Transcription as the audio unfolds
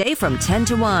Today from 10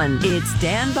 to 1, it's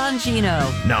Dan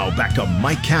Bongino. Now back to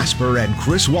Mike Casper and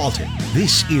Chris Walton.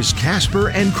 This is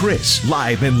Casper and Chris,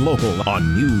 live and local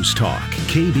on News Talk,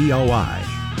 KBOI.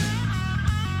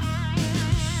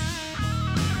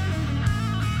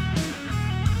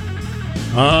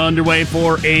 Underway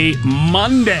for a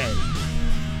Monday,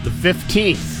 the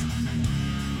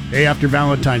 15th, day after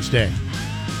Valentine's Day.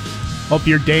 Hope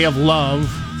your day of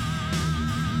love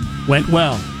went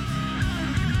well.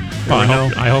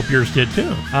 Well, I hope yours did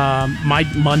too. My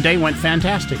Monday went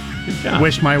fantastic. Good job.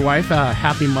 Wish my wife a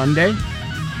happy Monday.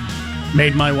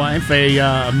 Made my wife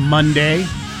a Monday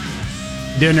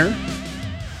dinner.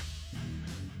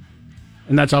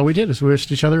 And that's all we did, is we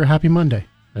wished each other a happy Monday.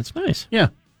 That's nice. Yeah.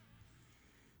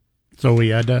 So we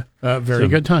had a very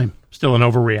good time. Still an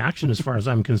overreaction as far as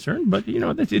I'm concerned, but,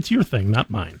 it's your thing, not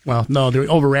mine. Well, no, the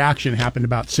overreaction happened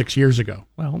about 6 years ago.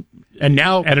 Well, and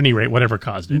now, at any rate, whatever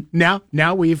caused it. Now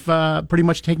we've pretty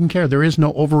much taken care. There is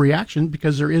no overreaction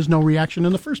because there is no reaction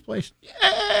in the first place.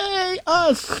 Yay,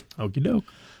 us! Okie doke.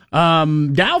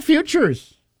 Dow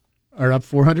futures are up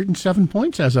 407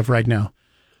 points as of right now.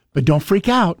 But don't freak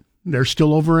out. There's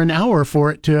still over an hour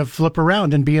for it to flip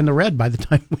around and be in the red by the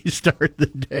time we start the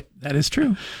day. That is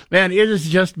true. Man, it has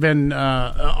just been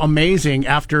amazing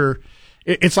after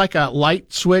it's like a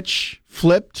light switch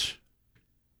flipped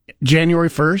January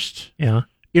 1st. Yeah.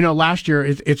 Last year,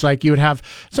 it's like you would have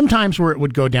sometimes where it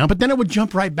would go down, but then it would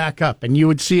jump right back up, and you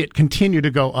would see it continue to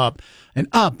go up and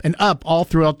up and up all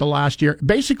throughout the last year,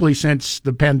 basically since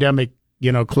the pandemic,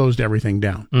 closed everything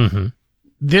down. Mm-hmm.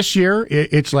 This year,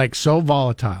 it's like so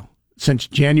volatile. Since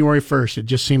January 1st, it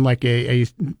just seemed like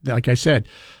like I said,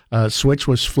 switch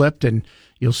was flipped, and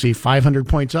you'll see 500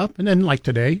 points up, and then like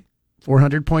today,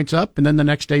 400 points up, and then the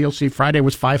next day you'll see Friday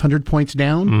was 500 points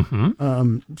down.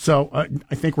 Mm-hmm. So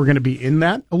I think we're going to be in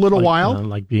that a little while.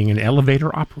 Like being an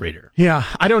elevator operator. Yeah,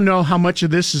 I don't know how much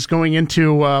of this is going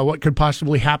into what could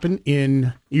possibly happen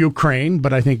in Ukraine,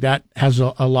 but I think that has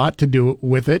a lot to do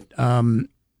with it.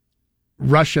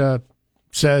 Russia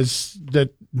says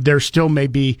that there still may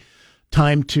be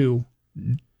time to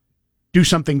do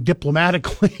something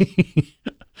diplomatically.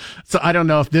 So I don't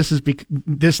know if this is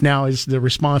this now is the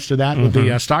response to that with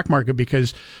the stock market,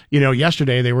 because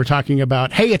yesterday they were talking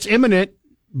about, hey, it's imminent.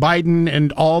 Biden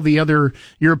and all the other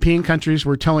European countries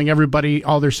were telling everybody,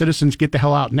 all their citizens, get the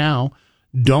hell out now.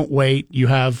 Don't wait. You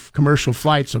have commercial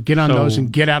flights, so get on those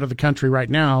and get out of the country right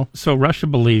now. So Russia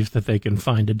believes that they can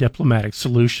find a diplomatic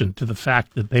solution to the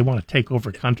fact that they want to take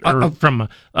over country from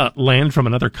land from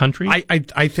another country.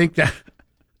 I think that,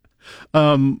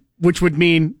 which would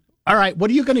mean, all right,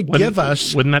 what are you going to give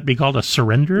us? Wouldn't that be called a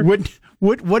surrender?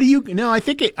 What do you? No, I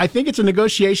think it's a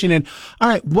negotiation. And all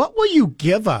right, what will you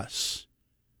give us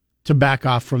to back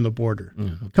off from the border?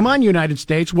 Mm-hmm. Come on, United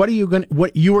States. What are you going?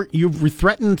 What you've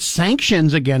threatened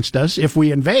sanctions against us if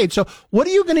we invade. So what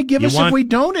are you going to give us if we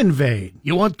don't invade?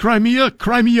 You want Crimea?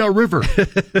 Crimea River.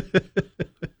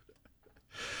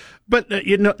 But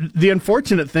the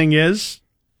unfortunate thing is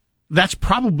that's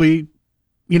probably.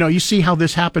 You see how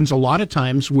this happens a lot of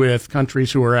times with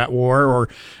countries who are at war or,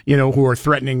 who are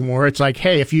threatening war. It's like,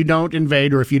 hey, if you don't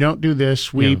invade or if you don't do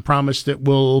this, we promise that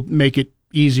we'll make it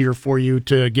easier for you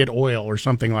to get oil or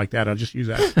something like that. I'll just use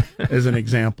that as an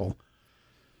example.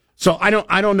 So I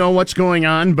don't know what's going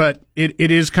on, but it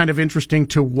is kind of interesting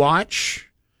to watch.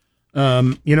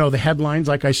 The headlines,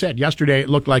 like I said, yesterday, it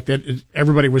looked like that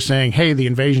everybody was saying, hey, the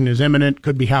invasion is imminent,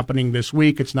 could be happening this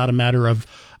week. It's not a matter of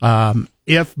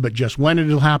if, but just when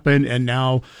it'll happen. And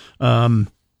now I'm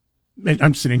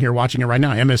sitting here watching it right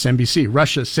now. MSNBC,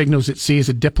 Russia signals it sees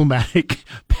a diplomatic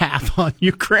path on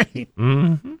Ukraine.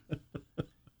 Mm-hmm.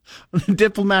 The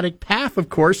diplomatic path, of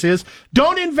course, is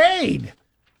don't invade.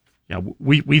 Yeah,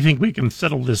 we think we can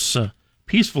settle this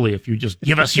peacefully if you just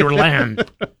give us your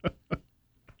land.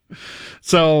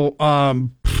 So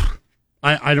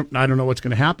I don't know what's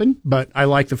going to happen, but I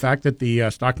like the fact that the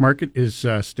stock market is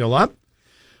still up.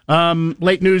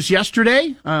 Late news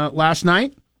yesterday, last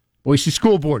night, Boise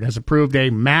School Board has approved a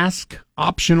mask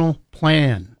optional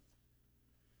plan.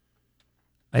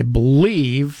 I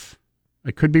believe,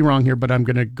 I could be wrong here, but I'm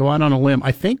going to go out on a limb.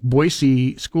 I think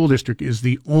Boise School District is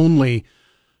the only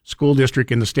school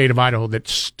district in the state of Idaho that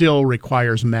still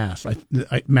requires masks.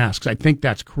 I think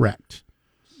that's correct.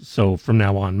 So from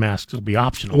now on, masks will be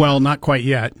optional. Well, not quite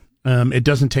yet. It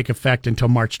doesn't take effect until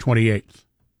March 28th.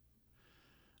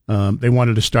 They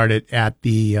wanted to start it at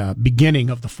the beginning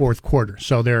of the fourth quarter.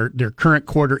 So their current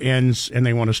quarter ends, and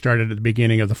they want to start it at the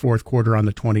beginning of the fourth quarter on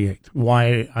the 28th.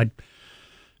 Why I'd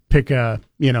pick a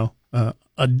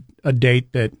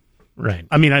date that Right.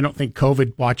 I mean, I don't think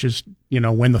COVID watches,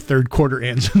 when the third quarter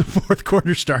ends and the fourth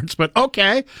quarter starts, but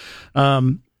okay.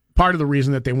 Part of the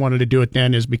reason that they wanted to do it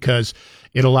then is because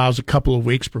it allows a couple of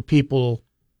weeks for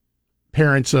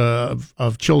parents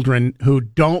of children who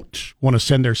don't want to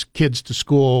send their kids to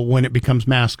school when it becomes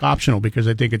mask optional, because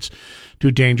I think it's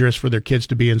too dangerous for their kids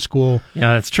to be in school.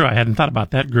 Yeah, that's true. I hadn't thought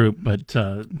about that group, but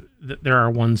there are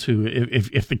ones who,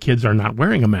 if the kids are not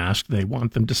wearing a mask, they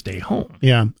want them to stay home.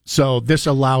 Yeah. So this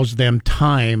allows them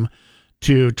time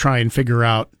to try and figure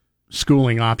out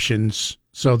schooling options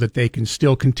so that they can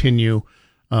still continue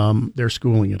their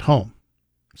schooling at home.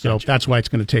 So That's why it's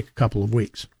going to take a couple of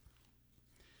weeks.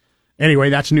 Anyway,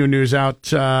 that's new news out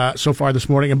so far this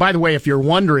morning. And by the way, if you're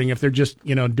wondering if they're just,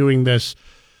 doing this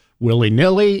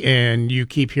willy-nilly and you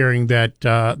keep hearing that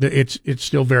it's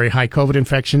still very high COVID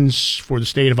infections for the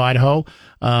state of Idaho,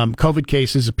 COVID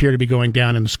cases appear to be going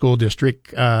down in the school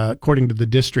district, according to the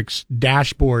district's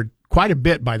dashboard, quite a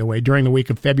bit, by the way, during the week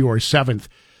of February 7th,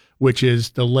 which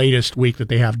is the latest week that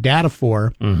they have data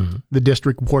for. Mm-hmm. The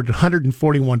district reported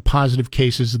 141 positive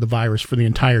cases of the virus for the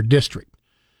entire district.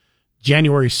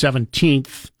 January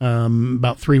 17th,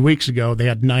 about 3 weeks ago, they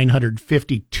had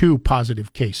 952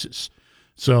 positive cases.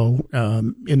 So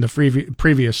in the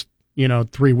previous,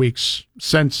 3 weeks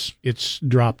since, it's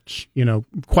dropped,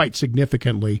 quite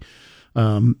significantly.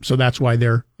 So that's why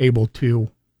they're able to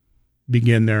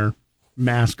begin their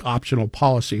mask optional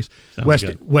policies.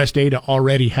 West Ada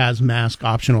already has mask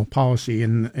optional policy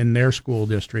in their school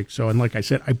district. So, and like I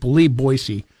said, I believe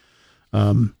Boise,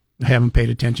 I haven't paid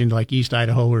attention to like East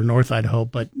Idaho or North Idaho,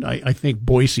 but I think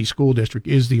Boise School District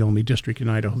is the only district in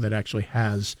Idaho that actually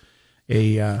has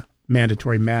a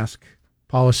mandatory mask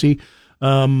policy.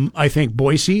 I think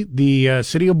Boise, the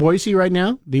city of Boise right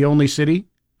now, the only city,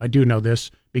 I do know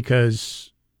this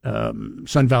because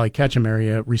Sun Valley Ketchum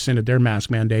area rescinded their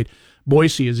mask mandate.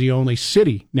 Boise is the only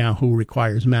city now who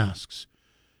requires masks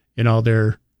in all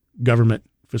their government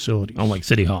facilities. Oh, like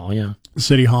City Hall, yeah.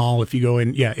 City Hall, if you go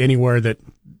in, anywhere that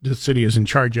the city is in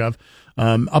charge of.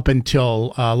 Up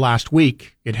until last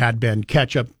week, it had been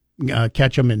Ketchum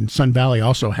and Sun Valley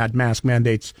also had mask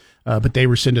mandates, but they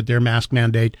rescinded their mask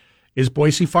mandate. Is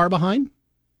Boise far behind?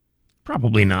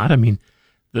 Probably not. I mean,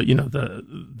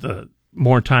 the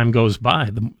more time goes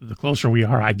by, the closer we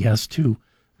are, I guess, to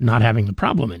not having the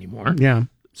problem anymore. Yeah.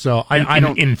 So I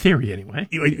don't, in theory anyway.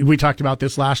 We talked about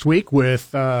this last week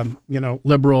with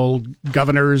liberal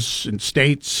governors and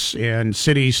states and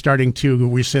cities starting to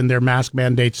rescind their mask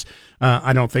mandates.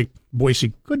 I don't think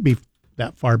Boise could be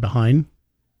that far behind.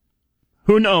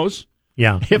 Who knows?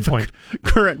 Yeah, if a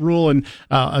current rule and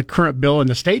a current bill in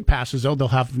the state passes, though, they'll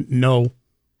have no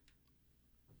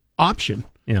option.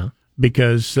 Yeah,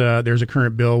 because there's a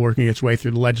current bill working its way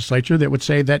through the legislature that would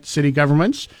say that city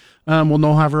governments will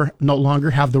no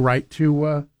longer have the right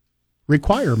to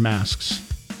require masks.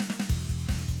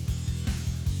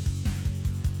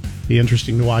 Be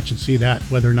interesting to watch and see that,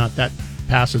 whether or not that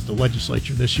passes the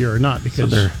legislature this year or not.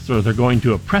 Because so they're going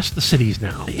to oppress the cities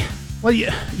now. Well,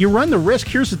 you run the risk.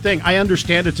 Here's the thing. I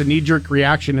understand it's a knee-jerk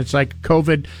reaction. It's like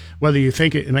COVID, whether you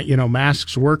think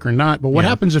masks work or not. But what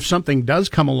happens if something does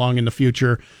come along in the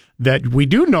future that we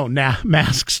do know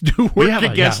masks do work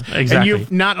against, exactly. And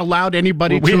you've not allowed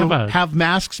anybody to have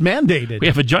masks mandated? We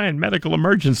have a giant medical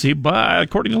emergency, but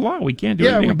according to law, we can't do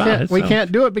anything about it. We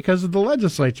can't do it because of the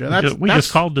legislature. We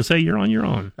just called to say you're on your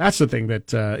own. That's the thing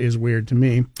that is weird to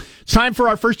me. It's time for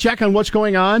our first check on what's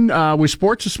going on with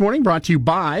sports this morning, brought to you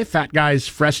by Fat Guys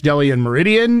Fresh Deli and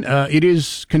Meridian. It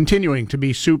is continuing to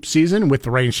be soup season with the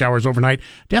rain showers overnight.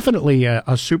 Definitely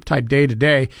a soup-type day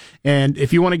today. And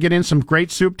if you want to get in some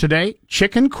great soup today,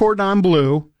 chicken cordon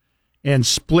bleu and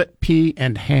split pea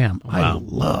and ham. Wow. I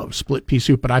love split pea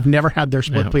soup, but I've never had their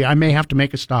split pea. I may have to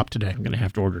make a stop today. I'm going to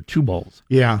have to order 2 bowls.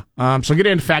 Yeah. So get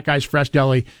into Fat Guys Fresh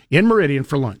Deli in Meridian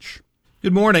for lunch.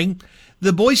 Good morning.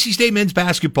 The Boise State men's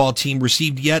basketball team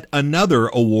received yet another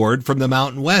award from the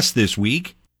Mountain West this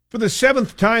week. For the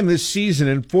 7th time this season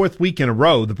and 4th week in a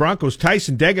row, the Broncos'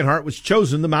 Tyson Degenhart was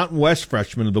chosen the Mountain West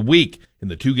Freshman of the Week. In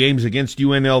the 2 games against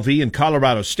UNLV and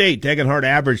Colorado State, Degenhart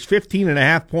averaged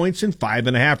 15.5 points and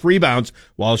 5.5 rebounds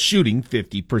while shooting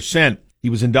 50%. He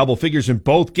was in double figures in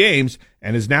both games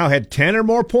and has now had 10 or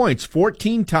more points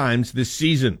 14 times this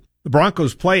season. The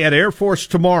Broncos play at Air Force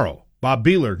tomorrow. Bob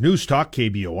Beeler, News Talk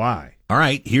KBOI. All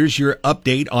right, here's your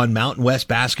update on Mountain West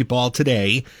basketball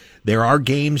today. There are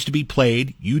games to be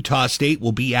played. Utah State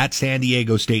will be at San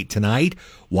Diego State tonight.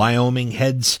 Wyoming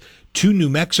heads to New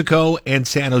Mexico, and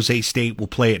San Jose State will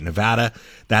play at Nevada.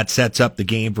 That sets up the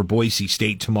game for Boise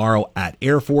State tomorrow at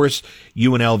Air Force.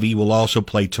 UNLV will also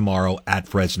play tomorrow at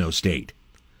Fresno State.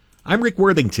 I'm Rick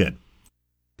Worthington.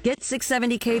 Get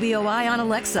 670 KBOI on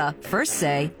Alexa. First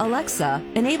say, Alexa,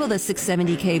 enable the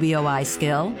 670 KBOI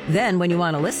skill. Then when you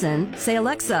want to listen, say,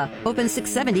 Alexa, open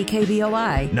 670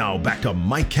 KBOI. Now back to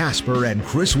Mike Casper and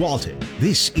Chris Walton.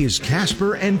 This is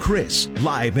Casper and Chris,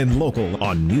 live and local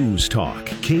on News Talk,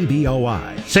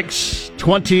 KBOI.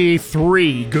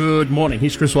 6:23. Good morning.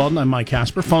 He's Chris Walton. I'm Mike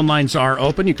Casper. Phone lines are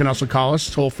open. You can also call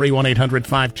us toll free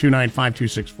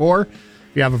 1-800-529-5264. If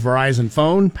you have a Verizon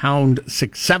phone, pound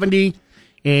 670.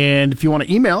 And if you want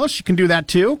to email us, you can do that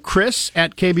too. Chris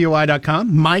at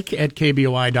KBOI.com, Mike at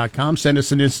KBOI.com. Send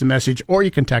us an instant message, or you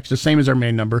can text us, same as our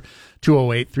main number,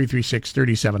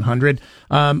 208-336-3700.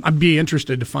 I'd be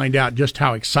interested to find out just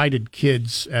how excited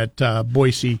kids at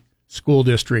Boise School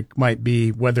District might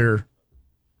be, whether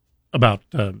About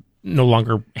no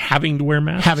longer having to wear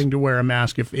masks? having to wear a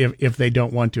mask if they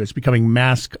don't want to. It's becoming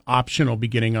mask optional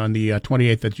beginning on the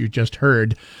 28th that you just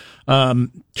heard.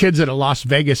 Kids at a Las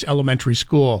Vegas elementary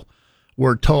school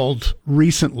were told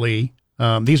recently,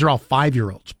 these are all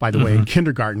 5-year-olds, by the way, in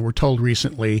kindergarten, were told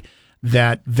recently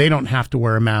that they don't have to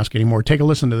wear a mask anymore. Take a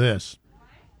listen to this.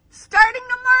 Starting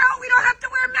tomorrow, we don't have to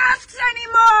wear masks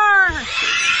anymore!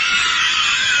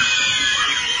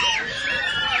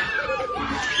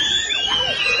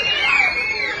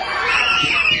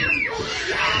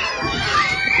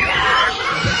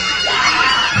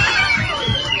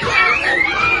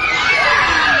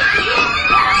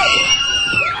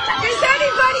 Is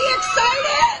anybody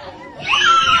excited?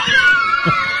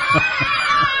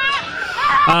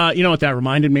 You know what that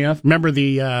reminded me of? Remember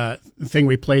the thing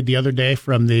we played the other day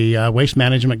from the Waste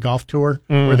Management Golf Tour,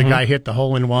 where the guy hit the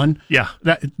hole-in-one? Yeah.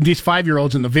 These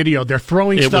 5-year-olds in the video, they're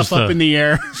throwing It stuff was up in the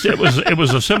air. It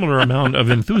was a similar amount of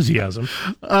enthusiasm.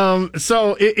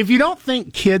 So if you don't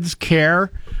think kids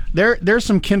care, there's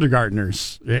some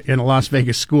kindergartners in a Las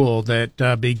Vegas school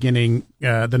that beginning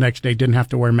the next day didn't have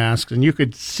to wear masks, and you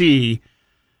could see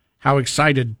how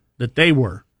excited that they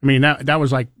were. I mean, that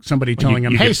was like somebody telling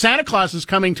them, "Hey, Santa Claus is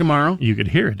coming tomorrow." You could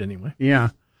hear it anyway. Yeah.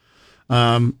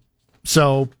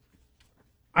 So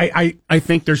I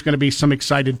think there's going to be some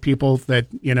excited people that,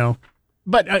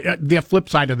 but the flip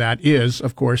side of that is,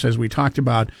 of course, as we talked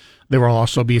about, there will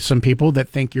also be some people that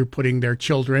think you're putting their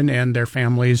children and their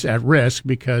families at risk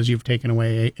because you've taken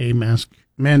away a mask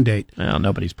mandate. Well,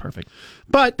 nobody's perfect.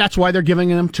 But that's why they're giving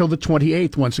them till the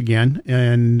 28th once again,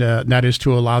 and that is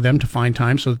to allow them to find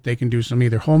time so that they can do some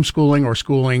either homeschooling or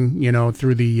schooling,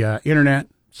 through the internet.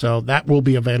 So that will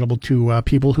be available to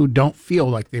people who don't feel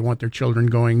like they want their children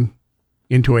going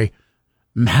into a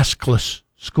maskless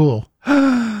school.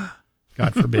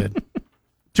 God forbid.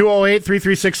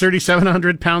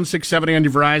 208-336-3700, pound 670 on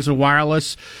your Verizon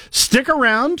Wireless. Stick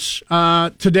around.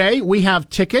 Today we have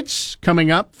tickets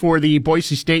coming up for the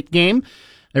Boise State game.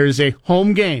 There is a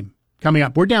home game coming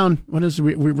up. We're down,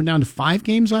 we're down to 5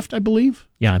 games left, I believe.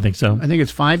 Yeah, I think so. I think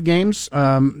it's 5 games.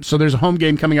 So there's a home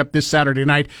game coming up this Saturday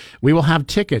night. We will have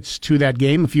tickets to that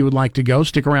game if you would like to go.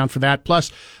 Stick around for that.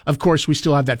 Plus, of course, we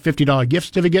still have that $50 gift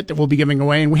certificate that we'll be giving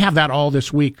away, and we have that all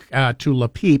this week to La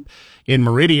Peep in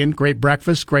Meridian. Great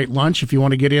breakfast, great lunch. If you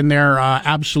want to get in there,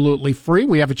 absolutely free.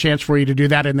 We have a chance for you to do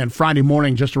that. And then Friday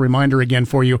morning, just a reminder again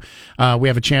for you, we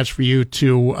have a chance for you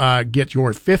to get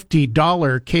your $50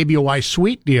 KBOI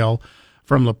suite deal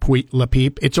from La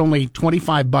Peep. It's only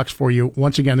 $25 for you.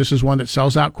 Once again, this is one that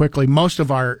sells out quickly. Most of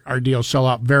our deals sell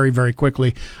out very, very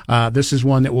quickly. This is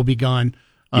one that will be gone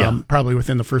probably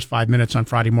within the first 5 minutes on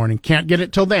Friday morning. Can't get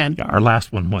it till then. Yeah, our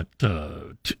last one,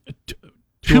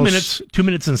 2 minutes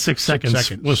and 6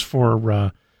 seconds was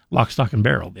for Lock, Stock, and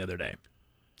Barrel the other day.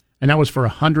 And that was for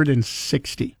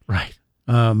 160. Right.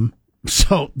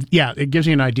 So, yeah, it gives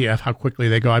you an idea of how quickly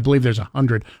they go. I believe there's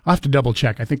 100. I'll have to double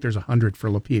check. I think there's 100 for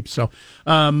La Peep. So,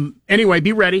 anyway,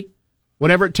 be ready.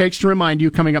 Whatever it takes to remind you,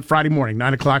 coming up Friday morning,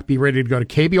 9 o'clock, be ready to go to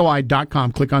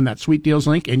KBOI.com. Click on that Sweet Deals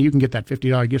link, and you can get that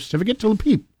 $50 gift certificate to La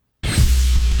Peep.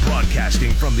 Broadcasting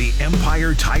from the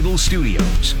Empire Title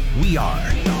Studios, we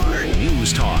are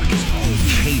News Talk,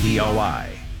 KBOI.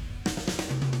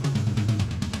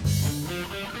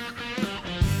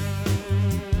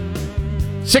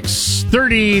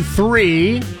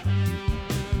 .33.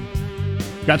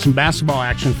 Got some basketball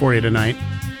action for you tonight.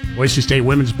 Boise State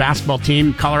women's basketball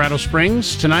team, Colorado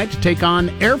Springs, tonight to take on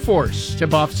Air Force.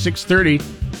 Tip-off 6:30.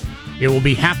 It will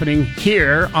be happening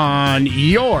here on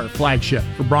your flagship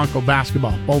for Bronco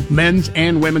basketball, both men's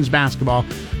and women's basketball.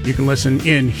 You can listen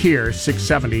in here,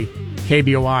 670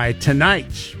 KBOI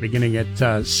tonight, beginning at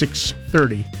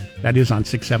 6:30. That is on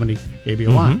 670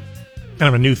 KBOI. Kind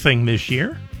of a new thing this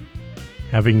year,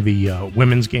 having the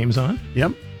women's games on.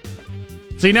 Yep.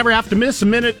 So you never have to miss a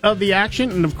minute of the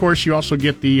action. And, of course, you also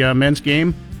get the men's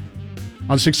game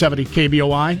on 670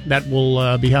 KBOI. That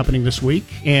will be happening this week.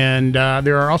 And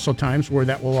there are also times where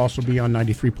that will also be on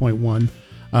 93.1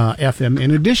 FM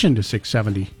in addition to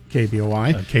 670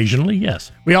 KBOI. Occasionally,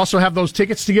 yes. We also have those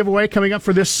tickets to give away coming up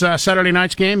for this Saturday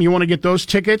night's game. You want to get those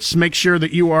tickets, make sure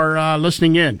that you are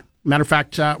listening in. Matter of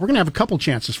fact, we're going to have a couple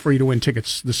chances for you to win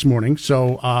tickets this morning.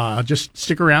 So just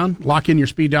stick around. Lock in your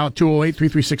speed dial at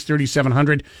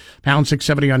 208-336-3700, pound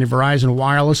 670 on your Verizon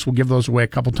Wireless. We'll give those away a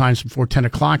couple times before 10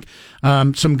 o'clock.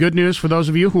 Some good news for those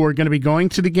of you who are going to be going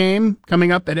to the game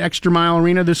coming up at Extra Mile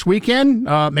Arena this weekend.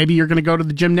 Maybe you're going to go to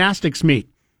the gymnastics meet.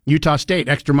 Utah State,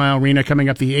 Extra Mile Arena coming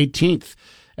up the 18th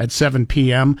at 7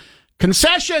 p.m.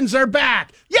 Concessions are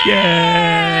back!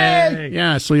 Yay!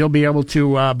 Yeah, so you'll be able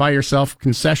to buy yourself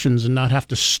concessions and not have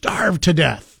to starve to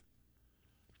death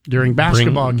during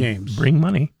basketball games. Bring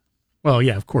money. Well,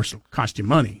 yeah, of course it'll cost you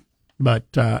money,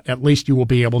 but at least you will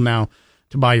be able now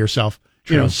to buy yourself,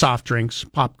 soft drinks,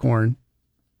 popcorn,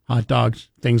 hot dogs,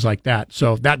 things like that.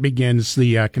 So that begins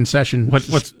the concession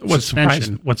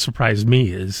suspension. What surprised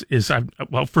me is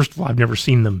first of all, I've never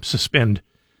seen them suspend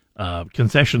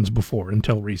concessions before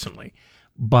until recently.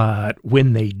 But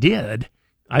when they did,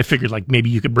 I figured like maybe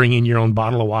you could bring in your own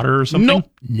bottle of water or something.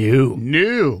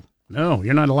 Nope. No,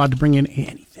 you're not allowed to bring in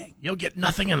anything. You'll get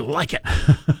nothing and like it.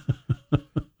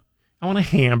 I want a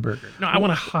hamburger. No, I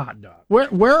want a hot dog.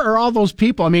 Where are all those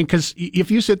people? I mean, because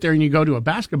if you sit there and you go to a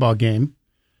basketball game,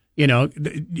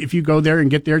 if you go there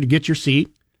and get there to get your seat,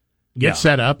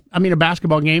 set up. I mean, a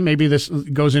basketball game, maybe this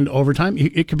goes into overtime.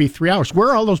 It could be 3 hours. Where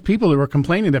are all those people who are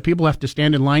complaining that people have to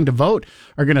stand in line to vote,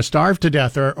 are going to starve to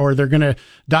death, or they're going to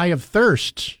die of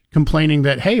thirst, complaining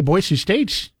that, hey, Boise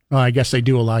State's, well, I guess they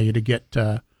do allow you to get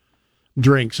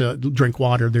drinks, drink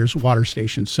water. There's water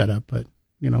stations set up. But,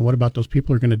 what about those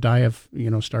people who are going to die of,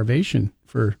 starvation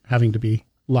for having to be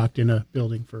locked in a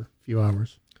building for a few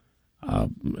hours?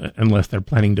 Unless they're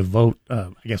planning to vote,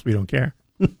 I guess we don't care.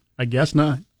 I guess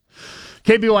not.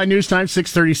 KBOI News Time,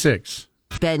 6:36.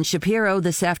 Ben Shapiro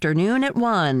this afternoon at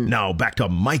 1. Now back to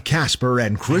Mike Casper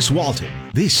and Chris Walton.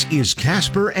 This is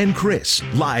Casper and Chris,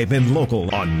 live and local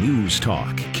on News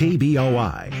Talk,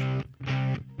 KBOI.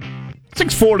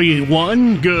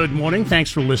 6:41. Good morning.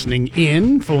 Thanks for listening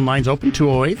in. Phone lines open,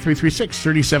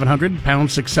 208-336-3700, pound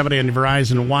 670 on your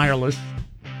Verizon Wireless.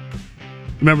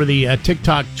 Remember the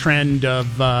TikTok trend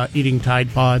of eating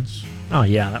Tide Pods? Oh,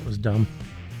 yeah, that was dumb.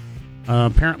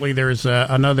 Apparently there's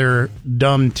another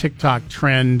dumb TikTok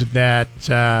trend that...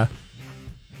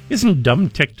 Isn't dumb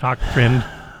TikTok trend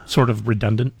sort of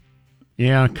redundant?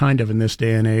 Yeah, kind of in this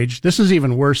day and age. This is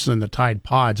even worse than the Tide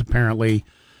Pods, apparently,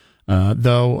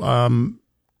 though.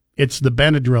 It's the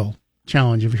Benadryl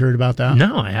challenge. Have you heard about that?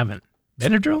 No, I haven't.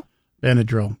 Benadryl?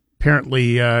 Benadryl.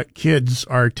 Apparently, kids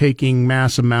are taking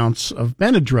mass amounts of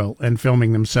Benadryl and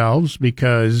filming themselves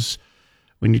because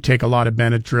when you take a lot of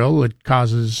Benadryl, it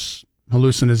causes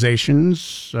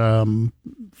hallucinations,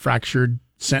 fractured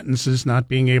sentences, not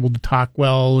being able to talk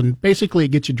well, and basically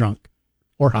it gets you drunk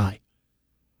or high.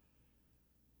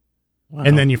 Wow.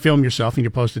 And then you film yourself and you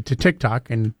post it to TikTok.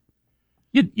 And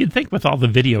you'd think with all the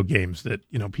video games that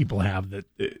people have that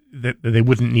they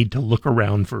wouldn't need to look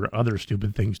around for other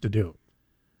stupid things to do.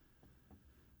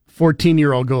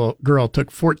 14-year-old girl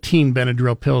took 14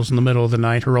 Benadryl pills in the middle of the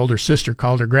night. Her older sister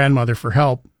called her grandmother for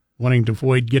help, wanting to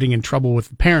avoid getting in trouble with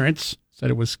the parents. Said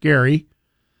it was scary.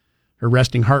 Her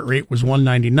resting heart rate was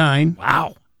 199.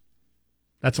 Wow.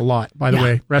 That's a lot. By the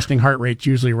way, resting heart rate's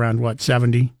usually around,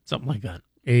 70? Something like that.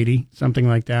 80, something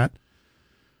like that.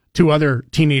 2 other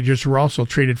teenagers were also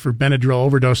treated for Benadryl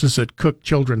overdoses at Cook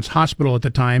Children's Hospital at the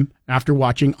time after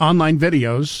watching online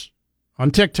videos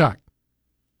on TikTok.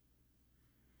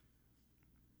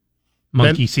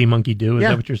 Monkey see, monkey do. Is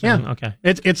that what you're saying? Yeah. Okay.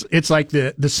 It's like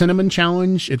the cinnamon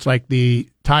challenge. It's like the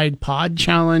Tide Pod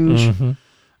challenge. Mm-hmm.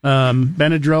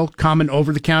 Benadryl, common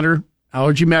over-the-counter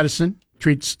allergy medicine,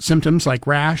 treats symptoms like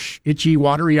rash, itchy,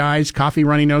 watery eyes, coffee,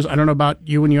 runny nose. I don't know about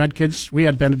you when you had kids. We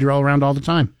had Benadryl around all the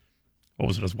time. What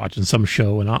was it? I was watching some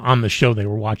show, and on the show they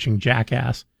were watching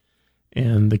Jackass,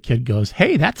 and the kid goes,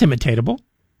 "Hey, that's imitatable."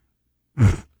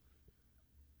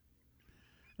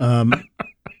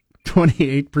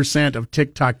 28% of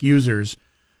TikTok users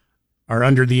are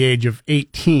under the age of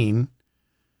 18.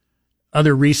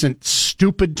 Other recent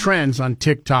stupid trends on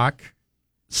TikTok,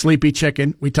 sleepy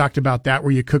chicken. We talked about that,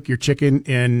 where you cook your chicken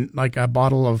in like a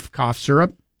bottle of cough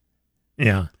syrup.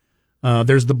 Yeah.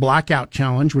 There's the blackout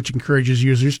challenge, which encourages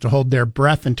users to hold their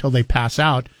breath until they pass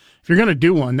out. If you're going to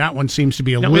do one, that one seems to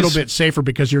be a little bit safer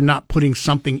because you're not putting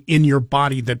something in your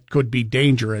body that could be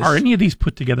dangerous. Are any of these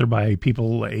put together by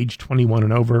people age 21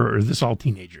 and over, or is this all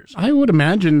teenagers? I would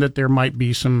imagine that there might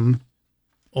be some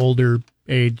older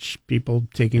age people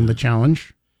taking the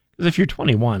challenge. Because if you're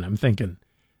 21, I'm thinking,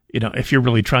 if you're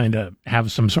really trying to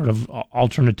have some sort of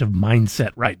alternative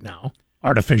mindset right now,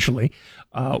 artificially,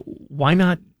 why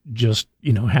not just,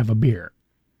 have a beer?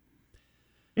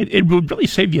 It would really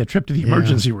save you a trip to the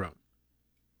emergency room.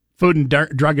 Food and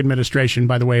Drug Administration,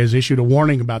 by the way, has issued a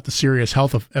warning about the serious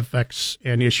health effects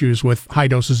and issues with high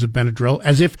doses of Benadryl,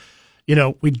 as if,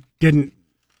 we didn't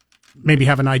maybe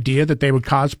have an idea that they would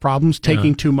cause problems.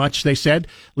 Taking too much, they said,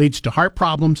 leads to heart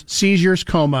problems, seizures,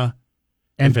 coma,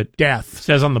 and death. It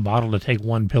says on the bottle to take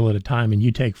one pill at a time, and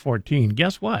you take 14.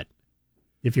 Guess what?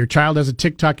 If your child has a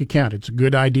TikTok account, it's a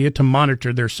good idea to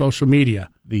monitor their social media.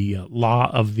 The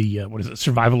law of the,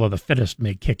 survival of the fittest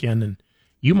may kick in, and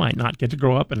you might not get to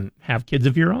grow up and have kids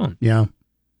of your own. Yeah.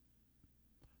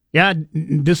 Yeah,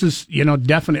 this is,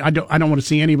 definitely, I don't want to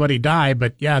see anybody die,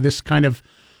 but yeah, this kind of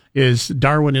is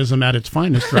Darwinism at its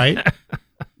finest, right?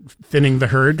 Thinning the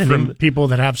herd from people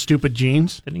that have stupid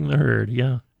genes. Thinning the herd,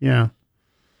 yeah. Yeah.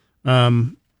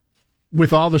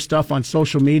 With all the stuff on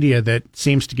social media that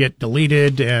seems to get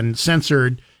deleted and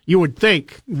censored, you would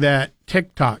think that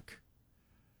TikTok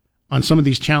on some of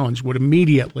these challenges would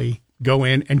immediately go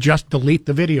in and just delete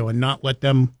the video and not let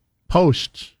them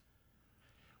post.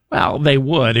 Well, they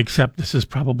would, except this is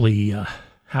probably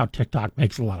how TikTok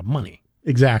makes a lot of money.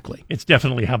 Exactly. It's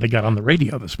definitely how they got on the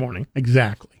radio this morning.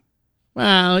 Exactly.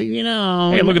 Well,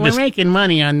 hey, look at we're this. Making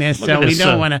money on this, so we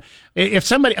don't want to.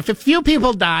 If a few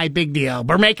people die, big deal.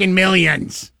 We're making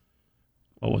millions.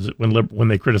 What was it when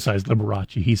they criticized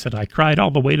Liberace? He said, "I cried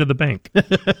all the way to the bank."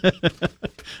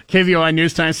 KVOI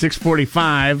News Time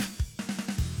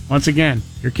 6:45. Once again,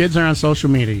 your kids are on social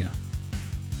media.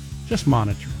 Just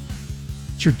monitor them.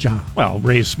 It's your job. Well,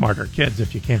 raise smarter kids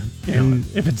if you can,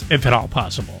 if at all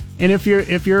possible. And if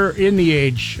you're in the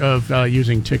age of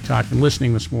using TikTok and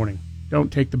listening this morning, don't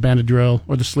take the Benadryl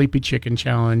or the Sleepy Chicken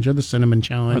Challenge or the Cinnamon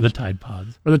Challenge. Or the Tide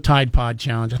Pods. Or the Tide Pod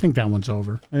Challenge. I think that one's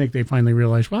over. I think they finally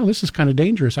realized, wow, this is kind of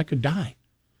dangerous. I could die.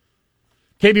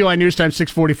 KBOI News Time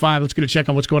 6:45. Let's get a check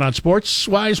on what's going on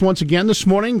sports-wise once again this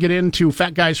morning. Get into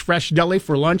Fat Guy's Fresh Deli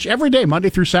for lunch every day, Monday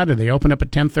through Saturday. They open up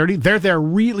at 10:30. They're there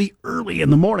really early in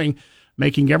the morning,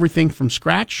 making everything from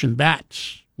scratch, and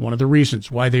that's one of the reasons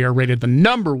why they are rated the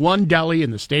number one deli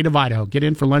in the state of Idaho. Get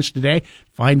in for lunch today.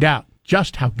 Find out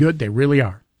just how good they really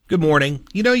are. Good morning.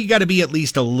 You got to be at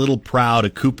least a little proud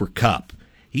of Cooper Kupp.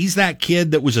 He's that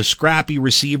kid that was a scrappy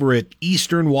receiver at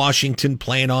Eastern Washington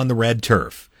playing on the red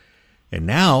turf. And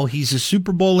now he's a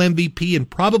Super Bowl MVP and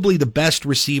probably the best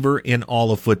receiver in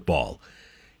all of football.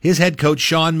 His head coach,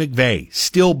 Sean McVay,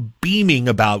 still beaming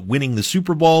about winning the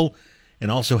Super Bowl, and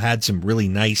also had some really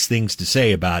nice things to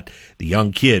say about the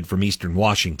young kid from Eastern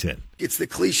Washington. It's the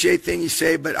cliche thing you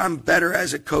say, but I'm better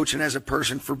as a coach and as a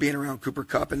person for being around Cooper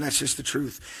Kupp, and that's just the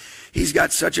truth. He's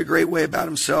got such a great way about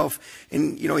himself,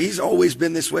 and he's always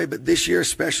been this way, but this year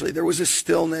especially, there was a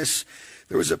stillness,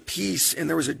 there was a peace, and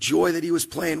there was a joy that he was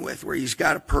playing with, where he's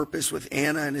got a purpose with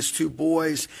Anna and his two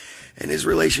boys, and his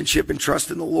relationship and trust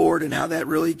in the Lord, and how that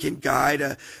really can guide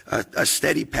a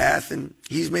steady path. And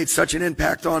he's made such an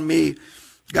impact on me.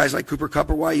 Guys like Cooper Kupp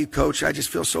are why you coach. I just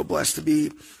feel so blessed to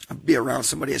be around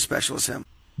somebody as special as him.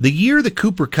 The year that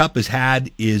Cooper Kupp has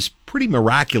had is pretty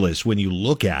miraculous when you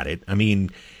look at it. I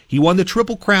mean, he won the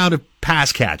Triple Crown of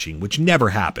pass catching, which never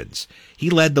happens. He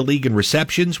led the league in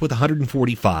receptions with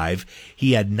 145.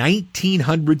 He had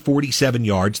 1,947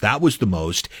 yards. That was the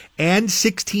most. And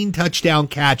 16 touchdown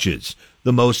catches,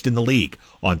 the most in the league.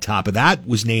 On top of that,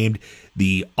 was named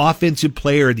the Offensive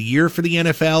Player of the Year for the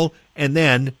NFL, and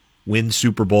then win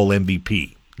Super Bowl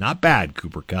MVP. Not bad,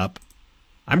 Cooper Kupp.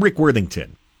 I'm Rick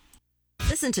Worthington.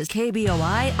 Listen to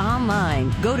KBOI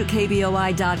online. Go to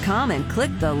KBOI.com and click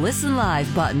the Listen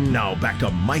Live button. Now back to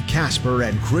Mike Casper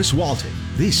and Chris Walton.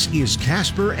 This is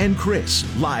Casper and Chris,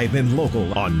 live and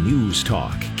local on News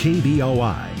Talk,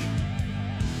 KBOI.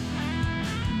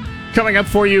 Coming up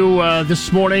for you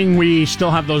this morning, we still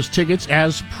have those tickets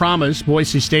as promised,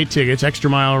 Boise State tickets,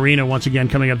 Extra Mile Arena once again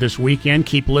coming up this weekend.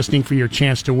 Keep listening for your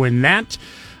chance to win that.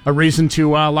 A reason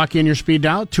to lock in your speed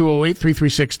dial,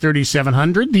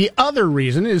 208-336-3700. The other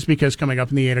reason is because coming up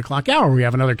in the 8 o'clock hour, we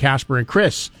have another Casper and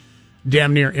Chris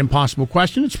Damn Near Impossible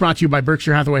Question. It's brought to you by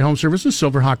Berkshire Hathaway Home Services,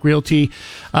 Silverhawk Realty.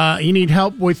 You need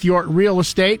help with your real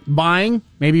estate buying.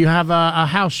 Maybe you have a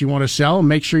house you want to sell, and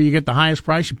make sure you get the highest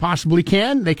price you possibly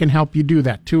can. They can help you do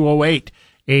that.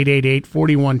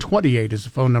 208-888-4128 is the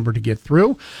phone number to get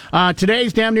through.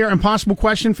 Today's Damn Near Impossible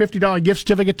Question, $50 gift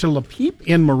certificate to La Peep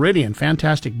in Meridian.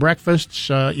 Fantastic breakfasts.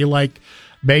 You like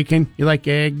bacon, you like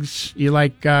eggs, you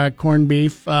like corned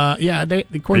beef.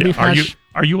 The corned beef hash.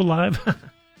 Are you alive?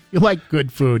 you like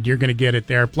good food, you're going to get it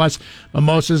there. Plus,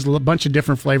 mimosas, a bunch of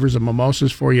different flavors of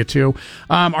mimosas for you, too.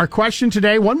 Our question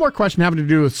today, one more question having to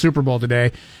do with Super Bowl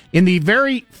today. In the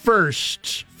very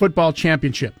first football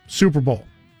championship, Super Bowl,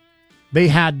 they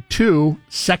had 2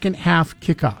 second-half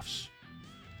kickoffs.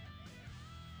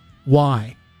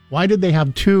 Why? Why did they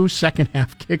have 2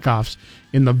 second-half kickoffs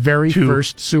in the very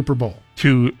first Super Bowl?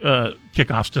 2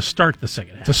 kickoffs to start the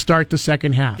second half. To start the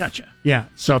second half. Gotcha. Yeah.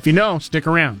 So if you know, stick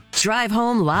around. Drive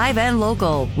home live and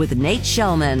local with Nate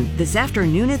Shellman this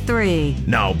afternoon at 3.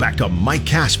 Now back to Mike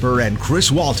Casper and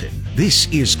Chris Walton. This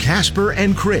is Casper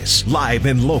and Chris, live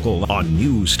and local on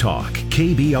News Talk,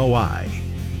 KBOI.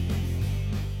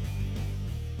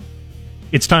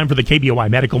 It's time for the KBOI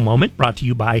Medical Moment, brought to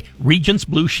you by Regents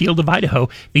Blue Shield of Idaho,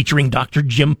 featuring Dr.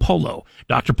 Jim Polo.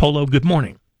 Dr. Polo, good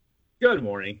morning. Good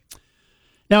morning.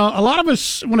 Now, a lot of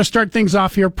us, want to start things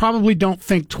off here, probably don't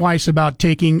think twice about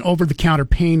taking over-the-counter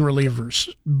pain relievers,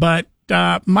 but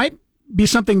might be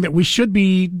something that we should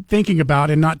be thinking about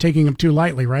and not taking them too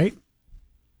lightly, right?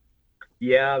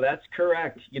 Yeah, that's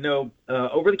correct.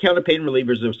 Over-the-counter pain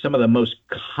relievers are some of the most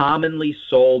commonly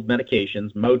sold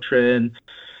medications, Motrin,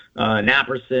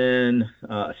 naproxen,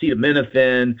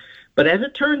 acetaminophen. But as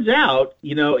it turns out,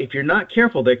 if you're not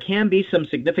careful, there can be some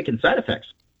significant side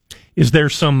effects. Is there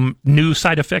some new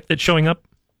side effect that's showing up?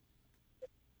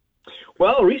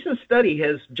 Well, a recent study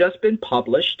has just been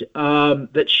published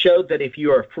that showed that if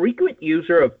you are a frequent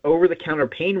user of over-the-counter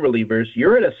pain relievers,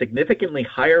 you're at a significantly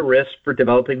higher risk for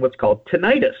developing what's called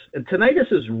tinnitus. And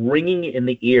tinnitus is ringing in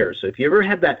the ears. So if you ever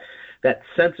have that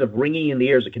sense of ringing in the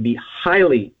ears, it can be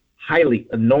highly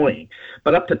annoying.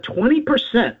 But up to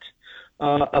 20%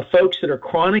 of folks that are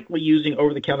chronically using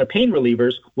over-the-counter pain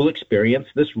relievers will experience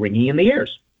this ringing in the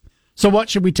ears. So what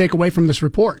should we take away from this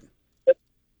report?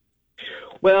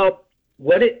 Well,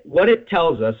 what it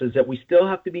tells us is that we still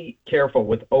have to be careful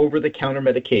with over-the-counter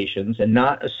medications and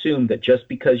not assume that just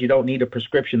because you don't need a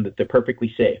prescription that they're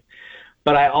perfectly safe.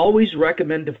 But I always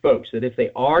recommend to folks that if they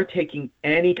are taking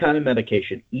any kind of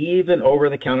medication, even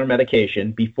over-the-counter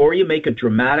medication, before you make a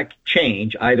dramatic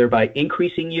change, either by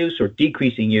increasing use or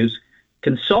decreasing use,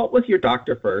 consult with your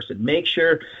doctor first and make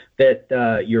sure that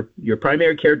your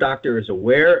primary care doctor is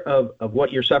aware of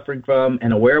what you're suffering from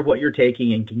and aware of what you're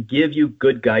taking and can give you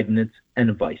good guidance and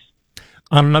advice.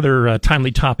 On another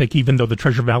timely topic, even though the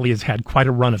Treasure Valley has had quite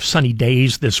a run of sunny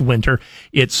days this winter,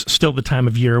 it's still the time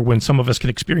of year when some of us can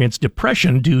experience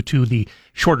depression due to the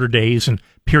shorter days and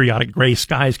periodic gray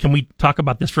skies. Can we talk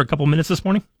about this for a couple minutes this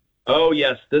morning? Oh,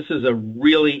 yes. This is a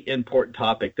really important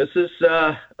topic. This is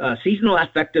seasonal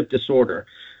affective disorder,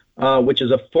 which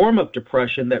is a form of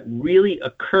depression that really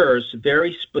occurs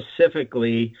very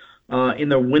specifically in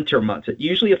the winter months. It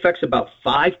usually affects about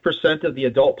 5% of the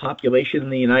adult population in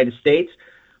the United States,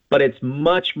 but it's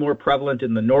much more prevalent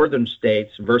in the northern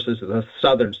states versus the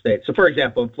southern states. So, for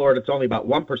example, in Florida, it's only about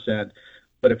 1%.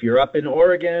 But if you're up in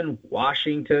Oregon,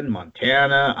 Washington,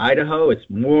 Montana, Idaho, it's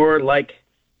more like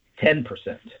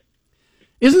 10%.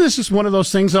 Isn't this just one of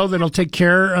those things, though, that'll take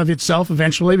care of itself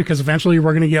eventually? Because eventually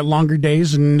we're going to get longer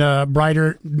days and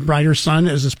brighter sun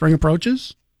as the spring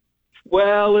approaches?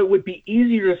 Well, it would be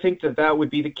easier to think that would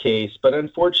be the case, but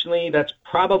unfortunately, that's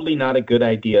probably not a good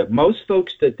idea. Most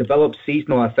folks that develop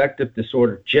seasonal affective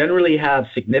disorder generally have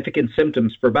significant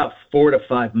symptoms for about 4 to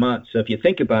 5 months. So if you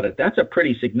think about it, that's a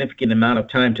pretty significant amount of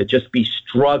time to just be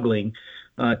struggling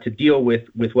to deal with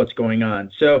what's going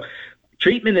on. So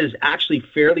treatment is actually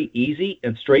fairly easy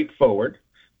and straightforward.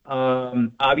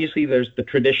 Obviously, there's the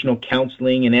traditional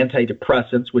counseling and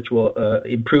antidepressants, which will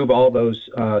improve all those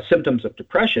symptoms of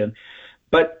depression.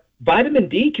 But vitamin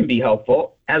D can be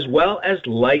helpful, as well as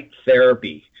light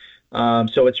therapy.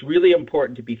 So it's really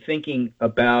important to be thinking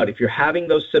about if you're having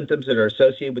those symptoms that are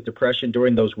associated with depression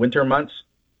during those winter months,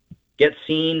 get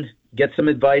seen, get some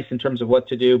advice in terms of what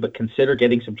to do, but consider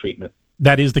getting some treatment.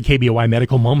 That is the KBOI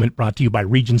Medical Moment, brought to you by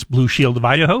Regents Blue Shield of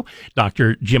Idaho.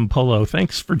 Dr. Jim Polo,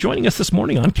 thanks for joining us this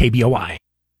morning on KBOI.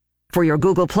 For your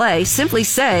Google Play, simply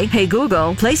say, "Hey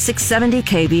Google, play 670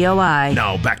 KBOI."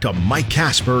 Now back to Mike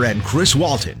Casper and Chris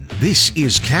Walton. This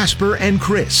is Casper and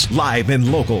Chris, live and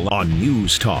local on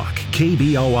News Talk,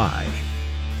 KBOI.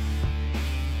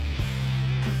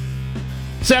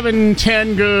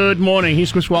 7:10, good morning.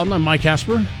 He's Chris Walton. I'm Mike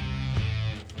Casper.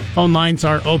 Phone lines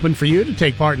are open for you to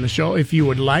take part in the show if you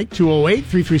would like.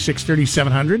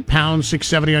 208-336-3700, pound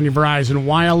 670 on your Verizon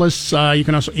Wireless. You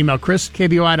can also email Chris at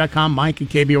KBOI.com, Mike at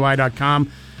KBOI.com.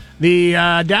 The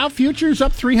Dow Futures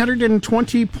up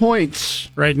 320 points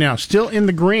right now, still in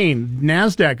the green.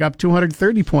 NASDAQ up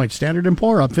 230 points. Standard &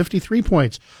 Poor up 53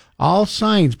 points. All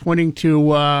signs pointing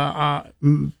to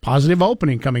positive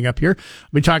opening coming up here.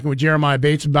 We'll be talking with Jeremiah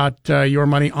Bates about your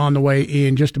money on the way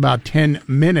in just about 10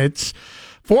 minutes.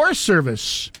 Forest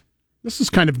Service, this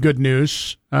is kind of good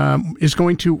news, is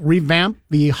going to revamp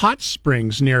the hot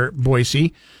springs near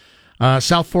Boise.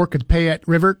 South Fork of the Payette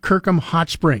River, Kirkham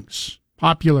Hot Springs.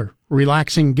 Popular,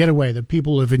 relaxing getaway that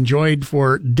people have enjoyed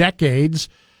for decades.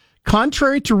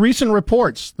 Contrary to recent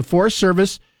reports, the Forest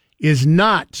Service is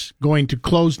not going to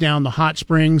close down the hot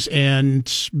springs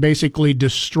and basically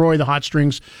destroy the hot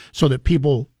springs so that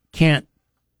people can't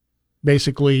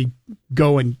basically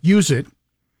go and use it.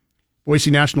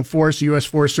 Boise National Forest, U.S.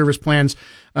 Forest Service plans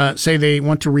say they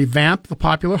want to revamp the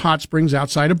popular hot springs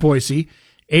outside of Boise.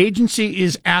 Agency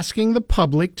is asking the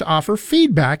public to offer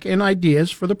feedback and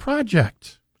ideas for the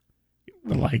project.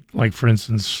 Like for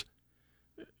instance,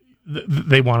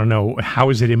 they want to know, how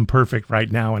is it imperfect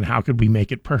right now and how could we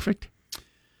make it perfect?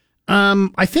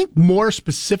 I think more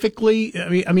specifically,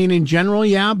 I mean, in general,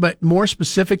 yeah, but more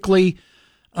specifically,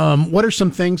 what are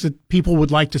some things that people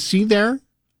would like to see there?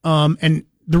 And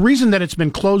the reason that it's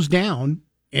been closed down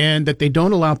and that they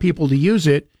don't allow people to use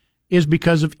it is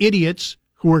because of idiots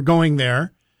who are going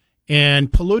there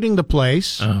and polluting the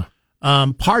place,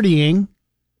 partying,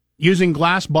 using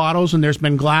glass bottles, and there's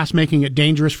been glass making it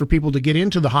dangerous for people to get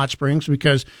into the hot springs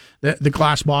because the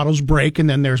glass bottles break, and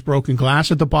then there's broken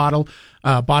glass at the bottom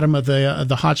of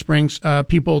the hot springs.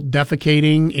 People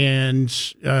defecating and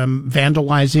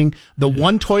vandalizing the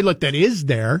one toilet that is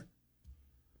there.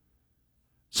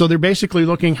 So they're basically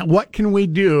looking, what can we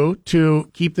do to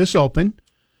keep this open?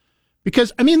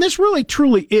 Because, I mean, this really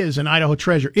truly is an Idaho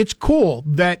treasure. It's cool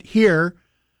that here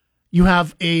you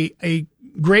have a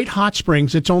great hot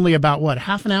springs. It's only about,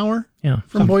 half an hour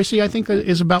from Boise, I think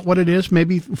is about what it is.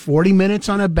 Maybe 40 minutes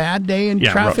on a bad day in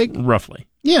traffic. Roughly.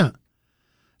 Yeah.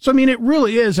 So, I mean, it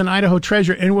really is an Idaho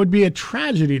treasure, and it would be a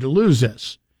tragedy to lose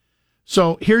this.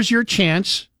 So here's your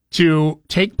chance to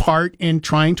take part in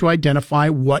trying to identify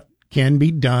what can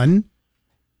be done.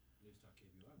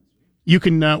 You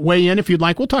can weigh in if you'd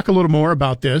like. We'll talk a little more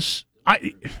about this.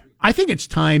 I think it's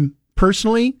time,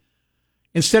 personally,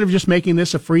 instead of just making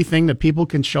this a free thing that people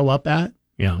can show up at.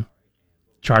 Yeah.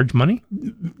 Charge money?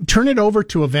 Turn it over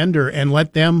to a vendor and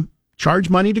let them charge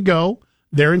money to go.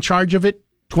 They're in charge of it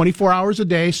 24 hours a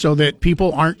day so that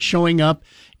people aren't showing up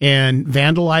and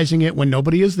vandalizing it when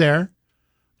nobody is there.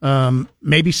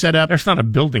 Maybe set up. There's not a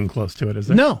building close to it, is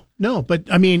there? No.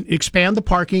 But I mean, expand the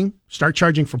parking, start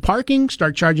charging for parking,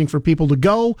 start charging for people to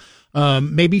go,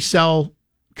 maybe sell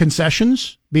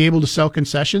concessions, be able to sell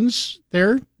concessions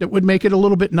there that would make it a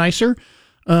little bit nicer.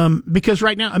 Because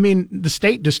right now, I mean, the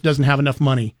state just doesn't have enough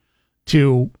money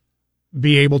to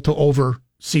be able to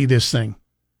oversee this thing.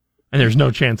 And there's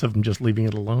no chance of them just leaving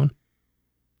it alone?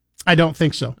 I don't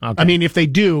think so. Okay. I mean, if they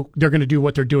do, they're going to do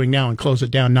what they're doing now and close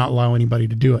it down, not allow anybody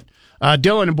to do it.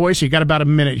 Dylan and Boise, you got about a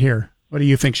minute here. What do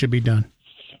you think should be done?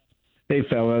 Hey,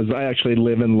 fellas, I actually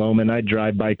live in Lowman. I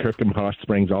drive by Kirkham Hot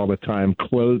Springs all the time.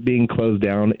 Being closed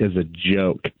down is a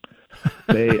joke.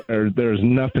 There's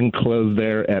nothing closed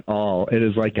there at all. It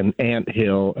is like an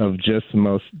anthill of just the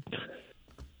most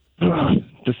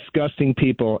disgusting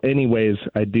people. Anyways,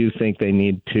 I do think they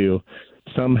need to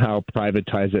somehow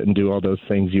privatize it and do all those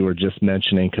things you were just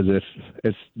mentioning, because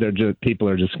if people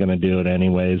are just going to do it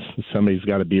anyways. Somebody's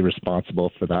got to be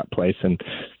responsible for that place and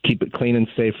keep it clean and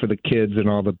safe for the kids and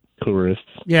all the tourists.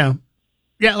 Yeah.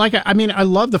 I mean, I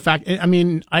love the fact. I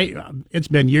mean, it's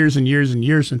been years and years and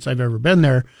years since I've ever been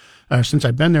there, since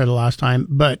I've been there the last time.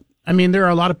 But I mean, there are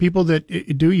a lot of people that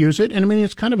do use it, and I mean,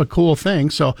 it's kind of a cool thing.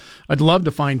 So I'd love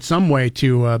to find some way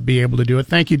to be able to do it.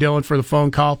 Thank you, Dylan, for the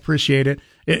phone call. Appreciate it.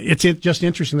 It's just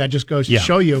interesting. That just goes to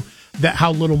show you that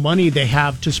how little money they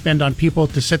have to spend on people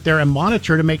to sit there and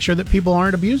monitor to make sure that people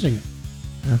aren't abusing it.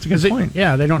 That's a good point.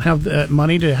 They don't have the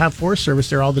money to have Forest Service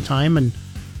there all the time, and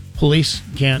police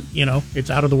can't,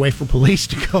 it's out of the way for police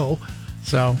to go.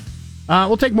 So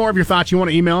we'll take more of your thoughts. You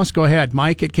want to email us? Go ahead.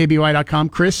 Mike at KBOI.com,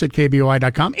 Chris at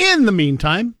KBOI.com. In the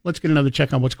meantime, let's get another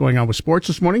check on what's going on with sports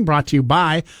this morning, brought to you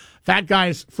by Fat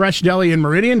Guys Fresh Deli in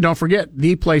Meridian. Don't forget,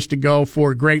 the place to go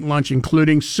for great lunch,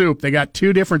 including soup. They got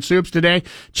 2 different soups today.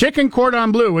 Chicken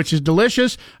cordon bleu, which is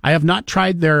delicious. I have not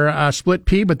tried their split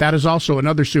pea, but that is also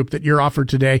another soup that you're offered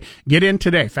today. Get in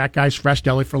today. Fat Guys Fresh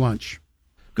Deli for lunch.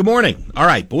 Good morning. All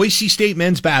right, Boise State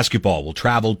men's basketball will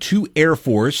travel to Air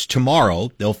Force tomorrow.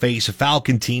 They'll face a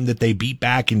Falcon team that they beat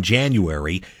back in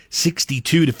January,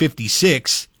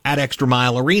 62-56 at Extra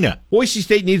Mile Arena. Boise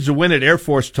State needs to win at Air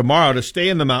Force tomorrow to stay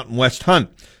in the Mountain West hunt.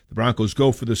 The Broncos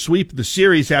go for the sweep of the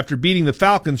series after beating the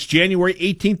Falcons January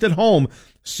 18th at home,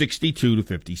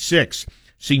 62-56.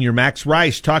 Senior Max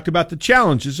Rice talked about the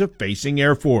challenges of facing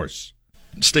Air Force.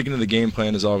 Sticking to the game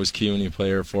plan is always key when you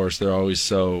play Air Force. They're always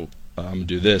so, I'm going to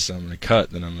do this, I'm going to cut,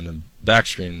 then I'm going to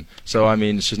backscreen. So, I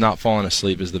mean, it's just not falling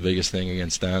asleep is the biggest thing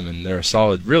against them, and they're a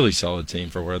solid, really solid team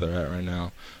for where they're at right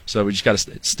now. So we just got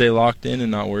to stay locked in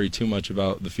and not worry too much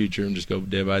about the future and just go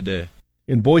day by day.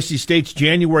 In Boise State's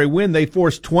January win, they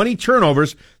forced 20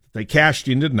 turnovers. They cashed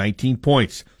into 19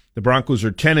 points. The Broncos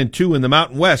are 10-2 in the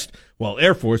Mountain West, while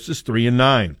Air Force is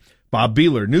 3-9. Bob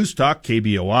Beeler, News Talk,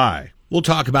 KBOI. We'll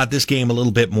talk about this game a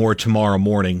little bit more tomorrow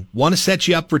morning. Want to set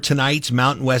you up for tonight's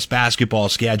Mountain West basketball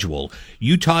schedule.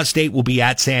 Utah State will be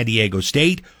at San Diego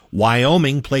State.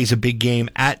 Wyoming plays a big game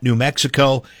at New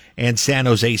Mexico. And San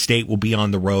Jose State will be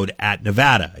on the road at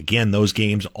Nevada. Again, those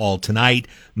games all tonight,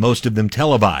 most of them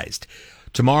televised.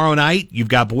 Tomorrow night, you've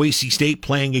got Boise State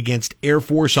playing against Air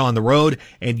Force on the road,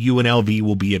 and UNLV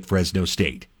will be at Fresno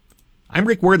State. I'm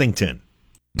Rick Worthington.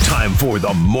 Time for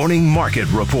the Morning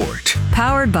Market Report.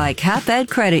 Powered by CapEd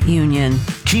Credit Union.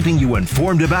 Keeping you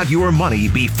informed about your money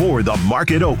before the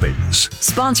market opens.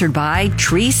 Sponsored by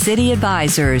Tree City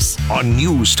Advisors. On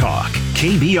News Talk,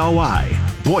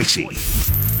 KBOI, Boise.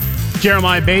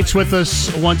 Jeremiah Bates with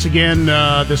us once again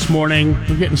this morning.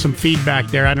 We're getting some feedback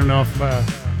there. I don't know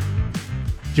if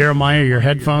Jeremiah, your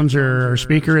headphones or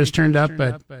speaker is turned up,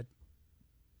 but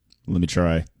let me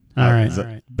try. All right. Is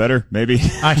that better? Maybe.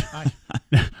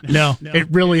 No,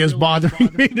 it really is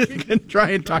bothering me to try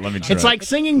and talk. Let me try. It's like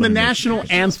singing the national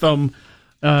anthem.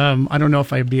 I don't know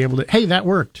if I'd be able to. Hey, that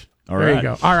worked. There you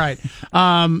go. All right.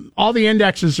 All the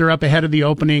indexes are up ahead of the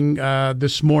opening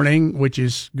this morning, which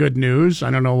is good news.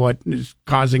 I don't know what is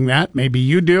causing that. Maybe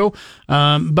you do.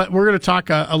 But we're going to talk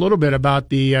a little bit about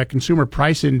the consumer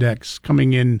price index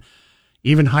coming in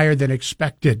even higher than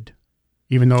expected,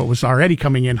 even though it was already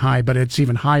coming in high, but it's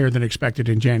even higher than expected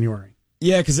in January.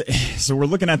 Yeah, so we're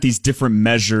looking at these different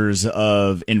measures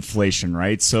of inflation,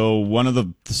 right? So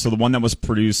the one that was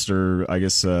produced, or I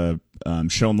guess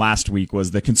shown last week,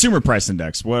 was the consumer price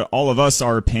index. What all of us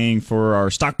are paying for our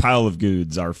stockpile of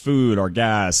goods, our food, our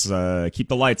gas, keep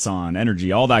the lights on,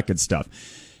 energy, all that good stuff.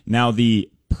 Now the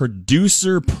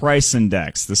producer price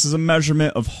index. This is a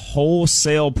measurement of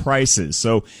wholesale prices.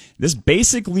 So this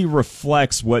basically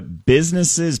reflects what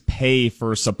businesses pay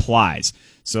for supplies.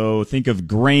 So think of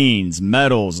grains,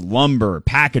 metals, lumber,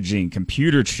 packaging,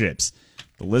 computer chips.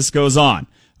 The list goes on.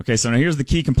 Okay, so now here's the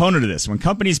key component of this. When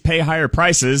companies pay higher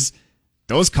prices,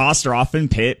 those costs are often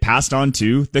passed on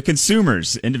to the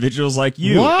consumers, individuals like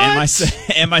you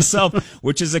and myself,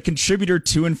 which is a contributor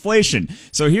to inflation.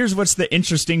 So here's what's the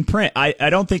interesting print.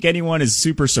 I don't think anyone is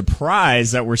super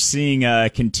surprised that we're seeing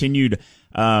continued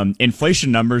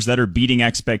inflation numbers that are beating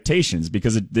expectations,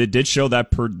 because it did show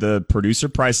that the producer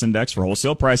price index for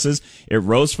wholesale prices, it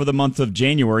rose for the month of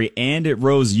January, and it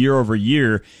rose year over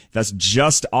year. That's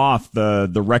just off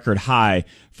the record high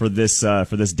for this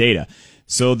data.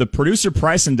 So the producer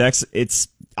price index, it's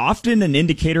often an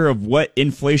indicator of what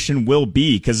inflation will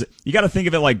be, because you got to think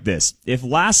of it like this. If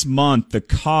last month the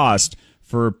cost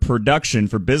for production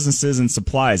for businesses and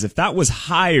supplies, if that was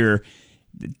higher,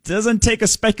 it doesn't take a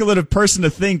speculative person to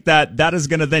think that that is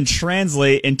going to then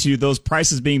translate into those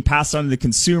prices being passed on to the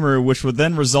consumer, which would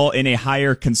then result in a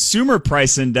higher consumer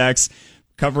price index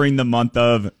covering the month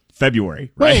of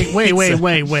February. Right?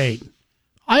 Wait.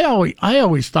 I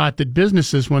always thought that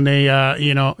businesses, when they,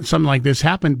 something like this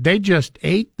happened, they just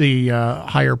ate the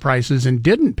higher prices and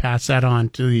didn't pass that on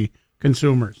to the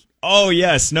consumers. Oh,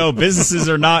 yes. No, businesses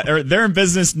they're in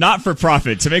business not for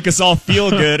profit, to make us all feel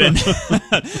good. And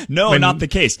not the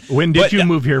case. When did you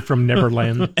move here from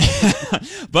Neverland?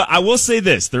 But I will say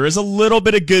this, there is a little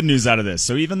bit of good news out of this.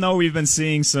 So even though we've been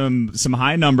seeing some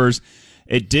high numbers,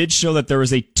 it did show that there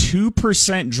was a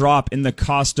 2% drop in the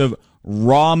cost of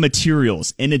raw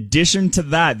materials. In addition to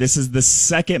that, this is the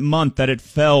second month that it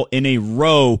fell in a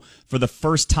row for the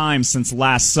first time since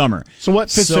last summer. So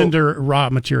what fits under raw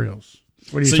materials?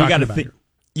 What are you talking about here?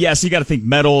 Yeah, so you got to think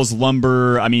metals,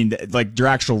 lumber, like your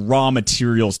actual raw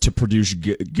materials to produce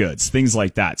goods, things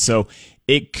like that. So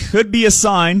it could be a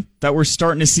sign that we're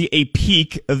starting to see a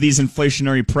peak of these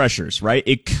inflationary pressures, right?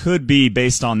 It could be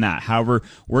based on that. However,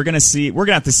 we're going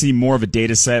to have to see more of a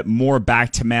data set, more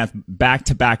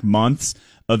back-to-back months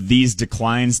of these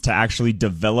declines to actually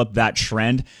develop that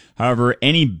trend. However,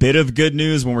 any bit of good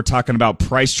news when we're talking about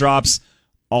price drops,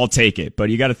 I'll take it. But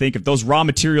you got to think, if those raw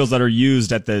materials that are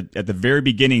used at the very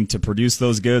beginning to produce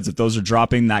those goods, if those are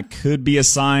dropping, that could be a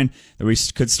sign that we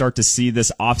could start to see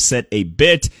this offset a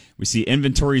bit. We see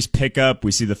inventories pick up.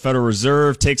 We see the Federal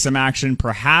Reserve take some action,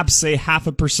 perhaps a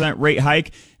 0.5% rate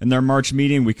hike in their March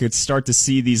meeting. We could start to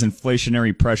see these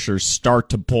inflationary pressures start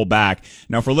to pull back.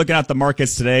 Now, if we're looking at the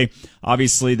markets today,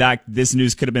 obviously this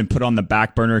news could have been put on the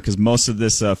back burner because most of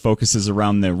this focuses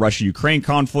around the Russia-Ukraine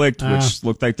conflict, which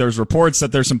looked like there's reports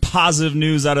that there's some positive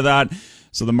news out of that.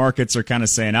 So the markets are kind of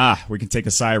saying, we can take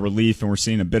a sigh of relief, and we're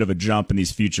seeing a bit of a jump in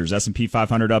these futures. S&P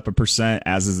 500 up 1%,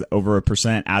 as is over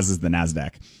 1%, as is the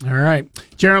NASDAQ. All right.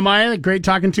 Jeremiah, great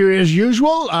talking to you as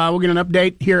usual. We'll get an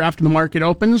update here after the market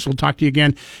opens. We'll talk to you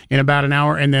again in about an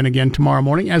hour, and then again tomorrow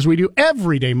morning, as we do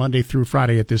every day, Monday through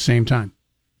Friday at this same time.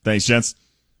 Thanks, gents.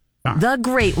 The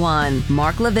Great One,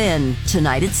 Mark Levin,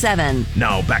 tonight at 7.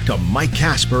 Now back to Mike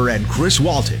Casper and Chris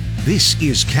Walton. This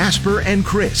is Casper and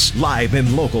Chris, live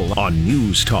and local on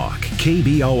News Talk,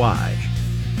 KBOI.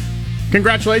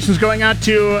 Congratulations going out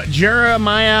to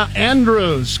Jeremiah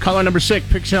Andrews. Caller number 6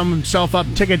 picks himself up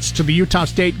tickets to the Utah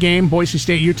State game, Boise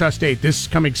State, Utah State, this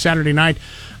coming Saturday night.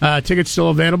 Tickets still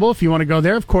available if you want to go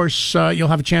there. Of course, you'll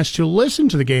have a chance to listen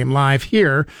to the game live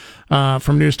here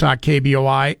from News Talk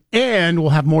KBOI, and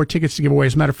we'll have more tickets to give away.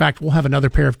 As a matter of fact, we'll have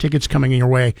another pair of tickets coming your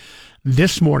way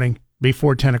this morning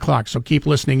before 10 o'clock. So keep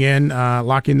listening in.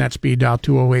 Lock in that speed dial,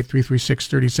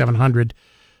 208-336-3700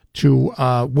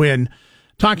 to win.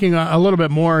 Talking a little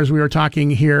bit more, as we were talking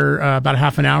here about a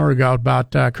half an hour ago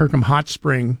about Kirkham Hot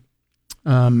Spring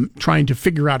trying to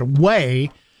figure out a way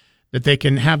that they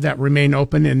can have that remain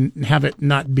open and have it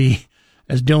not be,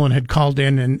 as Dylan had called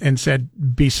in and said,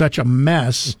 be such a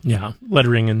mess. Yeah,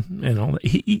 lettering and all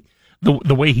that.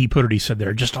 The way he put it, he said there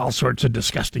are just all sorts of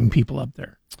disgusting people up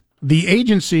there. The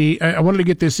agency, I wanted to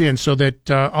get this in so that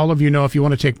all of you know if you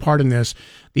want to take part in this.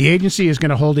 The agency is going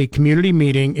to hold a community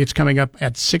meeting. It's coming up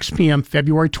at 6 p.m.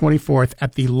 February 24th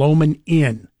at the Loman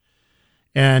Inn.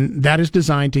 And that is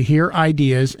designed to hear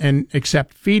ideas and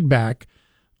accept feedback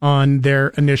on their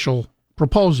initial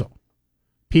proposal.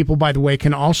 People, by the way,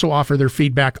 can also offer their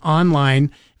feedback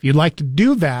online. If you'd like to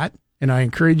do that, and I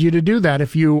encourage you to do that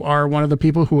if you are one of the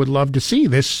people who would love to see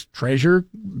this treasure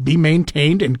be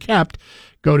maintained and kept,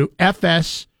 go to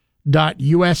fs.usda.gov.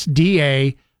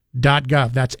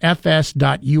 That's fs.usda.gov.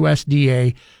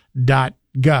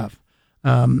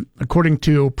 According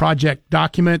to Project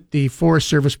Document, the Forest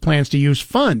Service plans to use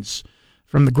funds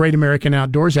from the Great American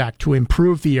Outdoors Act to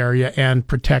improve the area and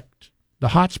protect the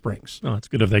hot springs. Oh, it's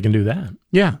good if they can do that.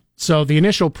 Yeah. So the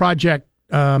initial project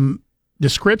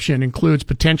description includes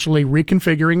potentially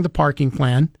reconfiguring the parking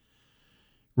plan,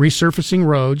 resurfacing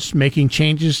roads, making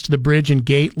changes to the bridge and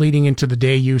gate leading into the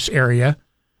day use area.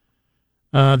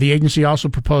 The agency also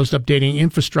proposed updating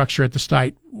infrastructure at the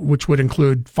site, which would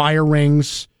include fire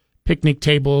rings, picnic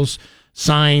tables,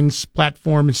 signs,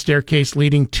 platform, and staircase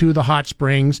leading to the hot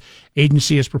springs.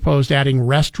 Agency has proposed adding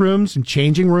restrooms and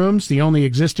changing rooms. The only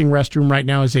existing restroom right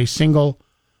now is a single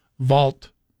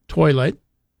vault toilet.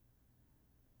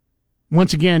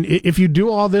 Once again, if you do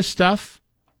all this stuff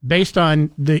based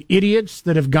on the idiots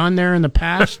that have gone there in the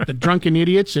past, the drunken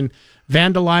idiots, and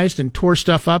vandalized and tore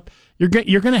stuff up, you're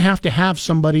going to have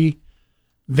somebody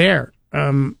there.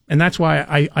 And that's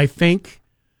why I think,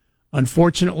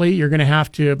 unfortunately, you're going to have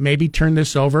to maybe turn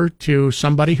this over to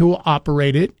somebody who will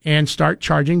operate it and start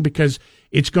charging, because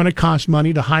it's going to cost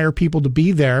money to hire people to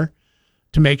be there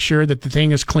to make sure that the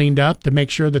thing is cleaned up, to make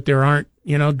sure that there aren't,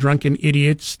 drunken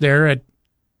idiots there at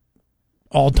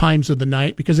all times of the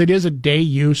night, because it is a day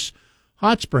use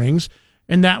hot springs,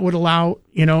 and that would allow,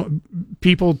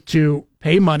 people to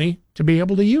pay money to be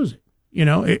able to use it.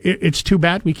 It's too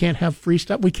bad we can't have free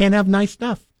stuff. We can't have nice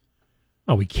stuff.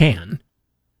 Oh, we can.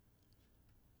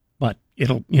 But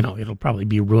it'll probably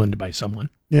be ruined by someone.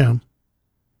 Yeah.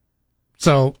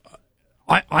 So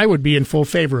I would be in full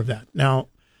favor of that. Now,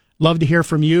 love to hear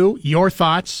from you, your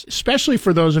thoughts, especially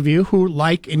for those of you who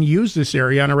like and use this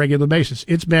area on a regular basis.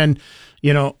 It's been,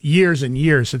 years and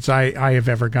years since I have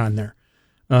ever gone there.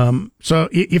 So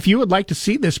if you would like to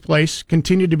see this place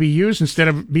continue to be used instead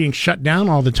of being shut down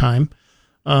all the time,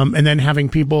 and then having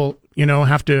people,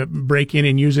 have to break in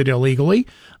and use it illegally,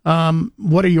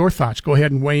 what are your thoughts? Go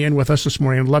ahead and weigh in with us this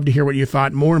morning. I'd love to hear what you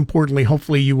thought. More importantly,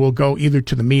 hopefully you will go either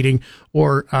to the meeting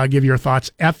or give your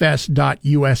thoughts. fs.usda.gov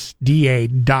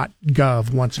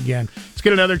once again. Let's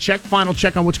get another final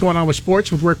check on what's going on with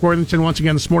sports with Rick Worthington once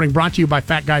again this morning, brought to you by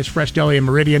Fat Guys Fresh Deli and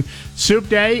Meridian. Soup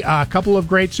Day, a couple of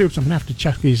great soups. I'm going to have to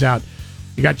check these out.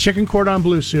 You got chicken cordon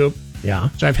bleu soup. Yeah.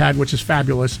 Which I've had, which is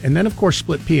fabulous. And then, of course,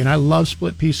 split pea. And I love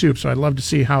split pea soup, so I'd love to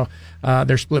see how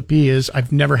their split pea is.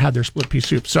 I've never had their split pea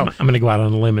soup. So I'm going to go out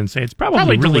on a limb and say it's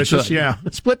probably really delicious. good. Yeah.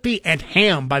 Split pea and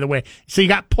ham, by the way. So you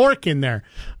got pork in there.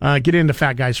 Get into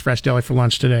Fat Guys Fresh Deli for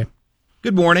lunch today.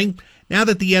 Good morning. Now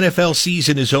that the NFL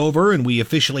season is over and we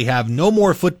officially have no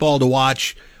more football to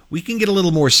watch, we can get a little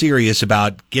more serious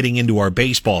about getting into our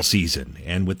baseball season.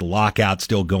 And with the lockout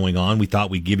still going on, we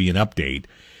thought we'd give you an update.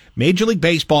 Major League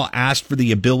Baseball asked for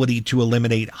the ability to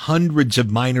eliminate hundreds of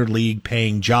minor league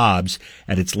paying jobs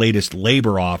at its latest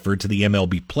labor offer to the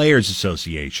MLB Players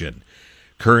Association.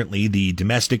 Currently, the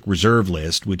domestic reserve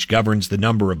list, which governs the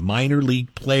number of minor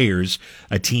league players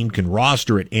a team can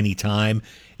roster at any time,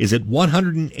 is at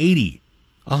 180.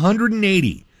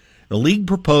 180. The league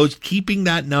proposed keeping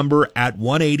that number at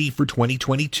 180 for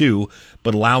 2022,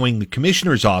 but allowing the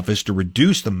commissioner's office to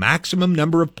reduce the maximum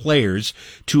number of players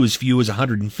to as few as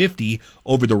 150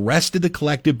 over the rest of the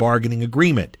collective bargaining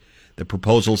agreement. The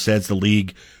proposal says the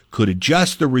league could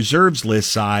adjust the reserves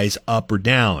list size up or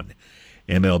down.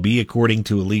 MLB, according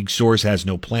to a league source, has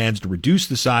no plans to reduce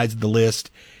the size of the list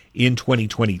in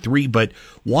 2023, but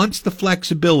wants the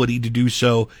flexibility to do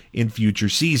so in future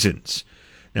seasons.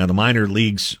 Now, the minor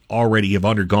leagues already have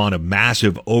undergone a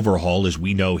massive overhaul, as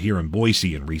we know here in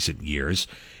Boise in recent years.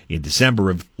 In December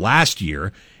of last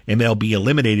year, MLB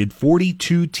eliminated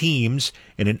 42 teams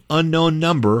and an unknown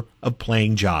number of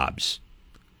playing jobs.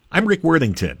 I'm Rick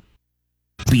Worthington.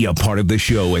 Be a part of the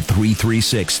show at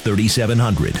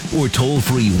 336-3700 or toll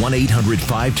free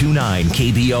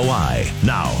 1-800-529-KBOI.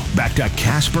 Now, back to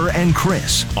Casper and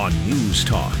Chris on News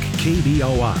Talk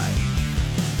KBOI.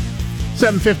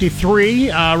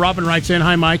 7:53. Robin writes in,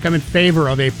 "Hi, Mike. I'm in favor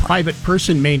of a private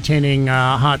person maintaining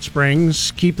hot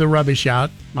springs. Keep the rubbish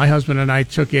out. My husband and I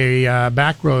took a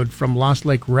back road from Lost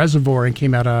Lake Reservoir and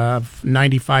came out of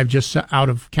 95 just out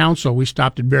of Council. We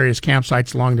stopped at various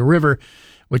campsites along the river,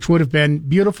 which would have been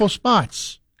beautiful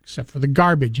spots, except for the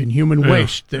garbage and human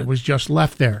waste that was just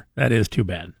left there. That is too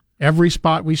bad. Every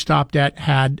spot we stopped at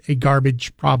had a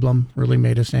garbage problem. Really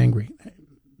made us angry."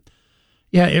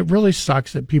 Yeah, it really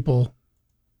sucks that people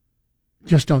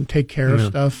just don't take care of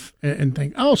stuff and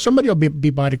think, oh, somebody will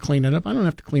be by to clean it up. I don't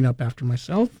have to clean up after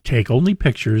myself. Take only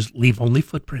pictures, leave only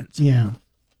footprints. Yeah.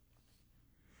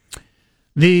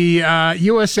 The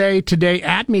USA Today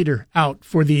ad meter out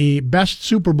for the best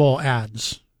Super Bowl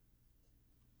ads.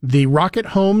 The Rocket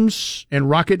Homes and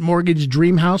Rocket Mortgage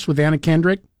Dream House with Anna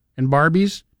Kendrick and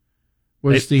Barbies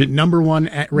was the number one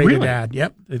rated ad.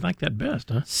 Yep. They like that best,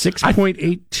 huh?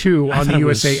 6.82 on the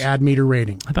USA ad meter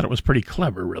rating. I thought it was pretty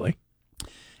clever, really.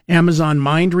 Amazon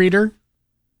Mind Reader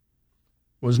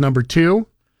was number 2.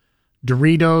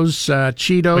 Doritos,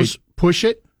 Cheetos, Push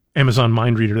It. Amazon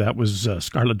Mind Reader, that was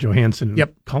Scarlett Johansson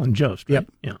and Colin Jost. Right?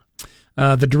 Yep.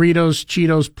 Yeah. The Doritos,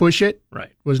 Cheetos, Push It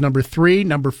was number 3.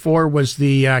 Number 4 was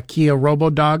the Kia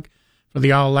RoboDog for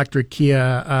the all-electric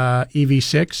Kia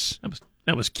EV6.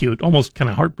 That was cute. Almost kind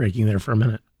of heartbreaking there for a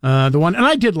minute. The one, and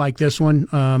I did like this one,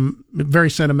 very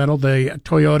sentimental, the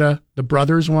Toyota, the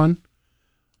Brothers one.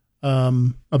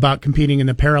 About competing in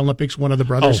the Paralympics. One of the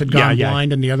brothers had gone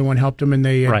blind and the other one helped him, and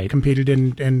they competed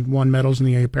and won medals in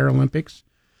the Paralympics.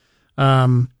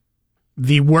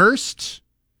 The worst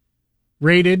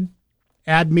rated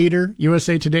ad meter,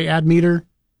 USA Today ad meter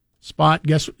spot,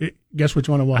 guess which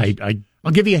one it was?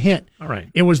 I'll give you a hint. All right.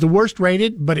 It was the worst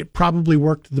rated, but it probably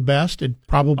worked the best. It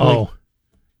probably...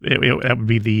 that would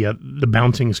be the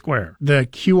bouncing square. The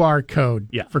QR code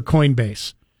for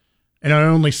Coinbase. And I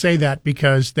only say that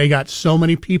because they got so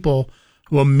many people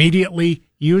who immediately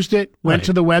used it, went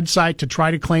to the website to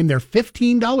try to claim their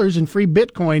 $15 in free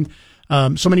Bitcoin.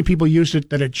 So many people used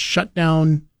it that it shut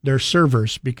down their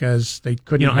servers because they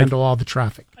couldn't handle all the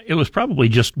traffic. It was probably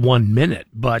just 1 minute,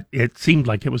 but it seemed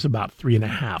like it was about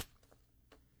 3.5.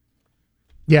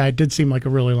 Yeah, it did seem like a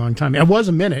really long time. It was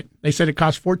a minute. They said it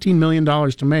cost $14 million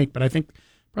to make, but I think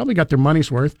probably got their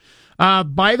money's worth.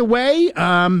 By the way,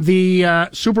 the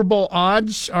Super Bowl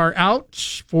odds are out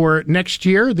for next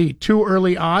year. The 2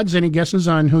 early odds. Any guesses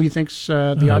on who you think's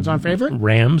the odds-on favorite?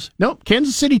 Rams? Nope.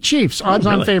 Kansas City Chiefs,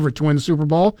 odds-on favorite to win the Super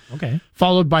Bowl. Okay.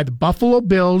 Followed by the Buffalo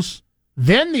Bills,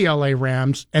 then the LA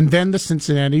Rams, and then the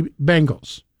Cincinnati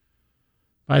Bengals.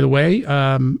 By the way,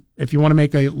 if you want to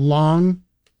make a long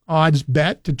odds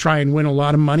bet to try and win a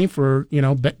lot of money for,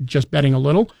 just betting a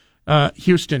little,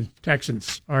 Houston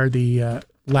Texans are the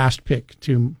last pick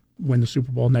to win the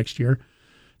Super Bowl next year.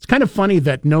 It's kind of funny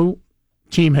that no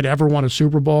team had ever won a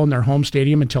Super Bowl in their home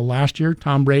stadium until last year.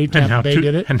 Tom Brady, Tampa Bay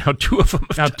did it. And now two of them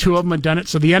have done it.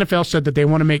 So the NFL said that they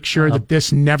want to make sure that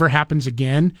this never happens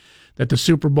again, that the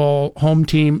Super Bowl home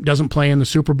team doesn't play in the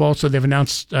Super Bowl. So they've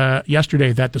announced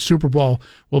yesterday that the Super Bowl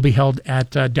will be held at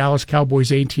Dallas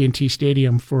Cowboys AT&T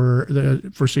Stadium for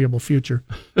the foreseeable future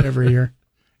every year.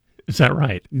 Is that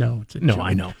right? No, it's a no, joke.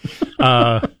 I know.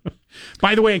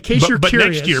 By the way, in case you're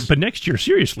curious, next year,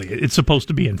 seriously, it's supposed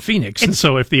to be in Phoenix. And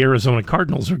so if the Arizona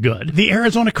Cardinals are good. The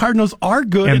Arizona Cardinals are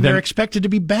good, and they're expected to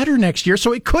be better next year,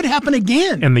 so it could happen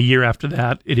again. And the year after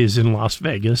that, it is in Las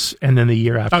Vegas, and then the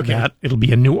year after that, it'll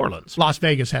be in New Orleans. Las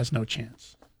Vegas has no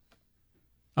chance.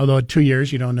 Although in 2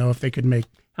 years, you don't know if they could make...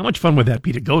 How much fun would that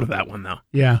be to go to that one, though?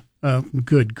 Yeah,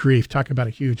 good grief. Talk about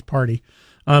a huge party.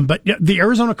 But the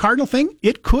Arizona Cardinal thing,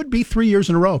 it could be 3 years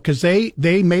in a row because they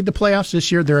made the playoffs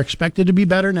this year. They're expected to be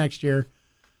better next year.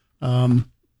 That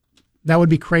would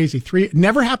be crazy.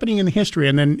 Never happening in history.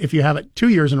 And then if you have it 2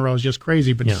 years in a row is just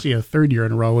crazy. But to see a third year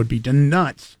in a row would be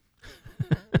nuts.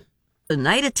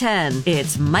 Tonight at 10,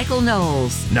 it's Michael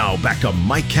Knowles. Now back to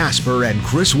Mike Casper and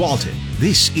Chris Walton.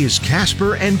 This is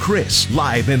Casper and Chris,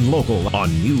 live and local on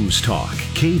News Talk,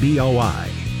 KBOI.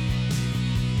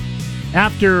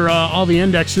 After all the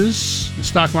indexes, the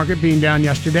stock market being down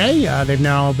yesterday, they've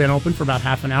now been open for about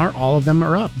half an hour. All of them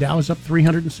are up. Dow is up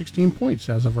 316 points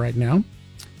as of right now.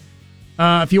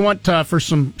 If you want for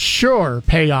some sure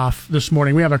payoff this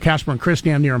morning, we have our Casper and Chris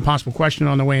Damn Near Impossible question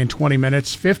on the way in 20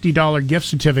 minutes. $50 gift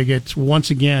certificates once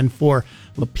again for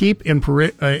Le Peep in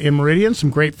Meridian.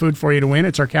 Some great food for you to win.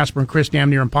 It's our Casper and Chris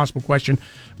Damn Near Impossible question.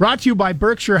 Brought to you by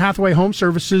Berkshire Hathaway Home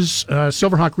Services,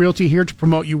 Silverhawk Realty, here to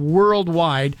promote you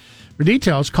worldwide. For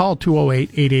details, call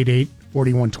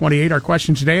 208-888-4128. Our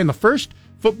question today, in the first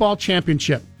football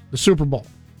championship, the Super Bowl,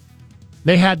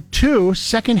 they had 2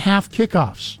 second-half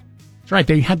kickoffs. That's right,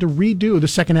 they had to redo the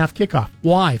second-half kickoff.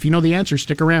 Why? If you know the answer,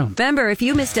 stick around. Remember, if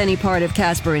you missed any part of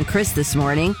Casper and Chris this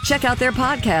morning, check out their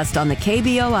podcast on the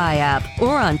KBOI app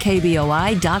or on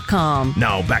KBOI.com.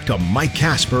 Now back to Mike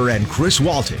Casper and Chris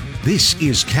Walton. This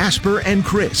is Casper and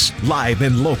Chris, live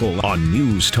and local on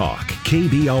News Talk,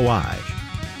 KBOI.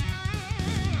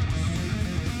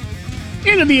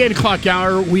 Into the 8 o'clock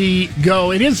hour we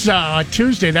go. It is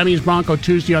Tuesday. That means Bronco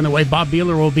Tuesday on the way. Bob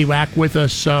Beeler will be back with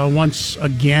us once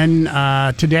again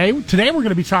today. Today we're going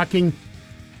to be talking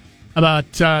about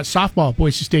softball,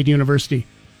 Boise State University.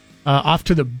 Off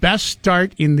to the best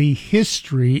start in the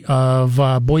history of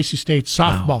Boise State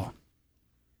softball. Wow.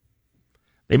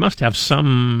 They must have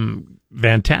some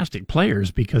fantastic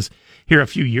players because here a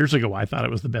few years ago I thought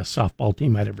it was the best softball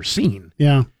team I'd ever seen.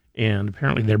 Yeah. And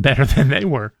apparently they're better than they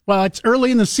were. Well, it's early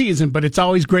in the season, but it's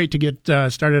always great to get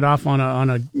started off on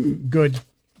a good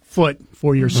foot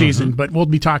for your season. But we'll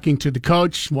be talking to the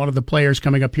coach, one of the players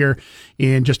coming up here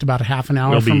in just about a half an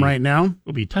hour from right now.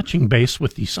 We'll be touching base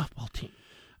with the softball team.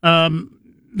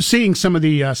 Seeing some of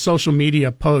the social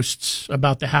media posts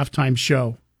about the halftime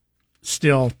show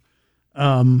still,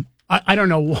 I don't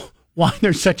know why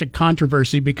there's such a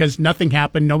controversy because nothing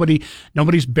happened.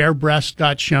 Nobody's bare breast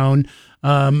got shown.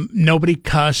 Nobody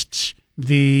cussed.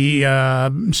 The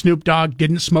Snoop Dogg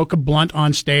didn't smoke a blunt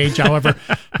on stage. However,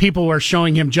 people were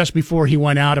showing him just before he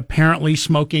went out, apparently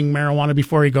smoking marijuana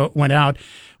before he went out,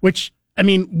 which, I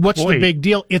mean, what's the big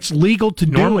deal? It's legal to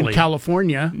do in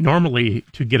California. Normally,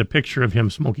 to get a picture of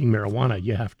him smoking marijuana,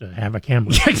 you have to have a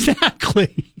camera.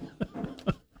 Exactly.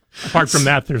 Apart from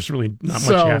that, there's really not much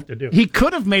you have to do. He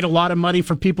could have made a lot of money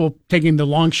for people taking the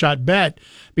long shot bet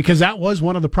because that was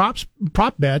one of the prop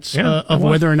bets of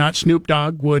whether or not Snoop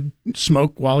Dogg would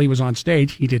smoke while he was on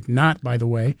stage. He did not, by the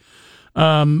way.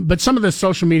 But some of the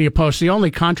social media posts, the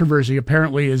only controversy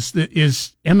apparently is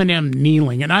Eminem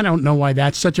kneeling, and I don't know why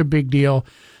that's such a big deal.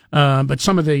 But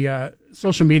some of the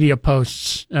social media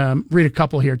posts, read a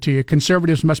couple here to you.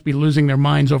 Conservatives must be losing their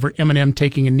minds over Eminem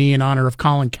taking a knee in honor of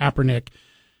Colin Kaepernick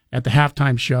at the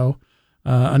halftime show.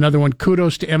 Another one,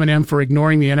 kudos to Eminem for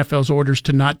ignoring the NFL's orders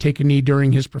to not take a knee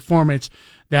during his performance.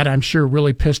 That, I'm sure,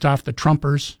 really pissed off the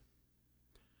Trumpers.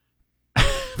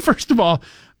 First of all,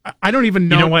 I don't even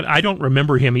know. You know what? I don't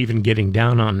remember him even getting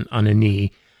down on a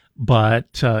knee,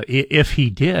 but if he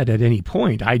did at any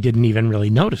point, I didn't even really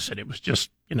notice it. It was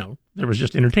just, there was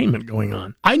just entertainment going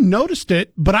on. I noticed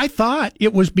it, but I thought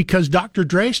it was because Dr.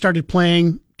 Dre started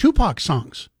playing Tupac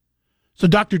songs. So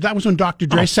that was when Dr.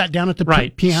 Dre sat down at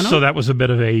the piano. So that was a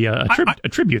bit of a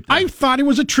tribute. I thought it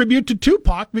was a tribute to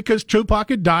Tupac because Tupac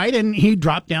had died and he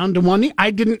dropped down to one knee.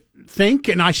 I didn't think,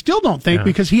 and I still don't think,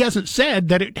 because he hasn't said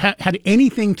that it had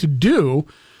anything to do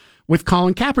with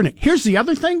Colin Kaepernick. Here's the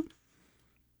other thing.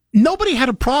 Nobody had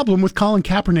a problem with Colin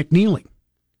Kaepernick kneeling.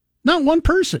 Not one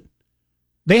person.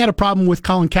 They had a problem with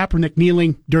Colin Kaepernick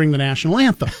kneeling during the national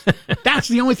anthem. That's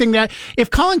the only thing that, if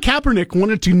Colin Kaepernick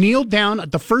wanted to kneel down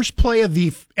at the first play of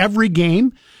every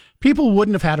game, people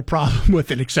wouldn't have had a problem with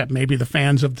it, except maybe the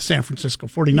fans of the San Francisco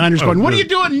 49ers going, what are you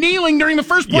doing kneeling during the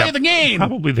first play of the game?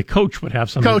 Probably the coach would have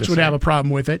something to say. Have a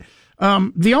problem with it.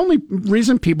 The only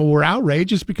reason people were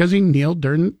outraged is because he kneeled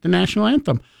during the national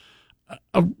anthem.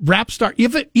 a rap star,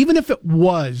 even if it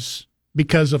was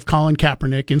because of Colin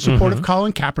Kaepernick, in support of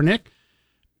Colin Kaepernick,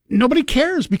 nobody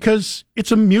cares because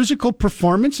it's a musical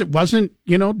performance. It wasn't,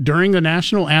 during the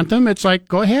national anthem. It's like,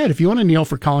 go ahead. If you want to kneel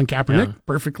for Colin Kaepernick,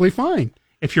 perfectly fine.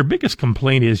 If your biggest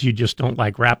complaint is you just don't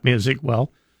like rap music,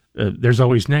 well, there's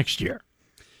always next year.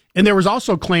 And there was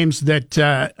also claims that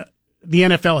the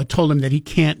NFL had told him that he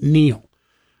can't kneel.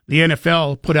 The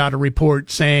NFL put out a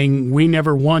report saying we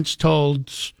never once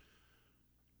told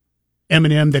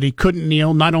Eminem that he couldn't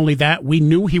kneel. Not only that, we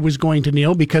knew he was going to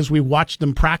kneel because we watched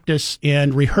them practice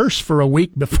and rehearse for a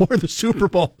week before the Super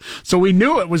Bowl. So we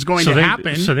knew it was going to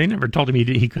happen. So they never told him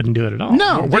he couldn't do it at all.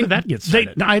 No. Where did that get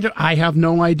started? I have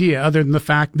no idea, other than the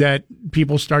fact that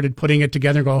people started putting it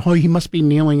together and go, oh, he must be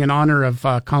kneeling in honor of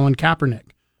Colin Kaepernick.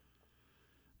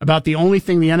 About the only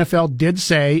thing the NFL did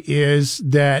say is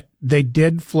that they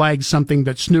did flag something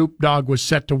that Snoop Dogg was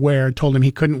set to wear and told him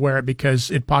he couldn't wear it because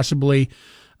it possibly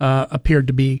appeared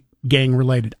to be gang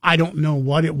related. I don't know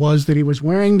what it was that he was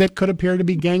wearing that could appear to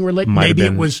be gang related. Maybe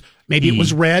it was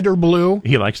red or blue.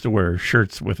 He likes to wear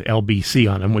shirts with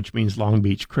LBC on them, which means Long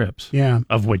Beach Crips. Yeah.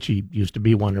 Of which he used to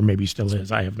be one, or maybe still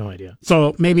is. I have no idea.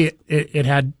 So maybe it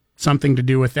had something to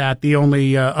do with that. The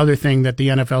only other thing that the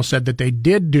NFL said that they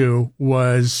did do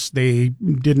was they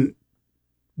didn't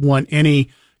want any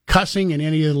cussing in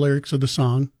any of the lyrics of the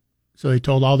song. So they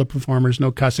told all the performers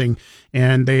no cussing,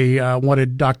 and they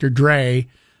wanted Dr. Dre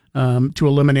to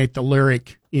eliminate the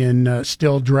lyric in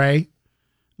Still Dre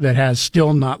that has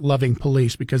 "Still Not Loving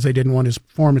Police" because they didn't want his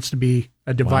performance to be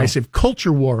a divisive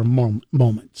culture war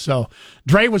moment. So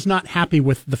Dre was not happy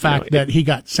with the fact that he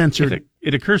got censored.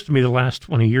 It occurs to me the last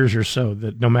 20 years or so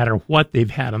that no matter what they've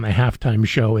had on the halftime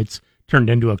show, it's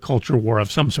turned into a culture war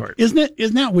of some sort.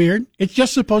 Isn't that weird? It's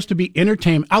just supposed to be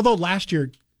entertainment. Although last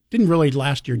year,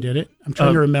 did it? I'm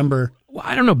trying to remember. Well,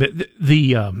 I don't know, but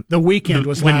the Weeknd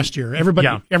was last year.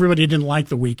 Everybody didn't like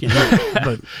the Weeknd.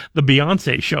 But the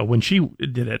Beyonce show, when she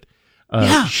did it,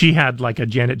 she had like a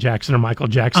Janet Jackson or Michael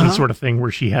Jackson sort of thing where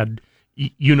she had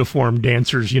uniformed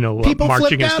dancers, people marching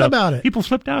flipped and stuff. stuff. About it. People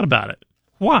flipped out about it.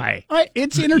 Why?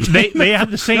 It's entertainment. They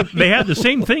had the same. They had the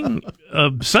same thing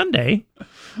Sunday.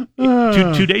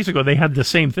 2 days ago, they had the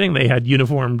same thing. They had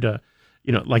uniformed.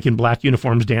 Like in black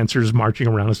uniforms, dancers marching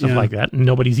around and stuff like that, and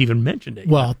nobody's even mentioned it.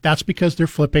 Well, that's because they're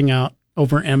flipping out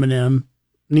over Eminem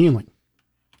kneeling.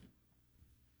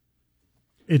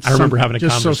 I remember having a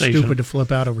just conversation. So stupid to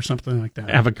flip out over something like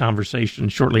that. Have a conversation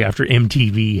shortly after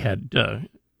MTV had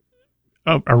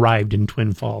arrived in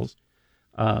Twin Falls.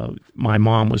 My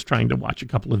mom was trying to watch a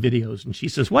couple of videos, and she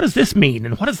says, "What does this mean?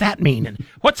 And what does that mean? And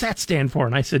what's that stand for?"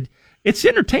 And I said, "It's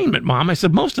entertainment, Mom." I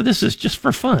said, "Most of this is just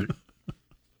for fun."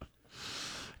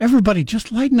 Everybody,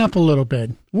 just lighten up a little bit.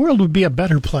 The world would be a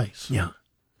better place. Yeah.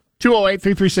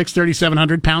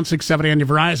 208-336-3700, pound 670 on your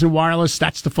Verizon Wireless.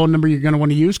 That's the phone number you're going to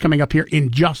want to use coming up here in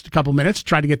just a couple minutes.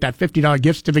 Try to get that $50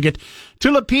 gift certificate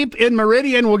to Le Peep in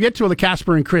Meridian. We'll get to the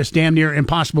Casper and Chris damn near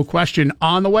impossible question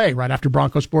on the way right after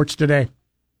Bronco Sports Today.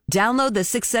 Download the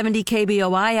 670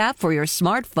 KBOI app for your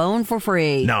smartphone for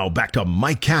free. Now back to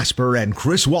Mike Casper and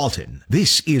Chris Walton.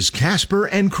 This is Casper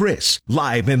and Chris,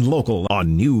 live and local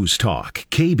on News Talk,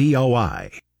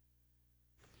 KBOI.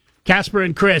 Casper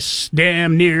and Chris,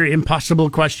 damn near impossible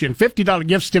question. $50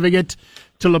 gift certificate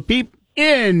to Le Peep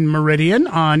in Meridian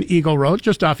on Eagle Road,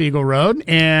 just off Eagle Road.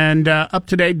 And up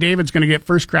today, David's going to get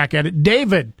first crack at it.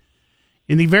 David,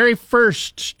 in the very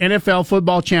first NFL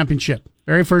football championship,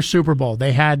 very first Super Bowl,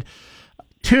 they had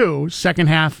 2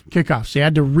 second-half kickoffs. They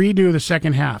had to redo the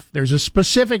second half. There's a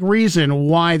specific reason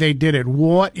why they did it.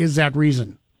 What is that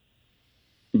reason?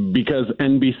 Because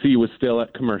NBC was still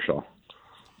at commercial.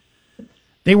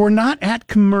 They were not at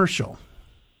commercial.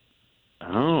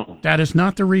 Oh. That is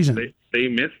not the reason. They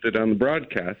missed it on the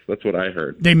broadcast. That's what I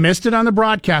heard. They missed it on the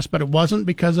broadcast, but it wasn't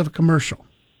because of a commercial.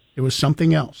 It was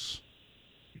something else.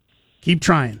 Keep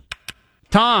trying.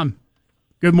 Tom,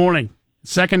 good morning.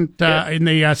 In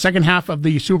the second half of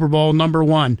the Super Bowl, number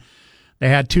 1, they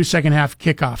had 2 second-half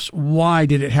kickoffs. Why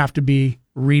did it have to be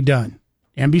redone?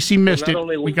 NBC missed it.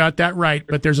 We got that right,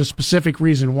 but there's a specific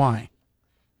reason why.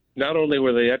 Not only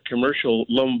were they at commercial,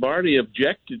 Lombardi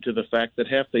objected to the fact that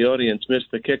half the audience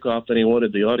missed the kickoff and he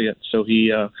wanted the audience. So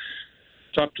he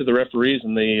talked to the referees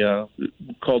and they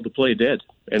called the play dead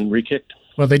and re-kicked.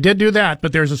 Well, they did do that,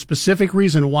 but there's a specific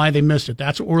reason why they missed it.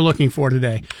 That's what we're looking for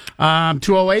today.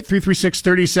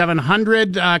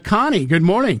 208-336-3700. Connie, good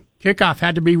morning. Kickoff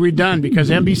had to be redone because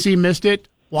NBC missed it.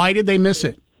 Why did they miss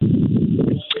it?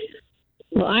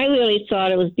 Well, I really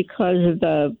thought it was because of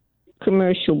the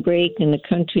commercial break and the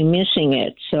country missing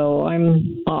it, so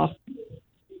I'm off.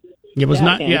 It was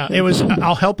not. Yeah, it was.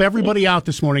 I'll help everybody out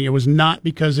this morning. It was not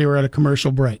because they were at a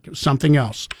commercial break. It was something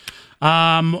else.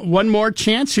 One more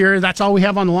chance here. That's all we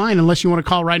have on the line, unless you want to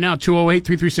call right now,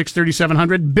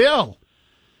 208-336-3700. Bill,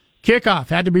 kickoff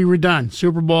had to be redone.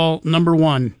 Super Bowl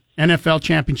 #1, NFL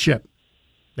championship.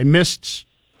 They missed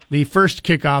the first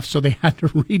kickoff, so they had to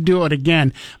redo it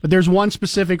again. But there's one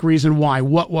specific reason why.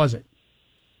 What was it?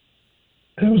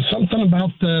 It was something about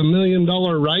the $1 million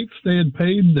rights they had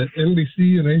paid that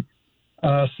NBC and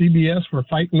CBS were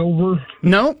fighting over.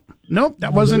 Nope,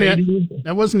 that wasn't it.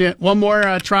 That wasn't it. One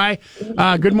more try.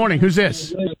 Good morning. Who's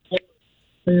this?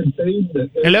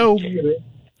 Hello.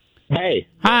 Hey.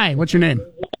 Hi, what's your name?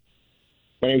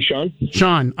 My name's Sean.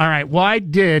 Sean. All right. Why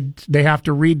did they have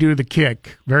to redo the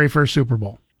kick? Very first Super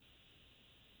Bowl.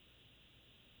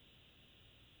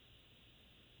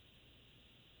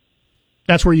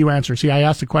 That's where you answer. See, I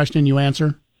asked the question, you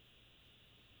answer.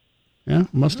 Yeah,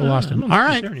 must have lost him. All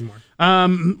right.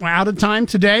 Out of time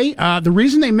today. The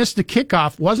reason they missed the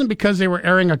kickoff wasn't because they were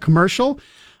airing a commercial.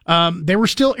 They were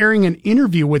still airing an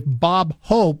interview with Bob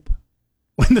Hope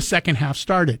when the second half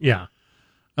started. Yeah.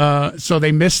 So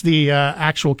they missed the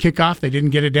actual kickoff. They didn't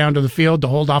get it down to the field to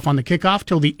hold off on the kickoff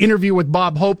till the interview with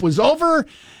Bob Hope was over,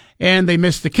 and they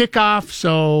missed the kickoff.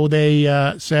 So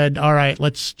they said, all right,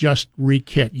 let's just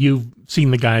re-kick. You've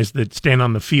seen the guys that stand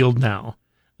on the field now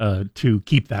to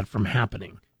keep that from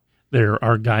happening. There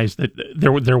are guys that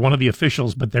they're one of the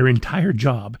officials, but their entire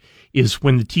job is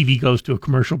when the TV goes to a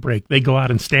commercial break, they go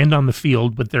out and stand on the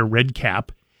field with their red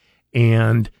cap,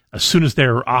 and as soon as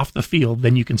they're off the field,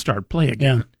 then you can start play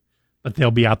again. Yeah. But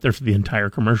they'll be out there for the entire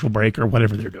commercial break or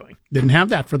whatever they're doing. Didn't have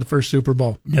that for the first Super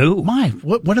Bowl. No. My,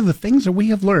 what are the things that we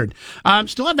have learned?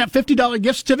 Still have that $50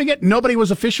 gift certificate. Nobody was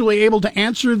officially able to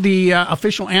answer. The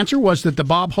official answer was that the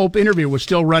Bob Hope interview was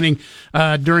still running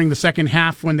during the second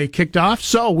half when they kicked off.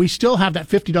 So we still have that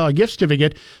 $50 gift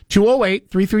certificate.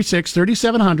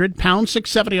 208-336-3700, pound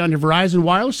 670 on your Verizon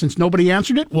Wireless. Since nobody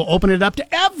answered it, we'll open it up to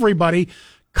everybody.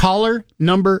 Caller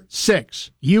number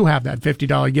 6. You have that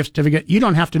 $50 gift certificate. You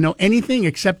don't have to know anything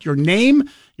except your name,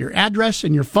 your address,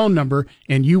 and your phone number,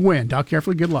 and you win. Dial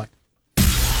carefully. Good luck.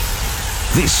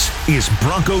 This is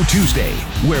Bronco Tuesday,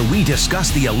 where we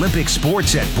discuss the Olympic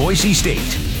sports at Boise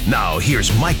State. Now,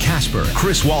 here's Mike Casper,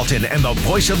 Chris Walton, and the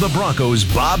voice of the Broncos,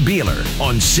 Bob Beeler,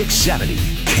 on 670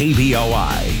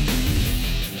 KBOI.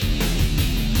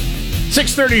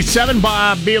 637,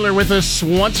 Bob Beeler with us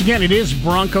once again. It is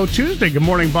Bronco Tuesday. Good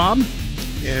morning, Bob.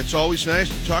 Yeah, it's always nice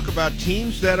to talk about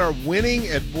teams that are winning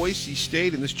at Boise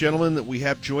State. And this gentleman that we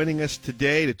have joining us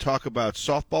today to talk about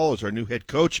softball is our new head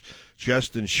coach,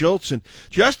 Justin Schultz. And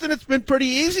Justin, it's been pretty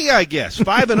easy, I guess.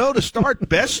 5-0 to start.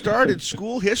 Best start in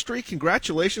school history.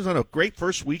 Congratulations on a great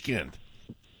first weekend.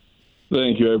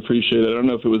 Thank you. I appreciate it. I don't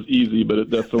know if it was easy, but it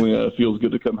definitely feels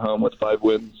good to come home with 5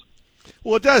 wins.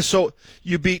 Well, it does. So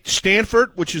you beat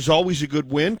Stanford, which is always a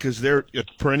good win because they're a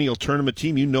perennial tournament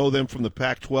team. You know them from the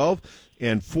Pac-12.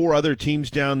 And 4 other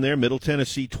teams down there, Middle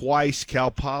Tennessee twice.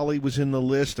 Cal Poly was in the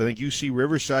list. I think UC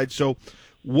Riverside. So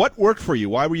what worked for you?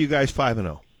 Why were you guys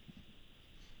 5-0?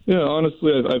 Yeah,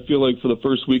 honestly, I feel like for the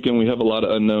first weekend we have a lot of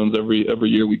unknowns. Every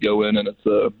year we go in, and it's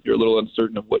you're a little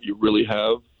uncertain of what you really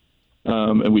have.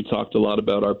 And we talked a lot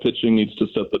about our pitching needs to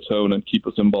set the tone and keep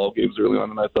us in ball games early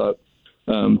on. And I thought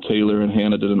Taylor and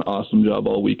Hannah did an awesome job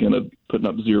all weekend of putting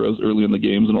up zeros early in the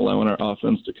games and allowing our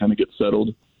offense to kind of get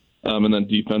settled. And then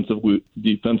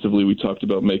defensively, we talked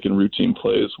about making routine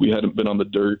plays. We hadn't been on the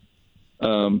dirt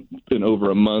in over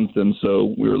a month, and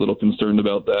so we were a little concerned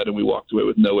about that, and we walked away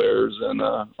with no errors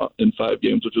in 5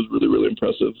 games, which was really, really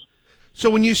impressive. So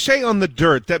when you say on the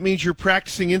dirt, that means you're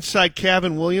practicing inside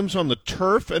Kevin Williams on the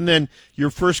turf, and then your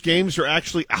first games are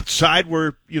actually outside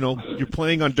where, you're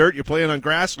playing on dirt, you're playing on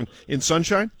grass and in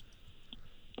sunshine?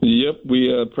 Yep,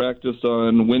 we practiced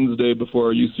on Wednesday before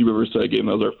our UC Riverside game.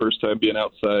 That was our first time being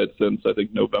outside since, I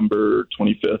think, November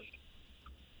 25th.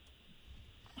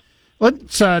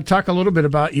 Let's talk a little bit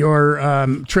about your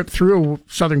trip through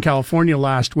Southern California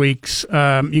last week.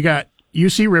 You got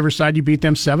UC Riverside, you beat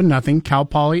them 7-0. Cal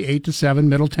Poly 8-7.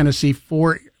 Middle Tennessee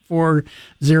 4-0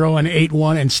 and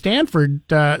 8-1, and Stanford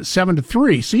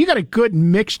 7-3. So you got a good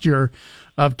mixture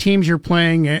of teams you're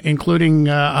playing, including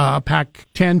a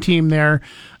Pac-10 team there.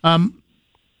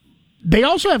 They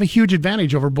also have a huge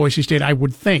advantage over Boise State, I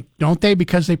would think, don't they?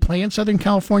 Because they play in Southern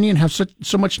California and have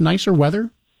so much nicer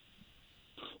weather.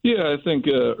 Yeah, I think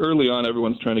early on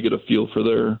everyone's trying to get a feel for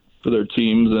their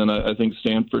teams, and I think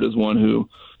Stanford is one who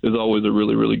is always a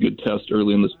really, really good test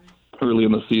early in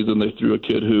the season. They threw a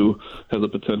kid who has the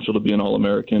potential to be an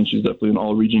All-American. She's definitely an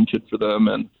all-region kid for them,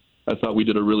 and I thought we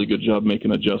did a really good job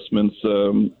making adjustments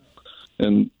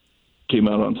and came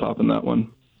out on top in that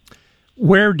one.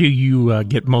 Where do you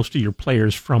get most of your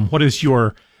players from? What is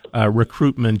your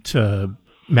recruitment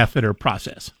method or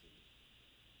process?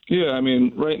 Yeah, I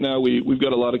mean, right now we've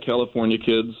got a lot of California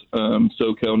kids,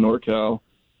 SoCal, NorCal,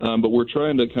 but we're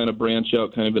trying to kind of branch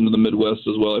out kind of into the Midwest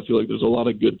as well. I feel like there's a lot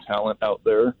of good talent out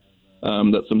there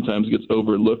that sometimes gets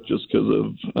overlooked just because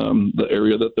of the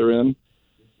area that they're in.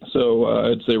 So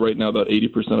I'd say right now about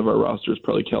 80% of our roster is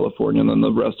probably California, and then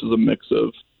the rest is a mix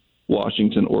of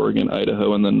Washington, Oregon,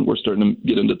 Idaho, and then we're starting to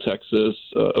get into Texas,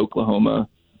 Oklahoma,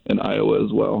 and Iowa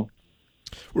as well.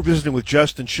 We're visiting with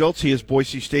Justin Schultz. He is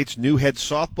Boise State's new head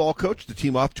softball coach. The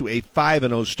team off to a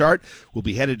 5-0 start. Will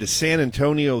be headed to San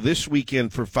Antonio this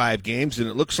weekend for 5 games, and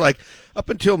it looks like up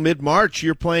until mid-March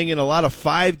you're playing in a lot of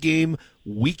 5-game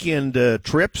weekend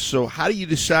trips. So how do you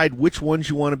decide which ones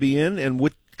you want to be in, and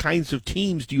what kinds of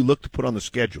teams do you look to put on the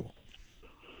schedule?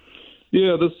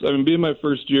 Yeah, being my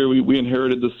first year, we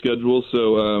inherited the schedule.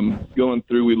 So going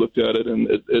through, we looked at it, and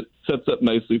it sets up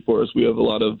nicely for us. We have a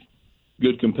lot of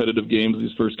good competitive games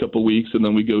these first couple weeks, and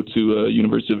then we go to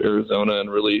University of Arizona and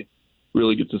really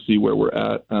get to see where we're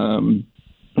at.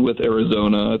 With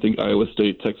Arizona, I think Iowa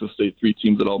State, Texas State, 3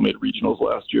 teams that all made regionals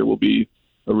last year will be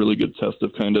a really good test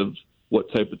of kind of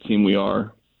what type of team we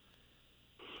are.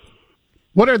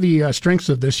 What are the strengths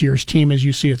of this year's team as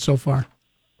you see it so far?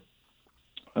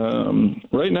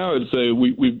 Right now, I'd say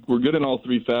we're good in all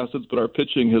 3 facets, but our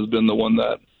pitching has been the one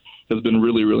that has been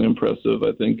really, really impressive.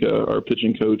 I think our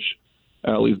pitching coach,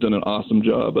 Allie's done an awesome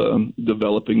job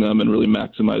developing them and really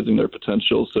maximizing their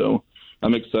potential. So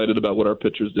I'm excited about what our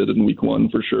pitchers did in week 1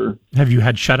 for sure. Have you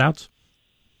had shutouts?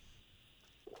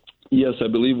 Yes, I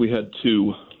believe we had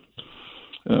 2.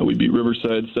 We beat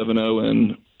Riverside 7-0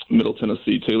 and Middle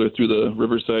Tennessee. Taylor threw the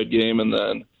Riverside game, and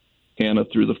then Hannah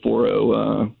threw the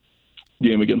 4-0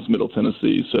 game against Middle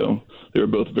Tennessee. So they were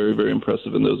both very, very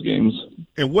impressive in those games.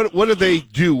 And what do they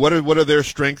do? What are their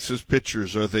strengths as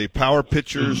pitchers? Are they power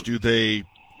pitchers? Do they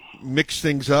mix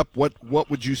things up? What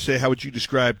would you say? How would you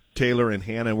describe Taylor and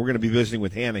Hannah? We're going to be visiting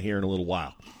with Hannah here in a little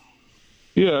while.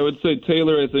 Yeah, I would say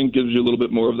Taylor, I think, gives you a little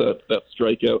bit more of that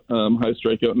strikeout, high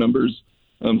strikeout numbers.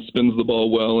 Spins the ball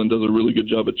well and does a really good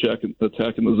job at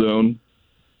attacking the zone.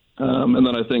 And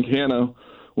then I think Hannah,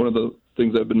 one of the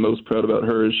things I've been most proud about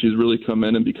her is she's really come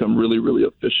in and become really, really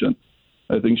efficient.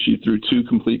 I think she threw 2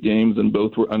 complete games, and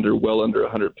both were well under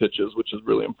 100 pitches, which is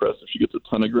really impressive. She gets a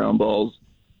ton of ground balls,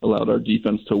 allowed our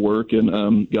defense to work,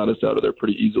 and got us out of there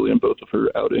pretty easily in both of her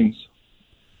outings.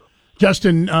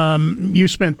 Justin, you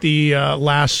spent the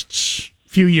last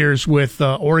few years with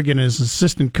Oregon as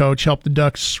assistant coach, helped the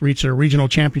Ducks reach a regional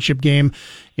championship game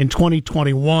in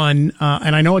 2021.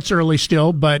 And I know it's early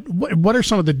still, but what are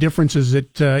some of the differences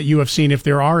that you have seen, if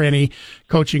there are any,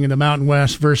 coaching in the Mountain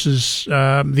West versus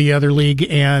the other league,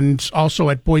 and also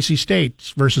at Boise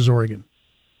State versus Oregon?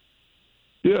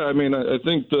 Yeah, I mean, I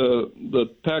think the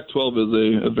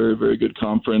Pac-12 is a very, very good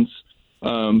conference.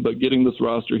 But getting this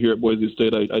roster here at Boise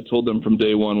State, I told them from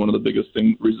day one of the biggest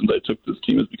reasons I took this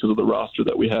team is because of the roster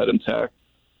that we had intact.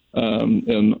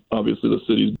 And obviously the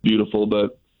city's beautiful,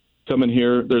 but coming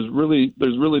here, there's really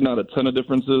not a ton of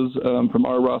differences from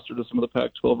our roster to some of the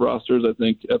Pac-12 rosters. I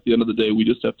think at the end of the day, we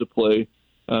just have to play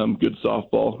good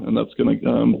softball, and that's going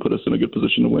to put us in a good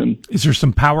position to win. Is there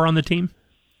some power on the team?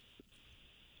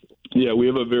 Yeah, we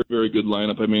have a very, very good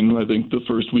lineup. I mean, I think the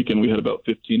first weekend we had about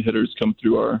 15 hitters come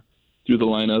through the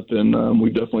lineup, and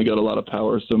we've definitely got a lot of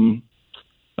power.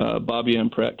 Bobby Ann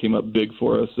Pratt came up big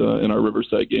for us in our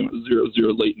Riverside game. It was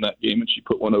 0-0 late in that game, and she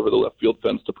put one over the left field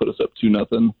fence to put us up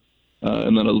 2-0.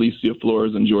 And then Alicia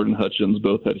Flores and Jordan Hutchins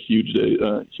both had huge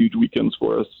weekends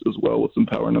for us as well with some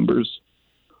power numbers.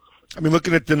 I mean,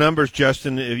 looking at the numbers,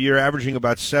 Justin, if you're averaging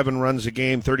about 7 runs a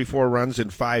game, 34 runs in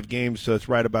 5 games, so it's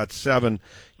right about 7.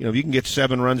 If you can get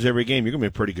 7 runs every game, you're going to be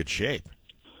in pretty good shape.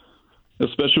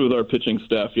 Especially with our pitching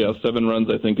staff, 7 runs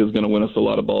I think is going to win us a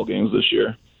lot of ball games this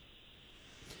year.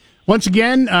 Once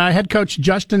again, head coach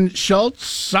Justin Schultz,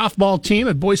 softball team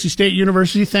at Boise State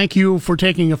University. Thank you for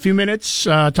taking a few minutes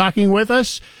talking with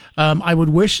us. I would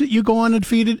wish that you go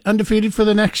undefeated for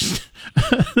the next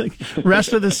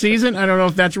rest of the season. I don't know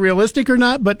if that's realistic or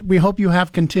not, but we hope you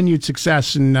have continued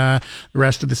success in the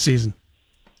rest of the season.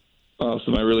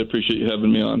 Awesome. I really appreciate you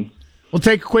having me on. We'll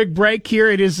take a quick break here.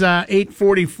 It is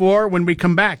 8:44. When we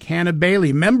come back, Hannah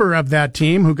Bailey, member of that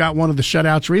team who got one of the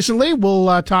shutouts recently.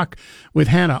 We'll talk with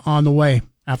Hannah on the way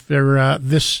after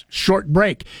this short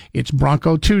break. It's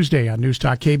Bronco Tuesday on News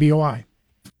Talk KBOI.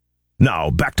 Now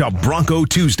back to Bronco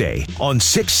Tuesday on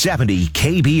 670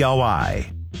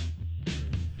 KBOI.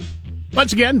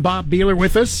 Once again, Bob Beeler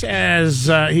with us, as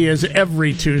he is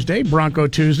every Tuesday, Bronco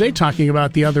Tuesday, talking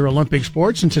about the other Olympic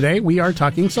sports. And today we are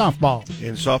talking softball.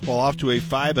 And softball off to a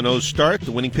 5-0 start.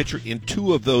 The winning pitcher in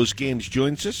 2 of those games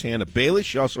joins us, Hannah Bailey.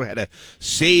 She also had a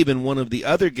save in one of the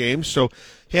other games. So,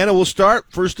 Hannah, we'll start.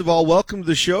 First of all, welcome to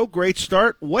the show. Great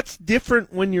start. What's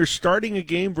different when you're starting a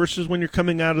game versus when you're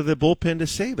coming out of the bullpen to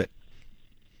save it?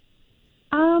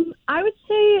 I would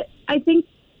say I think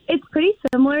it's pretty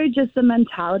similar, just the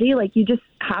mentality. Like, you just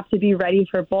have to be ready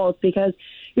for both, because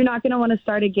you're not going to want to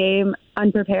start a game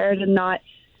unprepared and not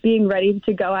being ready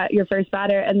to go at your first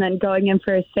batter, and then going in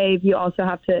for a save. You also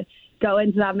have to go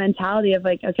into that mentality of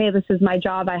like, okay, this is my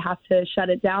job. I have to shut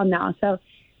it down now. So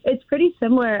it's pretty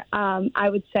similar. I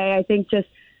would say, I think just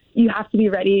you have to be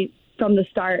ready from the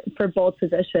start for both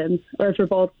positions, or for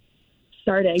both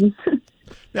starting.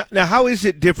 Now, how is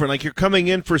it different? Like, you're coming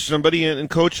in for somebody, and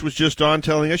Coach was just on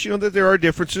telling us, that there are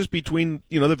differences between,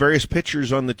 the various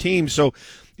pitchers on the team. So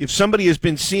if somebody has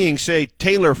been seeing, say,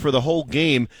 Taylor for the whole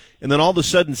game, and then all of a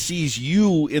sudden sees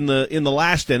you in the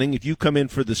last inning, if you come in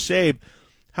for the save,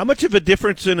 how much of a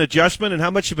difference in adjustment and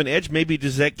how much of an edge maybe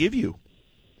does that give you?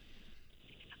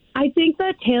 I think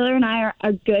that Taylor and I are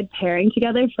a good pairing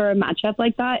together for a matchup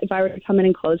like that. If I were to come in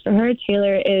and close for her,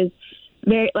 Taylor is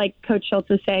very, like Coach Schultz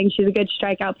was saying, she's a good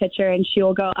strikeout pitcher, and she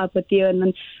will go up with you. And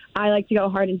then I like to go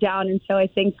hard and down. And so I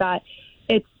think that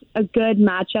it's a good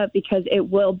matchup because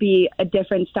it will be a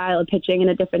different style of pitching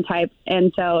and a different type.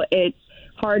 And so it's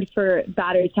hard for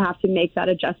batters to have to make that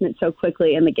adjustment so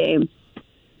quickly in the game.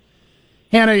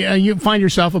 Hannah, you find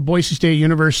yourself at Boise State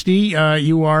University.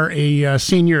 You are a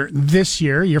senior this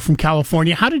year. You're from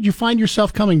California. How did you find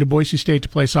yourself coming to Boise State to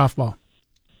play softball?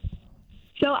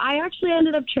 So I actually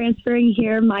ended up transferring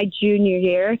here my junior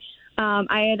year.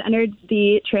 I had entered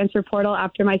the transfer portal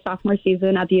after my sophomore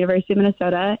season at the University of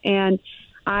Minnesota, and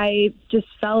I just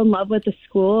fell in love with the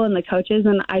school and the coaches,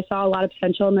 and I saw a lot of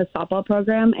potential in the softball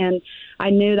program, and I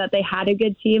knew that they had a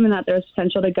good team and that there was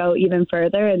potential to go even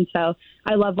further. And so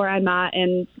I love where I'm at,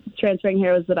 and transferring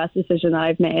here was the best decision that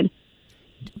I've made.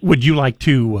 Would you like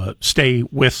to stay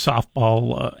with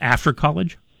softball after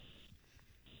college?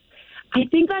 I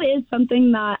think that is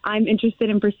something that I'm interested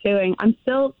in pursuing. I'm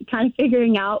still kind of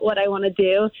figuring out what I want to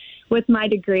do with my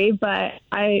degree, but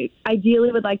I ideally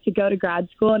would like to go to grad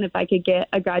school, and if I could get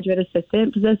a graduate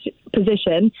assistant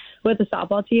position with the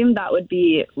softball team, that would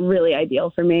be really ideal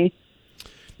for me.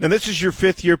 Now, this is your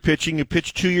 5th year pitching. You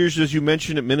pitched 2 years, as you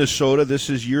mentioned, at Minnesota. This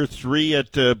is year 3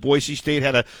 at Boise State.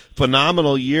 Had a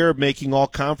phenomenal year, making all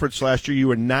conference last year. You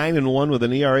were 9-1 with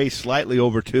an ERA slightly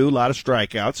over 2, a lot of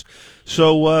strikeouts.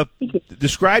 So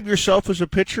describe yourself as a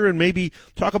pitcher, and maybe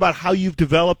talk about how you've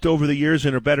developed over the years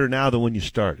and are better now than when you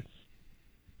started.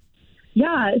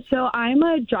 Yeah, so I'm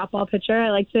a drop ball pitcher.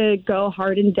 I like to go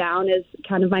hard and down as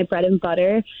kind of my bread and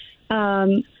butter.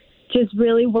 Just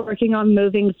really working on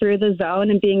moving through the zone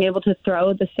and being able to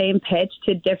throw the same pitch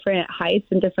to different heights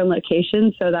and different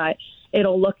locations so that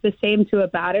it'll look the same to a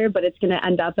batter, but it's going to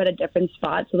end up at a different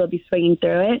spot, so they'll be swinging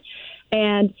through it.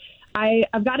 And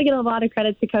I've got to give a lot of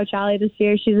credit to Coach Allie this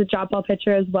year. She's a drop ball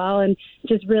pitcher as well, and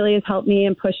just really has helped me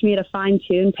and pushed me to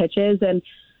fine-tune pitches, and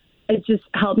it just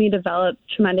helped me develop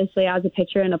tremendously as a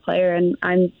pitcher and a player, and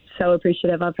I'm so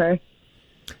appreciative of her.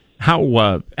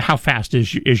 How fast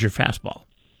is your fastball?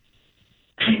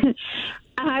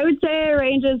 I would say it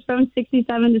ranges from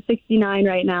 67 to 69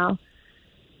 right now.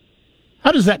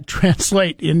 How does that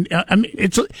translate in? I mean,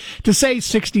 it's to say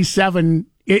 67.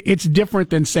 It's different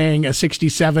than saying a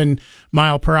 67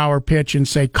 mile per hour pitch in,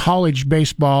 say, college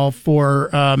baseball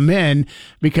for men,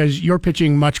 because you're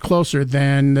pitching much closer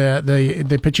than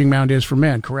the pitching mound is for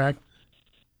men. Correct?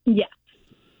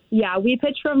 Yeah, we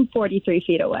pitch from 43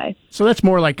 feet away. So that's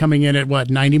more like coming in at what,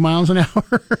 90 miles an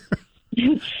hour?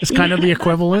 It's kind of the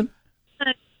equivalent.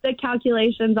 The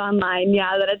calculations online,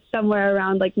 that it's somewhere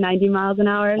around like 90 miles an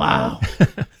hour. Wow.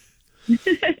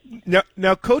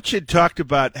 Now, Coach had talked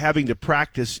about having to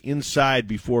practice inside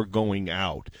before going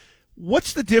out.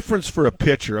 What's the difference for a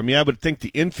pitcher? I mean, I would think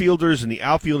the infielders and the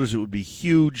outfielders, it would be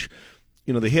huge.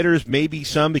 The hitters, maybe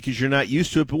some because you're not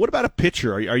used to it. But what about a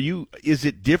pitcher? Is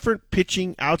it different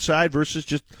pitching outside versus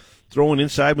just throwing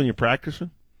inside when you're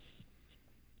practicing?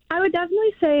 I would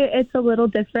definitely say it's a little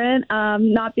different.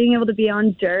 Not being able to be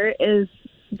on dirt is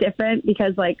different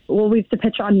because, we have to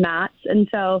pitch on mats. And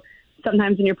so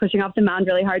sometimes when you're pushing off the mound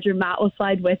really hard, your mat will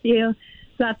slide with you.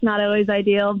 So that's not always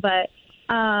ideal. But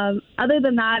other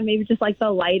than that, maybe just the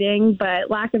lighting. But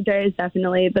lack of dirt is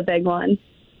definitely the big one.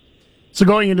 So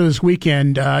going into this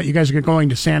weekend, you guys are going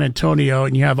to San Antonio,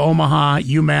 and you have Omaha,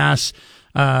 UMass,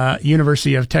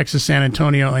 University of Texas San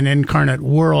Antonio and Incarnate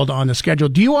World on the schedule.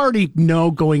 Do you already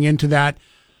know going into that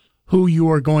who you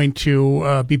are going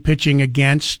to be pitching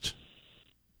against?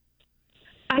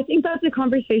 I think that's a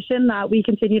conversation that we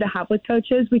continue to have with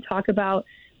coaches. We talk about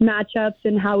matchups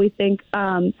and how we think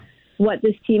what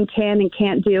this team can and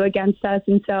can't do against us.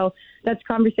 And so that's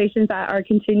conversations that are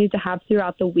continued to have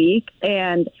throughout the week.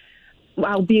 And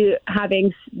I'll be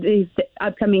having these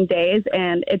upcoming days,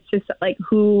 and it's just like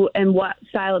who and what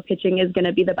style of pitching is going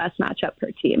to be the best matchup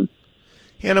per team.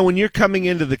 Hannah, when you're coming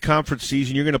into the conference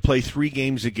season, you're going to play 3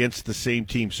 games against the same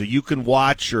team. So you can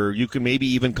watch, or you can maybe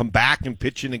even come back and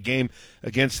pitch in a game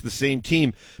against the same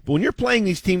team. But when you're playing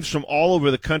these teams from all over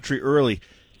the country early,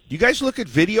 do you guys look at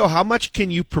video? How much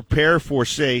can you prepare for,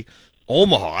 say,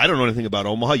 Omaha? I don't know anything about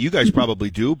Omaha. You guys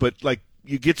probably do. But, like,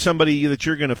 you get somebody that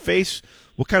you're going to face.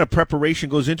 What kind of preparation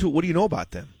goes into it? What do you know about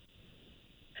them?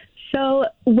 So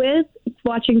with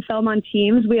watching film on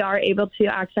teams, we are able to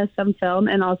access some film,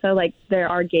 and also like there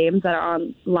are games that are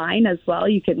online as well.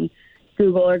 You can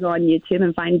Google or go on YouTube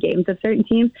and find games of certain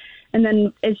teams. And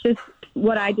then it's just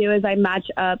what I do is I match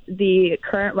up the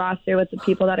current roster with the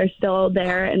people that are still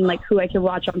there and like who I can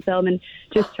watch on film and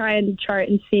just try and chart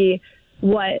and see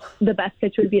what the best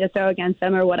pitch would be to throw against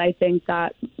them or what I think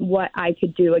that what I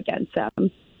could do against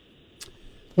them.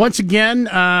 Once again,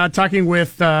 talking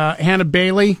with Hannah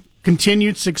Bailey.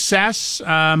 Continued success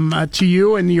to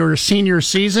you in your senior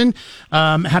season.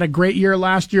 Had a great year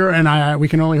last year, and we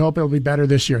can only hope it'll be better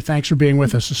this year. Thanks for being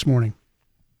with us this morning.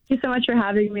 Thank you so much for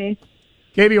having me.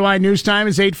 KBOI News Time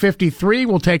is 8:53.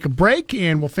 We'll take a break,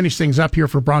 and we'll finish things up here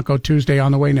for Bronco Tuesday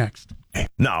on the way next.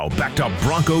 Now, back to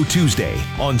Bronco Tuesday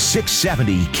on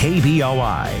 670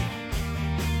 KBOI.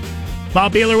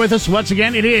 Bob Beeler with us once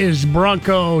again. It is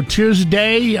Bronco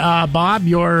Tuesday. Bob,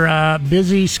 your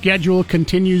busy schedule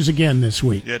continues again this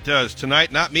week. Yeah, it does.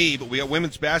 Tonight, not me, but we got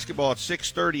women's basketball at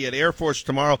 6:30 at Air Force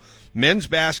tomorrow. Men's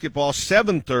basketball,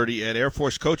 7:30 at Air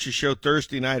Force Coaches Show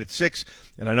Thursday night at 6.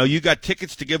 And I know you got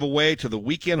tickets to give away to the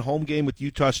weekend home game with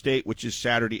Utah State, which is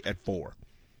Saturday at 4.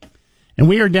 And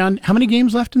we are down, how many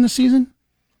games left in the season?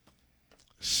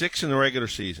 6 in the regular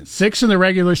season. 6 in the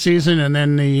regular season, and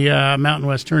then the Mountain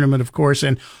West Tournament, of course.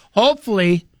 And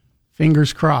hopefully,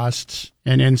 fingers crossed,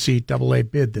 an NCAA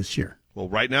bid this year. Well,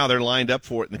 right now they're lined up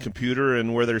for it in the computer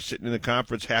and where they're sitting in the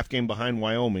conference, half game behind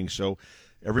Wyoming. So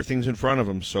everything's in front of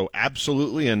them. So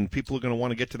absolutely, and people are going to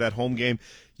want to get to that home game.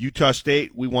 Utah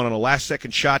State, we won on a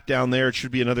last-second shot down there. It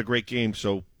should be another great game.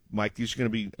 So, Mike, these are going to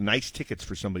be nice tickets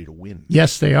for somebody to win.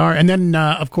 Yes, they are. And then,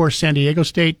 of course, San Diego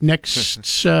State next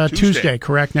Tuesday,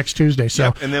 correct? Next Tuesday. So,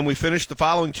 yep. And then we finish the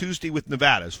following Tuesday with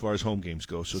Nevada as far as home games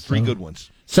go. So 3 good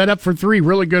ones. Set up for 3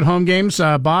 really good home games.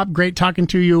 Bob, great talking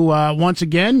to you once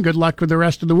again. Good luck with the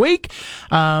rest of the week.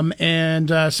 And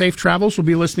safe travels. We'll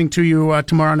be listening to you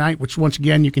tomorrow night, which once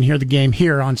again, you can hear the game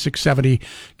here on 670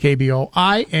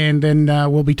 KBOI. And then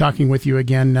we'll be talking with you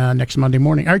again next Monday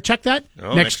morning. All right, check that.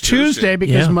 Next Tuesday,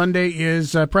 because Monday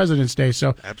is President's Day.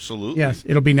 So absolutely. Yes,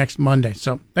 it'll be next Monday.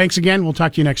 So thanks again. We'll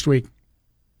talk to you next week.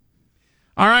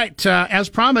 All right, as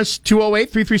promised,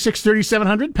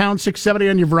 208-336-3700, pound 670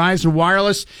 on your Verizon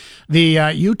Wireless.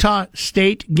 The Utah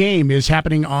State game is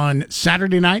happening on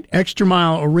Saturday night, Extra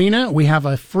Mile Arena. We have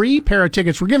a free pair of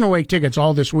tickets. We're giving away tickets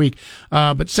all this week,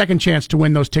 but second chance to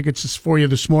win those tickets is for you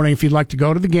this morning. If you'd like to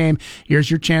go to the game,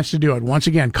 here's your chance to do it. Once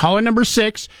again, caller number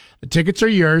 6. The tickets are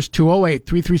yours,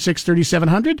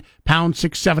 208-336-3700, pound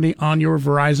 670 on your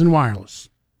Verizon Wireless.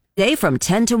 Day from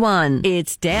 10 to 1,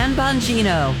 it's Dan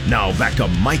Bongino. Now back to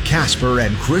Mike Casper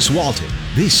and Chris Walton.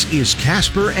 This is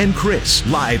Casper and Chris,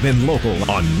 live and local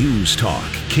on News Talk,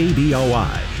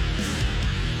 KBOI.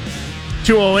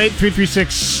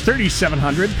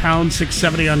 208-336-3700, pound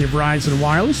 670 on your Verizon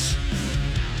Wireless.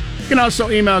 You can also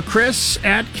email Chris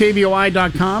at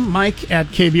KBOI.com, Mike at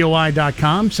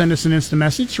KBOI.com. Send us an instant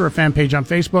message or a fan page on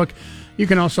Facebook. You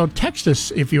can also text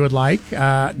us if you would like.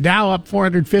 Dow up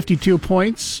 452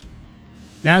 points.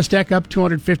 NASDAQ up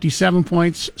 257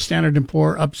 points. Standard &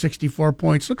 Poor up 64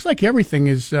 points. Looks like everything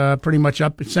is pretty much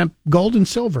up except gold and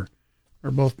silver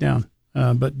are both down.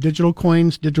 But digital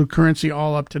coins, digital currency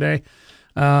all up today.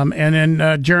 And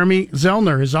then Jeremy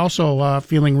Zellner is also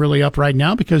feeling really up right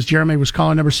now because Jeremy was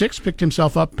caller number 6, picked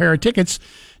himself up a pair of tickets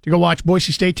to go watch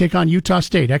Boise State take on Utah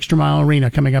State. Extra Mile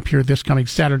Arena coming up here this coming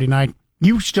Saturday night.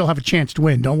 You still have a chance to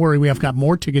win. Don't worry, we have got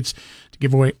more tickets to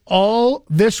give away all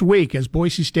this week as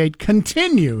Boise State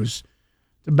continues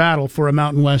to battle for a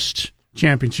Mountain West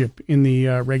championship in the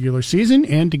regular season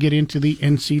and to get into the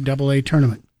NCAA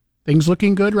tournament. Things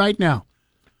looking good right now.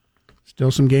 Still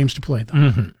some games to play, though.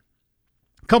 A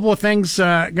couple of things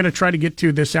going to try to get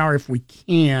to this hour if we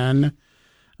can.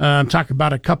 talk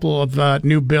about a couple of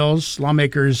new bills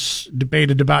lawmakers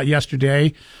debated about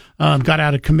yesterday. Got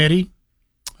out of committee,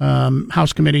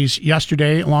 House committees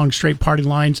yesterday along straight party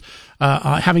lines,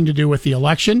 having to do with the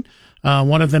election.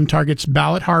 One of them targets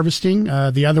ballot harvesting.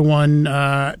 The other one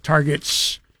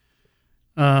targets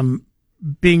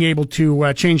being able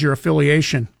to change your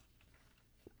affiliation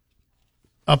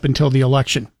up until the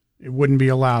election. It wouldn't be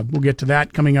allowed. We'll get to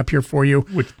that coming up here for you.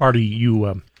 Which party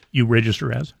you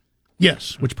register as?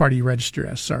 Yes, which party you register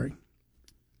as, sorry.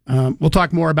 We'll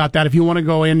talk more about that. If you want to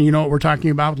go in, you know what we're talking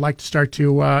about, would like to start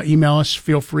to email us,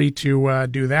 feel free to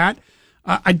do that.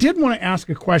 I did want to ask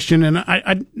a question, and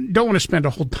I don't want to spend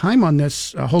a whole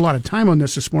lot of time on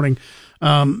this morning,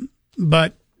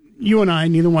 but you and I,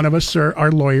 neither one of us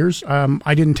are lawyers.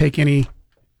 I didn't take any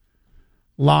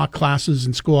law classes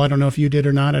in school. I don't know if you did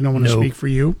or not. I don't want to speak for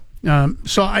you.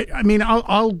 So, I mean,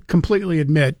 I'll completely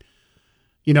admit,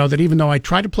 you know, that even though I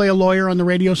try to play a lawyer on the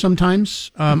radio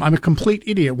sometimes, I'm a complete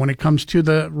idiot when it comes to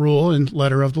the rule and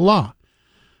letter of the law.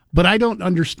 But I don't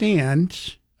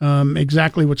understand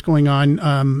exactly what's going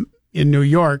on in New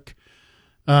York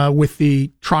with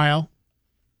the trial,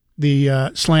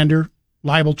 the slander,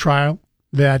 libel trial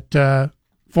that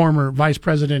former vice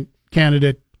president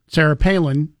candidate Sarah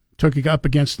Palin took up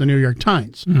against the New York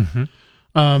Times.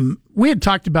 Mm-hmm. We had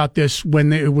talked about this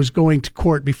when it was going to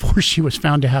court before she was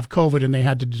found to have COVID and they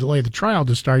had to delay the trial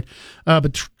to start.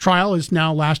 But trial has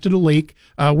now lasted a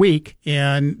week,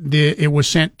 and it was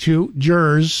sent to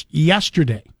jurors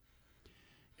yesterday.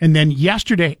 And then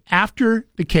yesterday, after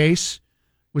the case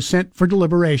was sent for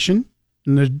deliberation,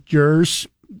 and the jurors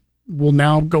will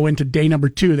now go into day number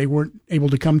 2. They weren't able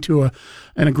to come to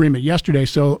an agreement yesterday,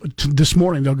 so this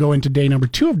morning they'll go into day number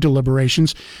 2 of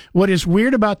deliberations. What is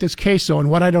weird about this case, though, and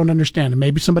what I don't understand, and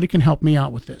maybe somebody can help me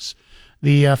out with this,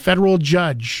 the federal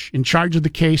judge in charge of the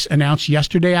case announced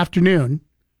yesterday afternoon,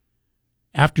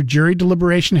 after jury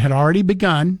deliberation had already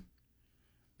begun,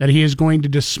 that he is going to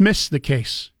dismiss the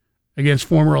case against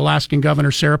former Alaskan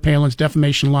Governor Sarah Palin's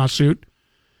defamation lawsuit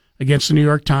against the New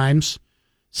York Times,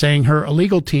 saying her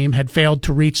illegal team had failed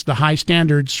to reach the high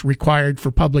standards required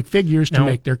for public figures to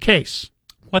make their case.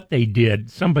 What they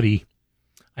did, somebody,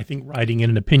 I think, writing in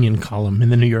an opinion column in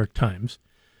the New York Times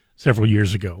several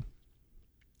years ago,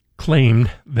 claimed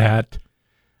that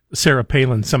Sarah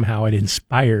Palin somehow had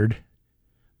inspired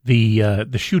the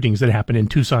shootings that happened in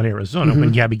Tucson, Arizona,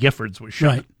 when Gabby Giffords was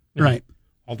shot. Right.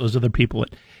 All those other people.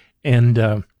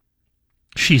 And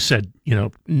she said,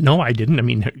 no, I didn't. I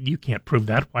mean, you can't prove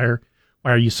that. Why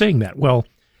are you saying that? Well,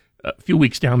 a few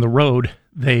weeks down the road,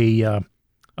 they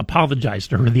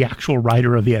apologized to her. The actual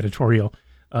writer of the editorial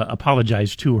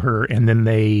apologized to her, and then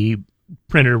they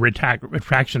printed a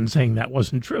retraction saying that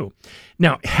wasn't true.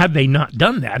 Now, had they not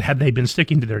done that, had they been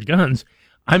sticking to their guns,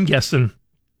 I'm guessing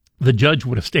the judge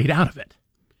would have stayed out of it.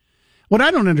 What I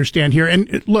don't understand here,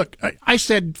 and look, I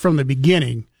said from the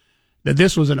beginning that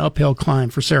this was an uphill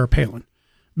climb for Sarah Palin,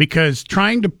 because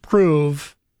trying to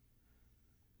prove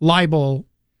libel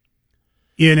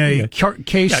in a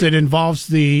case that involves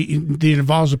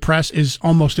the press is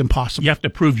almost impossible. You have to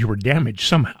prove you were damaged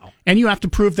somehow. And you have to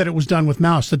prove that it was done with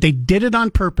malice, that they did it on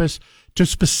purpose to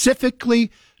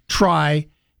specifically try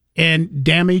and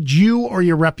damage you or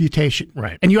your reputation.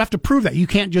 Right. And you have to prove that. You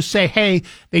can't just say, hey,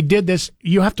 they did this.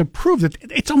 You have to prove that.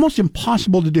 It's almost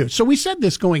impossible to do. So we said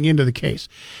this going into the case.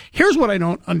 Here's what I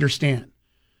don't understand.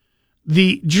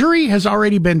 The jury has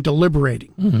already been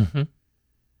deliberating. Mm-hmm.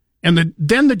 And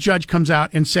then the judge comes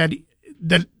out and said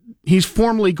that he's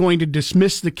formally going to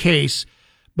dismiss the case,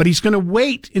 but he's going to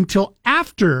wait until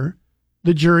after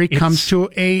the jury comes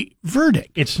to a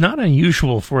verdict. It's not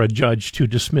unusual for a judge to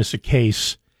dismiss a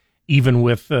case even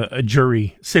with a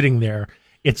jury sitting there.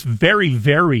 It's very,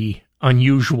 very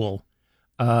unusual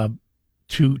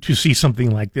to see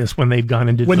something like this when they've gone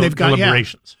into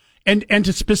deliberations. Yeah. And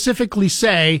to specifically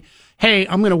say, hey,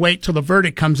 I'm going to wait till the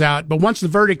verdict comes out, but once the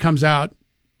verdict comes out,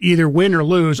 either win or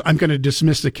lose, I'm going to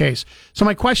dismiss the case. So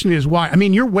my question is why? I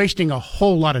mean, you're wasting a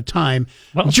whole lot of time.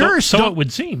 Well, jurists so it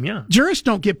would seem, yeah. Jurists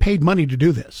don't get paid money to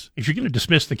do this. If you're going to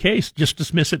dismiss the case, just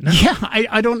dismiss it now. Yeah,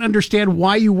 I don't understand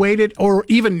why you waited, or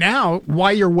even now,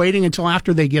 why you're waiting until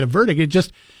after they get a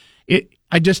verdict.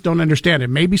 I just don't understand it.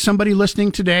 Maybe somebody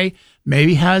listening today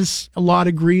maybe has a law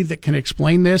degree that can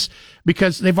explain this,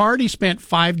 because they've already spent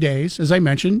 5 days. As I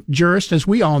mentioned, jurists, as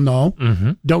we all know,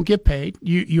 don't get paid.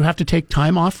 You have to take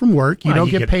time off from work. You don't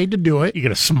get paid to do it. You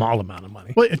get a small amount of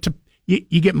money. Well,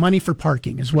 you get money for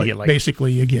parking is what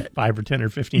basically you get. 5 or 10 or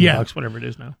 15 bucks, whatever it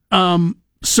is now.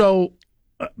 So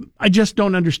I just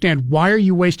don't understand. Why are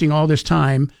you wasting all this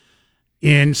time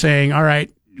in saying, all right,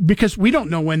 because we don't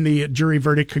know when the jury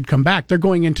verdict could come back. They're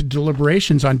going into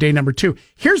deliberations on day number 2.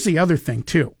 Here's the other thing,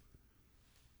 too.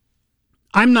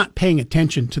 I'm not paying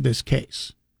attention to this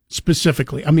case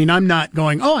specifically. I mean, I'm not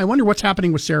going, I wonder what's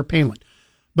happening with Sarah Palin.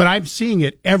 But I'm seeing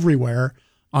it everywhere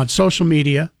on social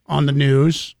media, on the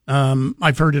news.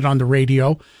 I've heard it on the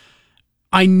radio.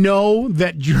 I know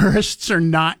that jurists are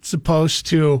not supposed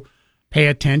to pay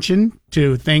attention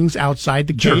to things outside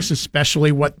the case,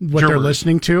 especially what they're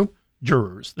listening to.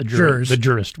 Jurors. The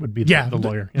jurist would be the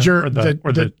lawyer. Or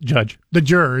the judge. The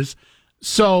jurors.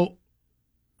 So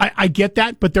I get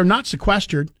that, but they're not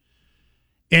sequestered.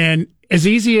 And as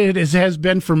easy as it has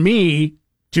been for me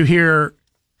to hear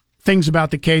things about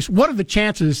the case, what are the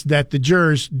chances that the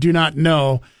jurors do not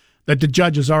know that the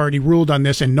judge has already ruled on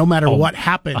this, and no matter what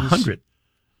happens... 100.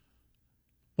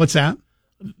 What's that?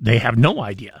 They have no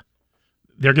idea.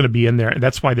 They're going to be in there.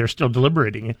 That's why they're still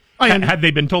deliberating. Had they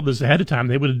been told this ahead of time,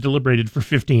 they would have deliberated for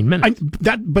 15 minutes.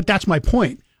 But that's my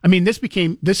point. I mean, this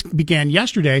began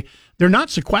yesterday. They're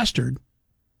not sequestered.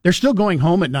 They're still going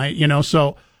home at night,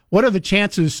 so what are the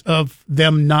chances of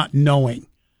them not knowing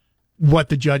what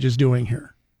the judge is doing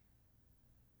here?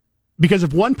 Because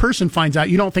if one person finds out,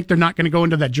 you don't think they're not going to go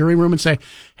into that jury room and say,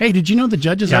 hey, did you know the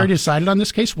judge has already decided on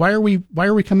this case? Why are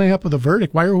we coming up with a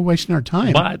verdict? Why are we wasting our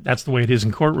time? But that's the way it is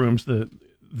in courtrooms.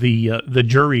 The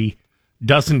jury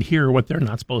doesn't hear what they're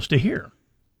not supposed to hear.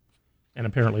 And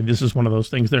apparently this is one of those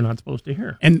things they're not supposed to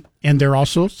hear. And they're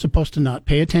also supposed to not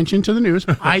pay attention to the news.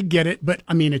 I get it, but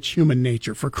I mean, it's human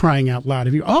nature, for crying out loud.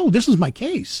 This is my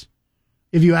case.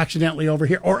 If you accidentally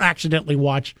overhear or accidentally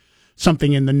watch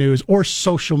something in the news or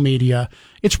social media,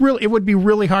 it would be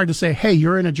really hard to say, hey,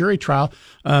 you're in a jury trial.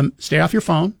 Stay off your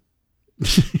phone.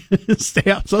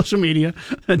 Stay off social media.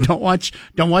 Don't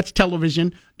watch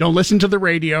television. Don't listen to the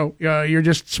radio. You're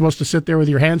just supposed to sit there with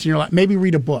your hands in your lap. Maybe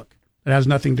read a book. It has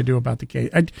nothing to do about the case.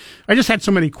 I just had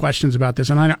so many questions about this,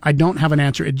 and I don't have an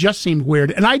answer. It just seemed weird.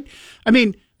 And I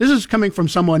mean, this is coming from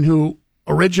someone who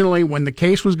originally, when the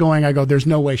case was going, I go, there's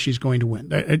no way she's going to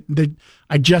win.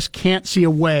 I just can't see a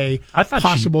way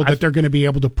possible that they're going to be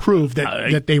able to prove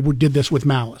that they did this with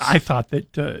malice. I thought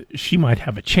that she might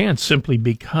have a chance simply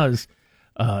because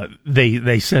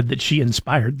they said that she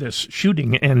inspired this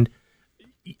shooting, and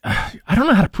I don't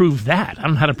know how to prove that. I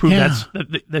don't know how to prove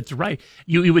that's right.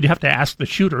 You would have to ask the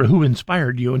shooter who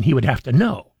inspired you, and he would have to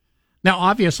know. Now,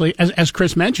 obviously, as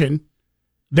Chris mentioned,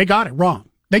 they got it wrong.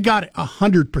 They got it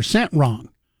 100% wrong.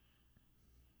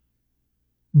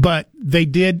 But they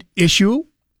did issue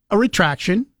a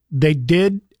retraction. They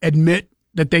did admit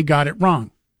that they got it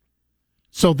wrong.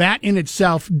 So that in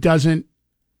itself doesn't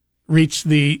reach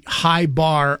the high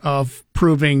bar of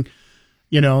proving,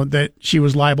 that she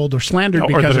was libeled or slandered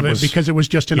because it was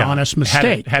just an honest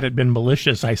mistake. Had it been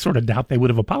malicious, I sort of doubt they would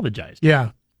have apologized.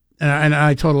 Yeah. And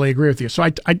I totally agree with you. So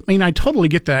I mean, I totally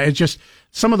get that. It's just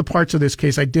some of the parts of this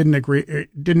case I didn't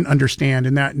understand,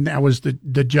 and that was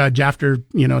the judge after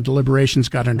deliberations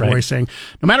got underway saying,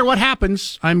 no matter what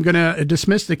happens, I'm going to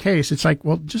dismiss the case. It's like,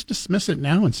 well, just dismiss it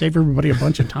now and save everybody a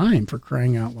bunch of time, for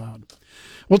crying out loud.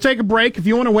 We'll take a break. If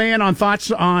you want to weigh in on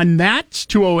thoughts on that,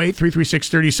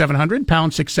 208-336-3700,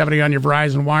 pound 670 on your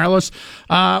Verizon Wireless.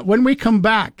 When we come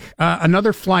back,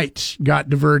 another flight got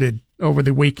diverted over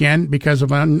the weekend because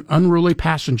of an unruly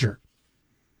passenger.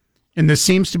 And this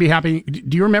seems to be happening.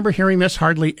 Do you remember hearing this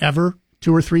hardly ever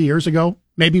 2 or 3 years ago?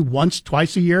 Maybe once,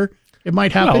 twice a year it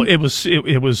might happen? Well, it was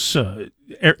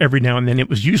every now and then. It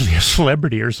was usually a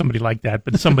celebrity or somebody like that,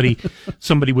 but somebody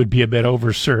would be a bit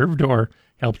overserved or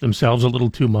help themselves a little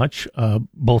too much,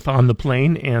 both on the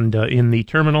plane and in the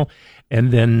terminal.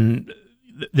 And then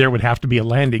there would have to be a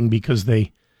landing because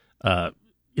they, the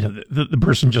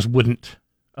person just wouldn't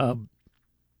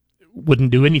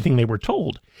do anything they were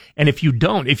told. And if you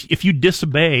don't, if you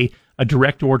disobey a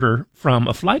direct order from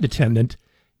a flight attendant,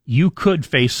 you could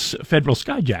face federal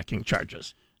skyjacking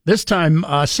charges. This time,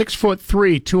 6'3",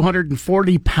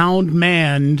 240-pound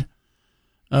man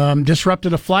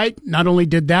disrupted a flight. Not only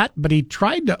did that, but he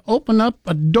tried to open up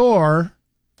a door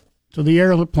to the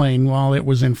airplane while it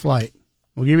was in flight.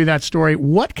 We'll give you that story.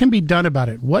 What can be done about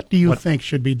it? What do you think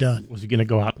should be done? Was he going to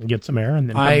go out and get some air and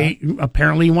then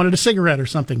apparently he wanted a cigarette or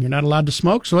something. You're not allowed to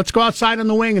smoke, so let's go outside on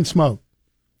the wing and smoke.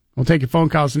 We'll take your phone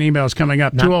calls and emails coming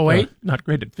up. 208. Not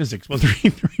great at physics, was it?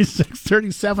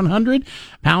 336-3700,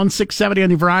 pound 670 on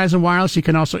your Verizon Wireless. You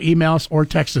can also email us or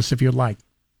text us if you'd like.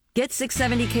 Get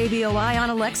 670 KBOI on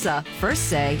Alexa. First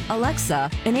say,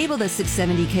 Alexa, enable the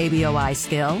 670 KBOI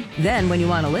skill. Then when you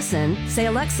want to listen, say,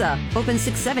 Alexa, open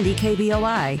 670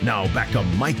 KBOI. Now back to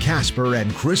Mike Casper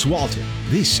and Chris Walton.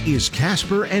 This is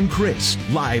Casper and Chris,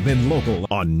 live and local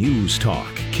on News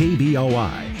Talk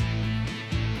KBOI.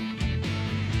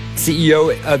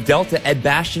 CEO of Delta, Ed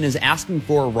Bastian, is asking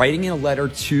for writing in a letter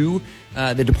to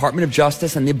the Department of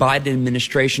Justice and the Biden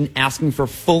administration asking for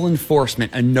full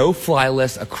enforcement, a no-fly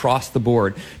list across the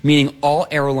board, meaning all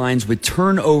airlines would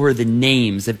turn over the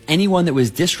names of anyone that was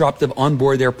disruptive on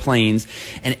board their planes,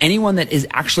 and anyone that is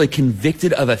actually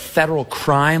convicted of a federal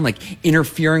crime, like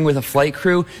interfering with a flight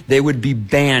crew, they would be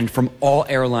banned from all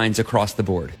airlines across the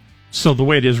board. So the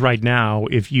way it is right now,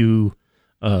 if you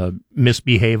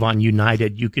misbehave on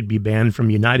United, you could be banned from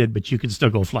United, but you could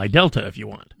still go fly Delta if you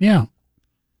want. Yeah. I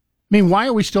mean, why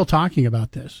are we still talking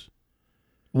about this?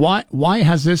 Why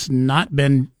has this not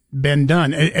been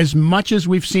done? As much as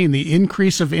we've seen the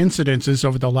increase of incidences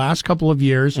over the last couple of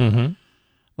years, a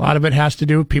lot of it has to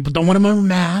do with people don't want to wear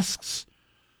masks.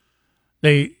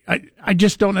 I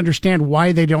just don't understand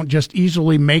why they don't just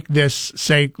easily make this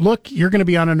say, look, you're going to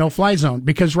be on a no-fly zone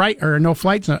or a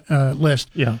no-flight list.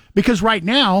 Yeah. Because right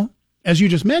now, as you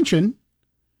just mentioned,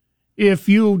 if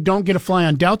you don't get a fly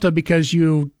on Delta because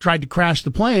you tried to crash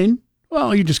the plane,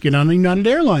 well, you just get on United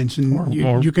Airlines and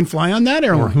you can fly on that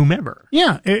airline. Or whomever.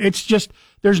 Yeah, it's just,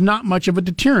 there's not much of a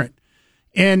deterrent.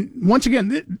 And once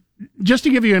again, just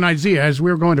to give you an idea, as we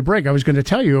were going to break, I was going to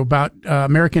tell you about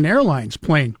American Airlines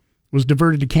plane was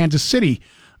diverted to Kansas City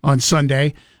on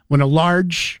Sunday when a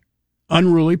large,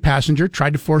 unruly passenger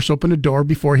tried to force open a door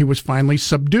before he was finally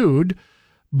subdued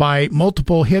by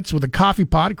multiple hits with a coffee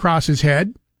pot across his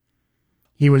head.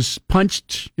 He was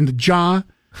punched in the jaw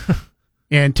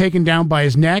and taken down by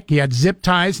his neck. He had zip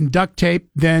ties and duct tape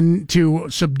then to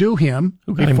subdue him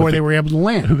before they were able to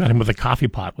land. Who got him with a coffee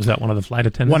pot? Was that one of the flight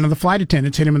attendants? One of the flight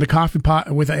attendants hit him in the coffee pot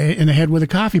in the head with a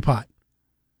coffee pot.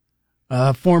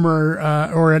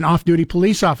 Or an off-duty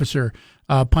police officer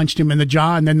punched him in the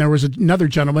jaw, and then there was another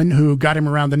gentleman who got him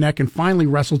around the neck and finally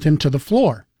wrestled him to the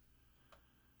floor.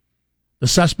 The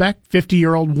suspect,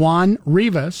 50-year-old Juan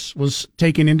Rivas, was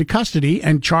taken into custody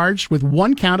and charged with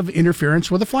one count of interference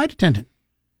with a flight attendant.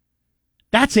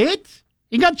 That's it?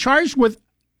 He got charged with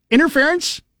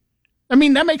interference? I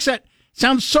mean, that makes it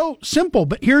sound so simple,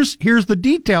 but here's the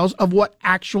details of what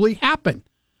actually happened.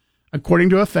 According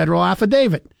to a federal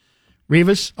affidavit,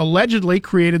 Rivas allegedly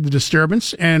created the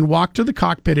disturbance and walked to the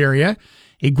cockpit area.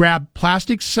 He grabbed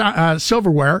plastic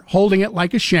silverware, holding it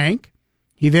like a shank.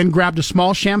 He then grabbed a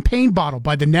small champagne bottle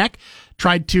by the neck,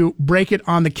 tried to break it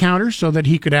on the counter so that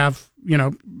he could have,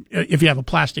 if you have a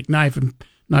plastic knife, I'm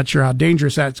not sure how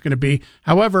dangerous that's going to be.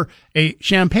 However, a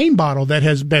champagne bottle that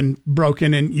has been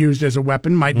broken and used as a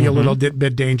weapon might be a little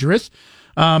bit dangerous.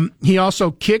 He also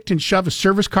kicked and shoved a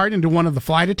service cart into one of the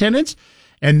flight attendants.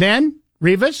 And then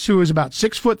Rivas, who is about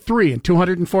 6'3" and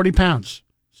 240 pounds,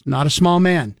 not a small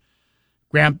man,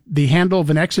 grabbed the handle of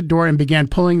an exit door and began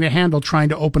pulling the handle, trying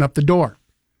to open up the door.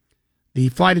 The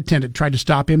flight attendant tried to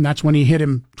stop him. That's when he hit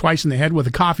him twice in the head with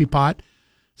a coffee pot.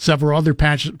 Several other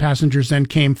passengers then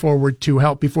came forward to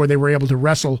help before they were able to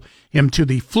wrestle him to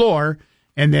the floor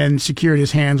and then secured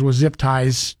his hands with zip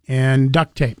ties and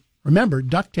duct tape. Remember,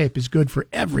 duct tape is good for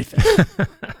everything.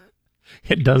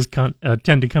 It does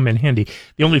tend to come in handy.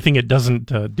 The only thing it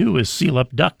doesn't do is seal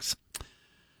up ducts.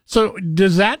 So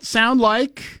does that sound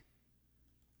like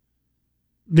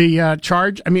the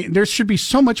charge? I mean, there should be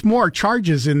so much more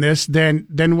charges in this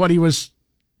than what he was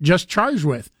just charged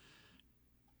with.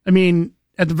 I mean,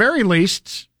 at the very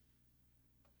least,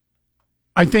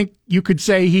 I think you could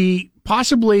say he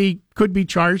possibly could be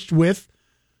charged with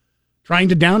trying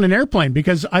to down an airplane,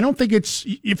 because I don't think it's,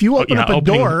 if you open up a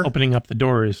door. Opening up the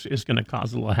door is going to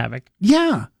cause a little havoc.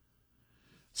 Yeah.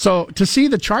 So to see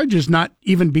the charges not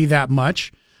even be that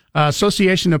much,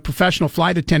 Association of Professional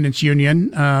Flight Attendants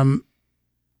Union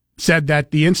said that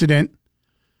the incident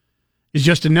is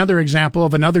just another example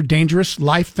of another dangerous,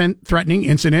 life-threatening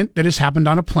incident that has happened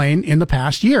on a plane in the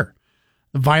past year.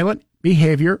 The violent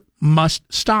behavior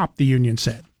must stop, the union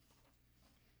said.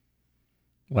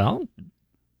 Well,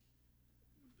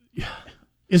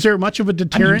 is there much of a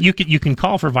deterrent? I mean, you can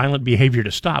call for violent behavior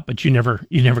to stop, but you never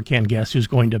can guess who's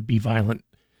going to be violent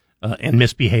and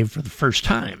misbehave for the first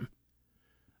time.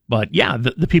 But yeah,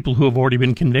 the people who have already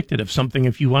been convicted of something,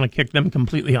 if you want to kick them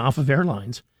completely off of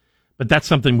airlines. But that's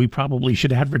something we probably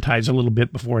should advertise a little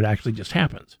bit before it actually just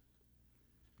happens.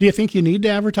 Do you think you need to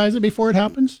advertise it before it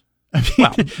happens? I mean,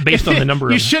 well, based on the number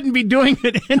of... You shouldn't be doing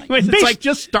it anyways. It's like,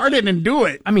 just start it and do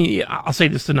it. I mean, I'll say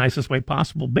this the nicest way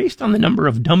possible. Based on the number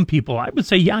of dumb people, I would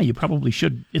say, yeah, you probably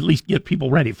should at least get people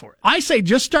ready for it. I say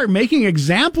just start making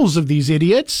examples of these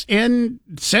idiots and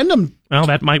send them... Well,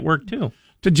 that might work, too.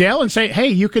 ...to jail and say, hey,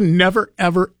 you can never,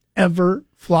 ever, ever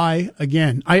fly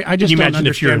again. I just don't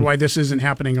understand why this isn't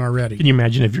happening already. Can you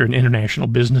imagine if you're an international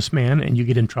businessman and you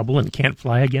get in trouble and can't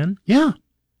fly again? Yeah.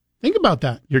 Think about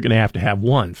that. You're going to have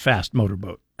one fast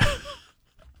motorboat.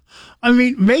 I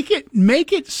mean, make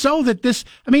it so that this.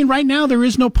 I mean, right now there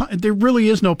really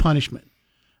is no punishment.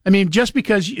 I mean, just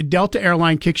because Delta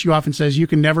Airline kicks you off and says you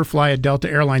can never fly at Delta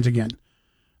Airlines again,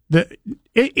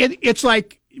 it's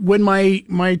like when my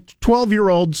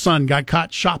 12-year-old son got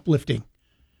caught shoplifting.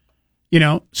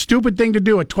 Stupid thing to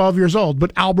do at 12 years old,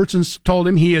 but Albertsons told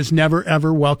him he is never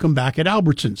ever welcome back at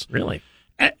Albertsons. Really?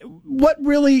 What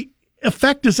really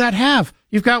effect does that have?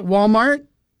 You've got Walmart.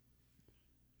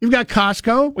 You've got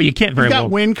Costco. Well, you can't very well.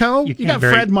 You've got Winco. You got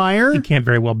Fred Meyer. You can't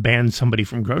very well ban somebody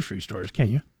from grocery stores, can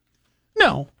you?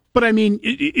 No, but I mean,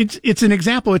 it's an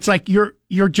example. It's like you're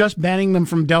just banning them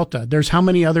from Delta. There's how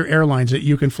many other airlines that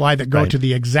you can fly that go to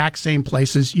the exact same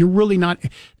places. You're really not.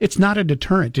 It's not a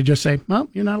deterrent to just say, well,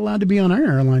 you're not allowed to be on our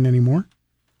airline anymore.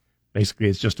 Basically,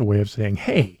 it's just a way of saying,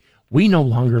 hey, we no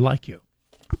longer like you.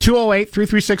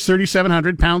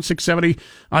 208-336-3700, pound 670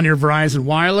 on your Verizon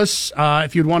Wireless.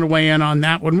 If you'd want to weigh in on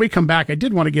that. When we come back, I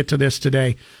did want to get to this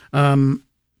today.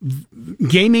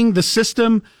 Gaming the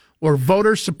system or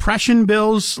voter suppression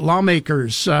bills,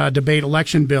 lawmakers debate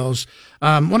election bills.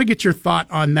 Want to get your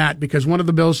thought on that because one of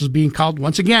the bills is being called,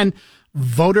 once again,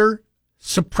 voter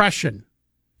suppression.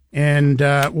 And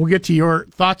we'll get to your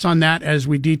thoughts on that as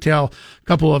we detail a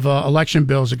couple of election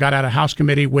bills that got out of House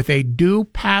committee with a do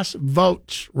pass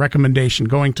vote recommendation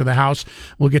going to the House.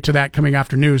 We'll get to that coming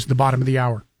after news at the bottom of the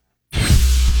hour.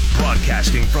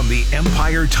 Broadcasting from the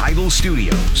Empire Title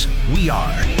Studios, we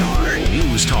are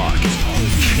News Talk,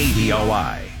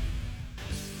 KBOI.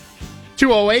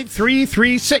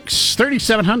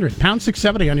 208-336-3700, pound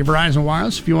 670 on your Verizon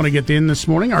Wireless. If you want to get in this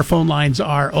morning, our phone lines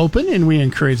are open, and we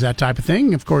encourage that type of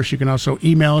thing. Of course, you can also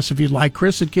email us if you'd like,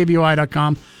 Chris at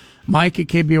KBOI.com, Mike at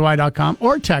KBOI.com,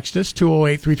 or text us,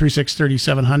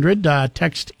 208-336-3700.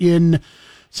 Text in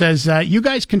says, you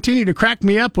guys continue to crack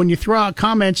me up when you throw out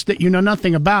comments that you know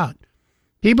nothing about.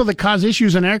 People that cause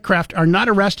issues in aircraft are not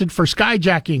arrested for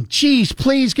skyjacking. Geez,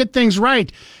 please get things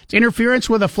right. It's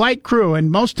interference with a flight crew, and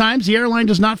most times the airline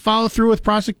does not follow through with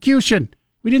prosecution.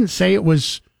 We didn't say it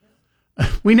was...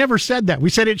 We never said that. We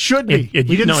said it should be. We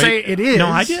didn't say it is. No,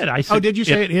 I did. I said, did you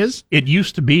say it is? It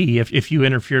used to be, if you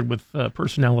interfered with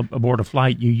personnel aboard a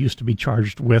flight, you used to be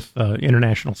charged with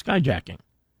international skyjacking.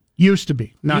 Used to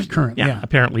be, not current. Yeah,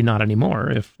 apparently not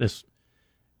anymore, if this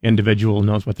individual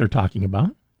knows what they're talking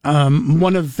about.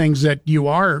 One of the things that you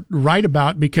are right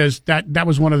about, because that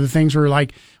was one of the things where,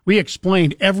 like, we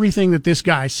explained everything that this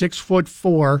guy,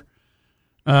 6'4", or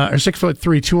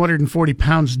 6'3", 240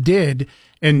 pounds did,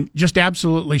 and just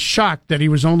absolutely shocked that he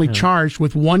was only charged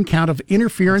with one count of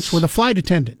interference with a flight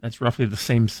attendant. That's roughly the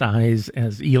same size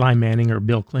as Eli Manning or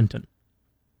Bill Clinton.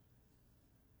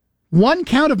 One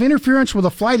count of interference with a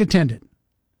flight attendant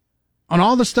on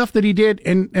all the stuff that he did,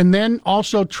 and then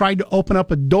also tried to open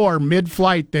up a door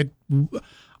mid-flight that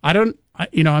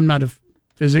I'm not a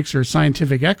physics or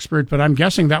scientific expert, but I'm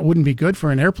guessing that wouldn't be good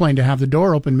for an airplane to have the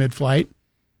door open mid-flight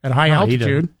at high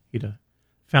altitude. He'd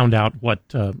found out what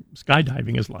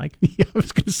skydiving is like. Yeah, I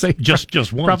was going to say just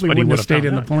once, probably but he wouldn't would have stayed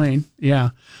in the plane.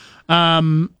 Yeah.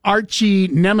 Archie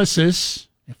Nemesis,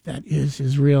 if that is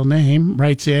his real name,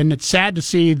 writes in, it's sad to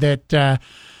see that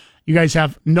you guys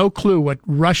have no clue what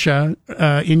Russia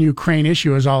in Ukraine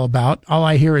issue is all about. All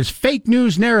I hear is fake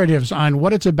news narratives on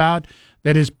what it's about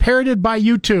that is parroted by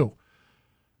you two.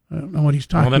 I don't know what he's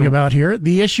talking about here.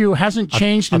 The issue hasn't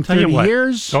changed in 30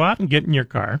 years. Go out and get in your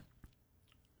car,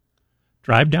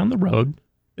 drive down the road,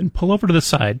 and pull over to the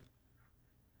side.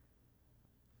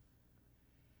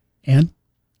 And?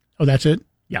 Oh, that's it?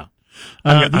 Yeah.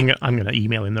 I'm going to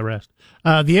email him the rest.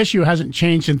 The issue hasn't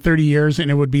changed in 30 years, and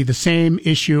it would be the same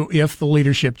issue if the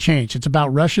leadership changed. It's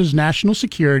about Russia's national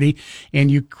security,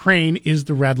 and Ukraine is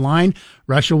the red line.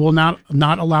 Russia will not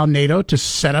allow NATO to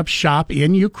set up shop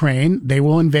in Ukraine. They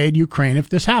will invade Ukraine if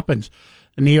this happens.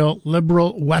 The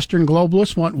neoliberal Western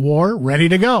globalists want war ready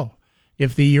to go.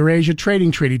 If the Eurasia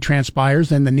Trading Treaty transpires,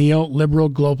 then the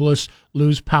neoliberal globalists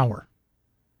lose power.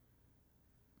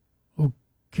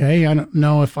 Okay, I don't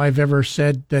know if I've ever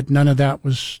said that none of that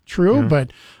was true,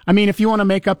 but I mean, if you want to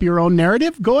make up your own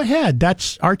narrative, go ahead.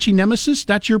 That's Archie Nemesis.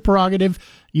 That's your prerogative.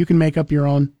 You can make up your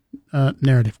own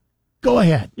narrative. Go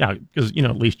ahead. Yeah, because,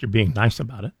 at least you're being nice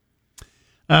about it.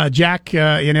 Jack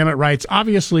in Emmett writes,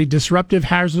 obviously disruptive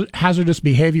hazardous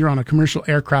behavior on a commercial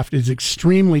aircraft is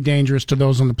extremely dangerous to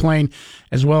those on the plane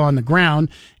as well on the ground.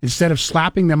 Instead of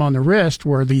slapping them on the wrist,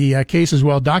 where the case is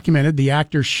well documented, the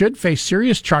actor should face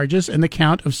serious charges, and the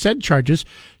count of said charges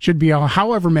should be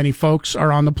however many folks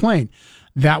are on the plane.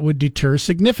 that would deter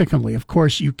significantly. Of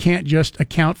course, you can't just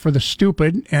account for the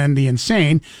stupid and the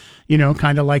insane,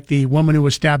 kind of like the woman who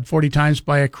was stabbed 40 times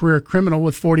by a career criminal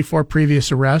with 44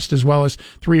 previous arrests, as well as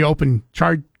 3 open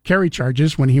carry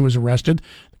charges when he was arrested.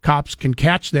 The cops can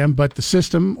catch them, but the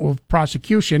system of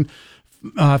prosecution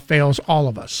fails all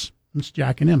of us. It's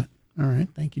Jack and Emmett. All right.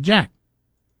 Thank you, Jack.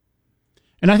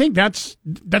 And I think that's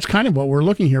kind of what we're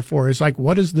looking here for, is like,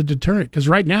 what is the deterrent? Because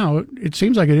right now it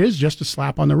seems like it is just a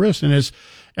slap on the wrist. And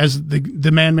as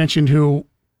the man mentioned who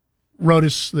wrote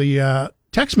us the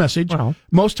text message,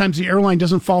 most times the airline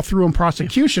doesn't fall through in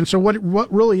prosecution. So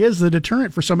what really is the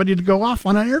deterrent for somebody to go off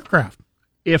on an aircraft?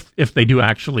 If they do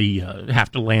actually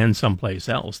have to land someplace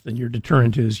else, then your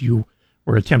deterrent is you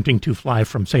were attempting to fly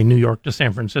from, say, New York to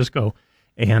San Francisco,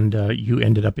 and you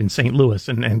ended up in St. Louis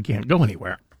and can't go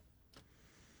anywhere.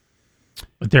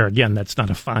 But there again, that's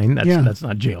not a fine. That's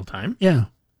not jail time. Yeah.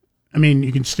 I mean,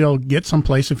 you can still get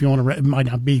someplace if you want to. It might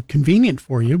not be convenient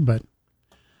for you, but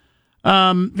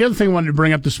the other thing I wanted to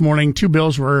bring up this morning, 2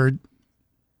 bills were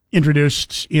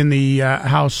introduced in the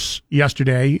House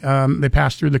yesterday. They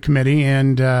passed through the committee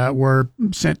and were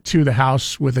sent to the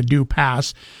House with a due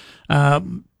pass.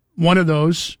 One of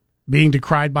those being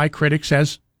decried by critics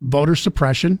as voter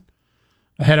suppression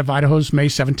ahead of Idaho's May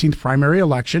 17th primary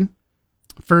election.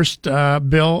 First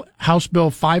bill, House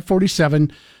Bill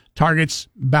 547, targets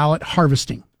ballot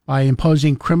harvesting by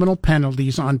imposing criminal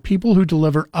penalties on people who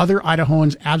deliver other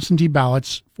Idahoans' absentee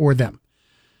ballots for them.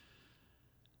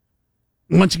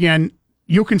 Once again,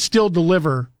 you can still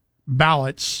deliver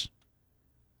ballots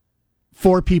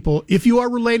for people if you are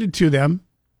related to them,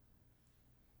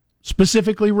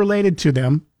 specifically related to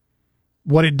them.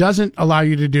 What it doesn't allow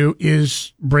you to do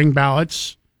is bring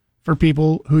ballots for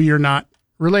people who you're not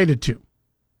related to.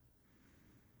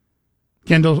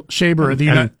 Kendall Shaber of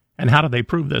the and how do they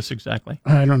prove this exactly?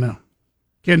 I don't know.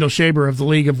 Kendall Shaber of the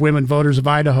League of Women Voters of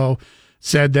Idaho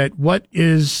said that what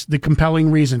is the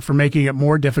compelling reason for making it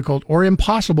more difficult or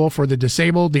impossible for the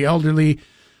disabled, the elderly,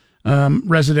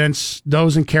 residents,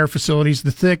 those in care facilities,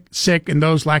 the sick, and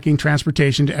those lacking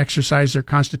transportation to exercise their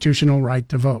constitutional right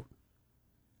to vote?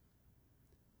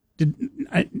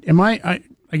 I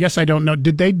guess I don't know.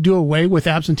 Did they do away with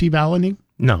absentee balloting?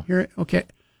 No. Okay.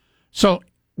 So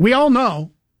we all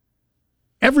know,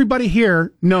 everybody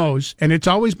here knows, and it's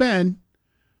always been,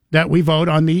 that we vote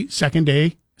on the second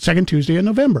Tuesday in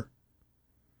November.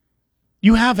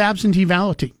 You have absentee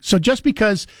balloting. So just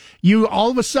because you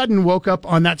all of a sudden woke up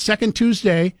on that second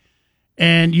Tuesday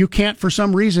and you can't, for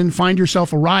some reason, find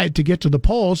yourself a ride to get to the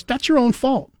polls, that's your own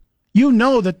fault. You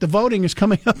know that the voting is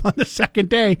coming up on the second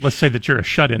day. Let's say that you're a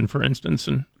shut-in, for instance,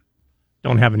 and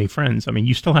don't have any friends. I mean,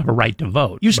 you still have a right to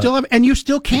vote. You still have, and you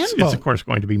still can vote. It's of course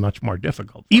going to be much more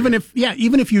difficult. Even if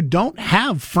you don't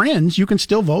have friends, you can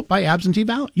still vote by absentee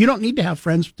ballot. You don't need to have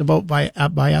friends to vote by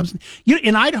absentee.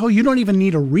 In Idaho, you don't even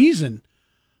need a reason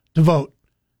to vote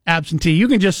absentee. You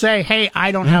can just say, "Hey,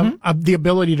 I don't have the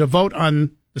ability to vote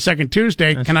on the second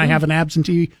Tuesday. Can I have an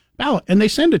absentee ballot?" And they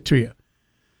send it to you.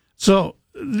 So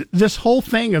this whole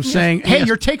thing of saying, "Hey,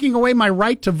 you're taking away my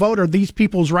right to vote or these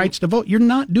people's rights to vote," you're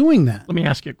not doing that. Let me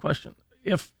ask you a question.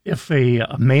 If a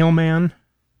mailman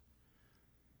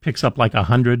picks up like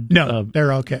 100,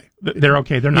 they're okay. They're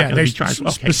okay. They're not going to be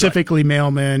charged. Specifically,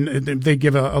 mailmen. They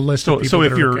give a list of people. So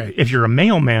if if you're a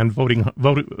mailman,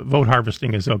 vote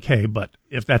harvesting is okay. But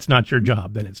if that's not your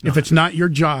job, then it's not. If it's not your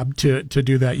job to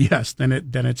do that, yes, then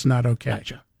it's not okay.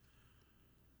 Gotcha.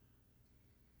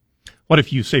 What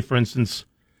if you say, for instance,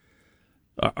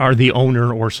 are the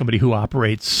owner or somebody who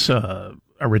operates a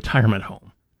retirement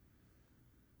home?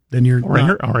 Then you're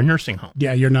or a nursing home.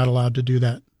 Yeah, you're not allowed to do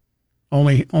that.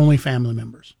 Only family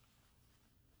members.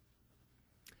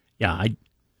 Yeah, I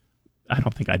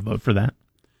don't think I'd vote for that.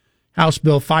 House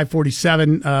Bill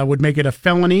 547 would make it a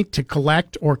felony to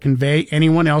collect or convey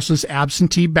anyone else's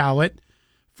absentee ballot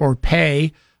for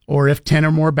pay, or if 10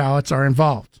 or more ballots are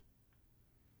involved.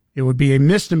 It would be a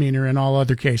misdemeanor in all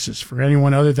other cases for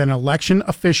anyone other than an election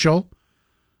official,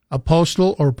 a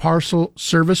postal or parcel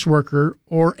service worker,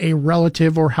 or a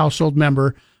relative or household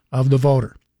member of the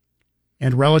voter.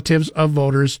 And relatives of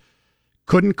voters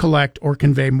couldn't collect or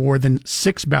convey more than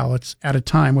 6 ballots at a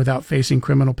time without facing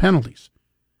criminal penalties.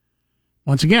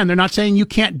 Once again, they're not saying you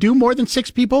can't do more than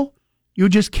 6 people. You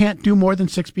just can't do more than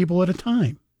 6 people at a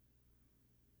time.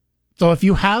 So if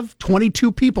you have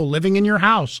 22 people living in your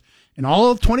house and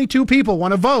all of 22 people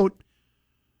want to vote,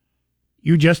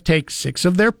 you just take 6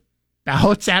 of their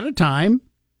ballots at a time,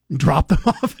 drop them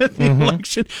off at the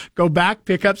election, go back,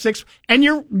 pick up 6, and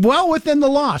you're well within the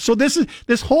law. So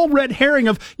this whole red herring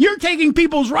of you're taking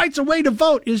people's rights away to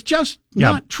vote is just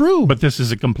not true. But this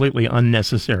is a completely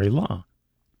unnecessary law.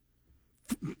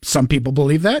 Some people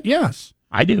believe that, yes.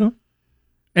 I do.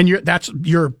 And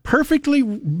you're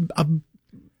perfectly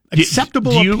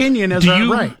acceptable opinion as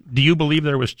right. Do you believe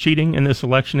there was cheating in this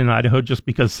election in Idaho just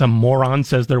because some moron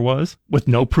says there was, with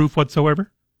no proof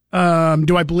whatsoever?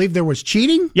 Do I believe there was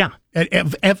cheating? Yeah.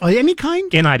 Of any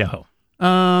kind? In Idaho.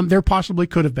 There possibly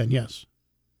could have been, yes.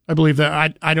 I believe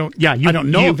that. I don't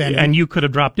know of any. And you could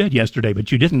have dropped dead yesterday, but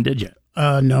you didn't, did you?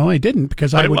 No, I didn't,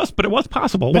 because it was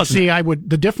possible, but wasn't see, it?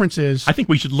 The difference is, I think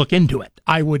we should look into it.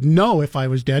 I would know if I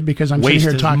was dead because I'm sitting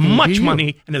here talking to you. Waste as much to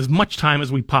money and as much time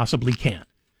as we possibly can,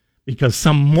 because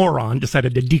some moron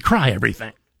decided to decry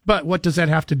everything. But what does that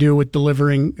have to do with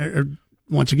delivering,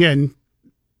 once again,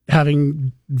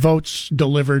 having votes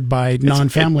delivered by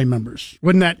non-family members?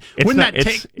 Wouldn't that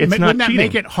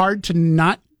make it hard to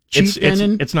not cheat?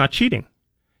 It's not cheating.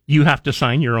 You have to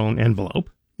sign your own envelope.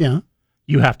 Yeah.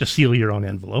 You have to seal your own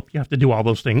envelope. You have to do all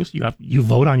those things. You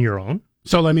vote on your own.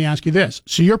 So let me ask you this.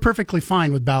 So you're perfectly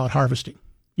fine with ballot harvesting?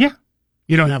 Yeah.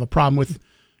 You don't have a problem with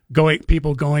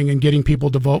people going and getting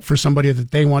people to vote for somebody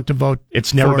that they want to vote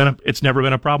It's never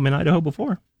been a problem in Idaho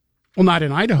before. Well, not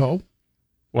in Idaho.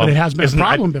 Well, but it has been a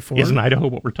problem before. Isn't Idaho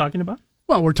what we're talking about?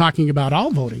 Well, we're talking about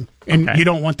all voting. And you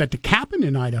don't want that to happen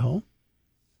in Idaho.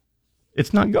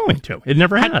 It's not going to. It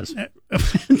never has.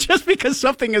 Just because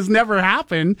something has never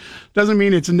happened doesn't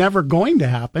mean it's never going to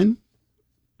happen.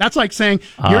 That's like saying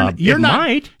you're not.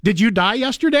 Might. Did you die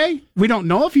yesterday? We don't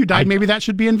know if you died. Maybe that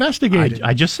should be investigated.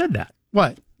 I just said that.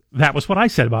 What? That was what I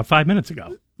said about 5 minutes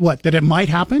ago. What? That it might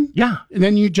happen? Yeah. And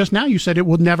then you said it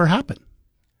would never happen.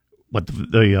 What,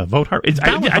 the vote harvest?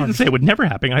 I didn't say it would never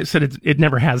happen. I said it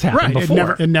never has happened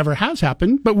before. It never has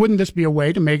happened. But wouldn't this be a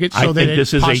way to make it so that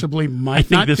it possibly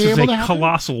might not be able to happen? I think this is a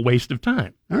colossal waste of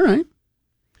time. All right.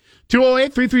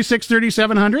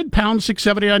 208-336-3700, pound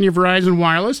 670 on your Verizon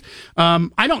Wireless.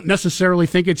 I don't necessarily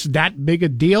think it's that big a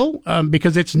deal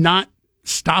because it's not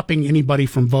stopping anybody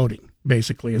from voting,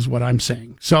 basically, is what I'm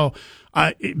saying. So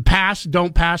pass,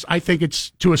 don't pass. I think it's,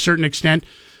 to a certain extent,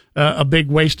 a big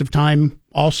waste of time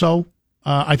also.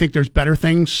 I think there's better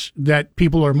things that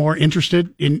people are more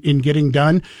interested in getting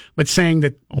done. But saying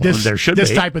that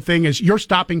this type of thing is you're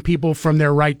stopping people from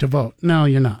their right to vote. No,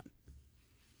 you're not.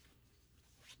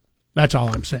 That's all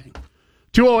I'm saying.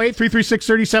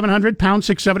 208-336-3700, pound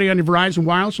 670 on your Verizon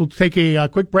Wireless. We'll take a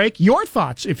quick break. Your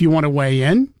thoughts, if you want to weigh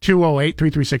in,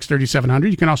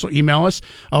 208-336-3700. You can also email us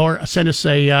or send us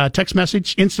a text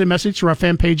message, instant message to our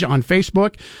fan page on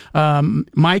Facebook,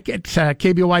 Mike at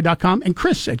KBOI.com and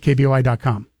Chris at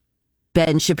KBOI.com.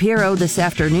 Ben Shapiro this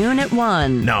afternoon at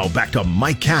 1. Now back to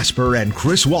Mike Casper and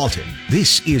Chris Walton.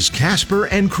 This is Casper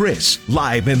and Chris,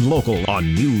 live and local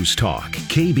on News Talk,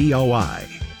 KBOI.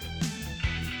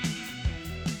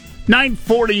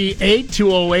 948,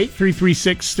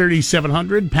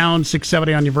 208-336-3700, pound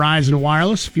 670 on your Verizon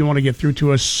Wireless. If you want to get through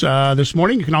to us this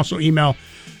morning, you can also email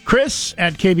Chris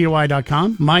at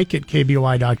KBOI.com, Mike at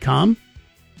KBOI.com.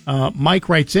 Mike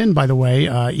writes in, by the way,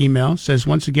 email, says,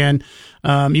 once again,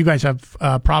 you guys have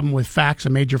a problem with facts. A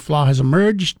major flaw has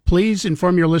emerged. Please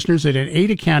inform your listeners that in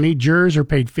Ada County, jurors are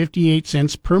paid 58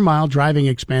 cents per mile driving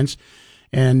expense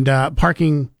and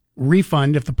parking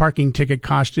refund if the parking ticket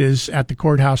cost is at the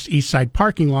courthouse east side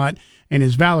parking lot and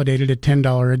is validated at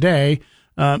 $10 a day.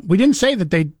 We didn't say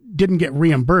that they didn't get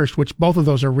reimbursed, which both of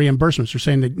those are reimbursements. They're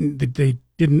saying that they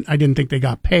didn't. I didn't think they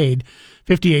got paid.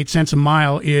 58 cents a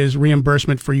mile is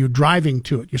reimbursement for you driving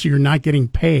to it. So you're not getting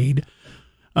paid.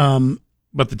 But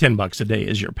the $10 a day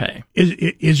is your pay.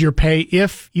 Is your pay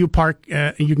if you park?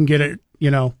 You can get it.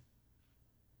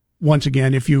 Once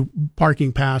again, if you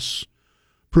parking pass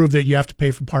prove that you have to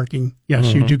pay for parking,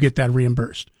 yes, you do get that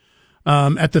reimbursed.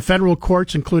 At the federal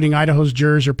courts, including Idaho's,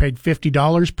 jurors are paid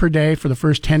 $50 per day for the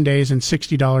first 10 days and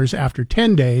 $60 after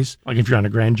 10 days. Like if you're on a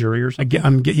grand jury or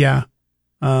something? Yeah.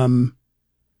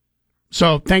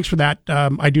 So thanks for that.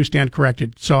 I do stand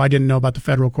corrected. So I didn't know about the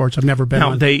federal courts. I've never been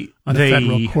on a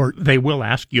federal court. They will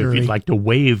ask you if you'd like to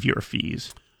waive your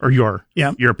fees or your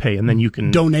pay, and then you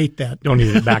can donate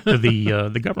it back to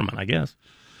the government, I guess.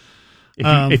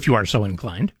 If you are so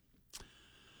inclined.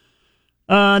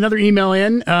 Another email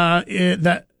in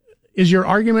that is your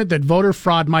argument that voter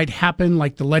fraud might happen,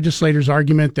 like the legislators'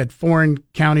 argument that foreign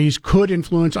counties could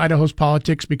influence Idaho's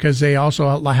politics because they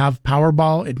also have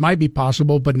Powerball. It might be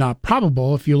possible, but not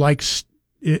probable. If you like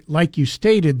you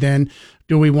stated, then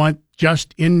do we want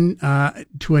just to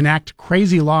enact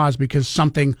crazy laws because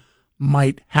something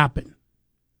might happen?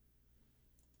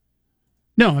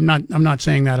 No, I'm not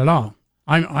saying that at all.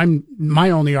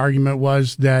 My only argument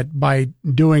was that by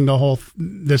doing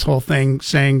this whole thing,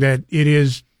 saying that it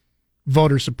is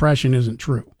voter suppression isn't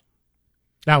true.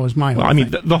 That was my whole I mean,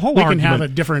 thing. the whole we argument, can have a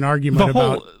different argument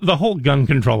about the whole gun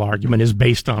control argument is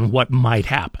based on what might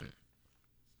happen.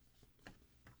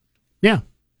 Yeah.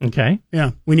 Okay.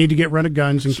 Yeah. We need to get rid of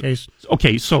guns in case.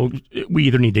 Okay, so we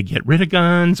either need to get rid of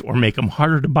guns or make them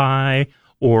harder to buy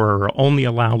or only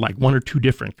allow like one or two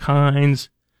different kinds,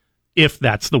 if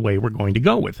that's the way we're going to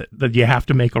go with it. That you have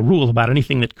to make a rule about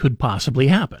anything that could possibly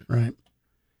happen. Right.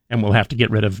 And we'll have to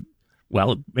get rid of,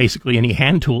 well, basically any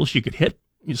hand tools you could hit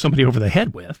somebody over the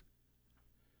head with.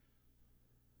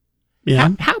 Yeah.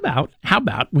 How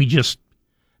about we just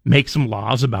make some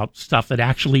laws about stuff that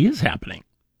actually is happening?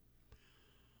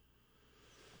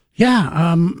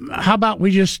 Yeah. How about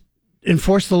we just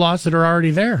enforce the laws that are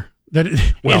already there? That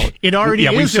it already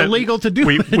is illegal to do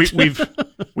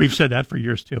it. We've said that for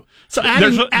years too. So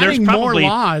adding more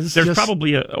laws. There's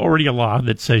probably already a law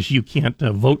that says you can't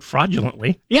vote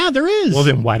fraudulently. Yeah, there is. Well,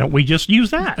 then why don't we just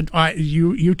use that?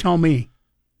 You tell me.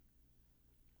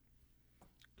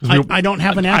 I don't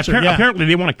have an answer. Apparently,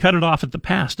 they want to cut it off at the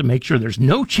pass to make sure there's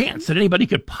no chance that anybody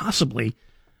could possibly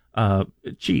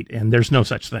cheat, and there's no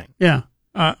such thing. Yeah.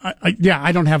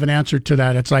 I don't have an answer to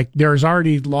that. It's like there's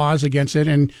already laws against it,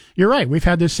 and you're right. We've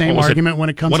had this same argument when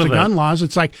it comes to gun laws.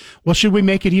 It's like, well, should we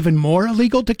make it even more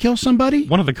illegal to kill somebody?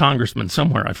 One of the congressmen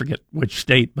somewhere, I forget which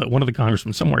state, but one of the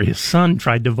congressmen somewhere, his son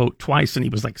tried to vote twice, and he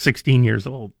was like 16 years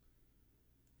old.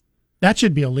 That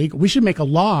should be illegal. We should make a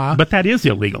law. But that is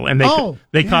illegal, and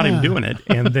they caught him doing it,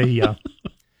 and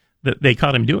they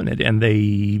caught him doing it, and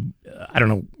I don't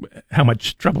know how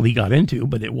much trouble he got into,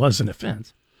 but it was an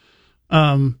offense.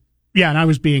 Yeah, and I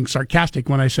was being sarcastic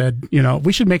when I said,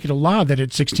 we should make it a law that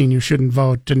at 16 you shouldn't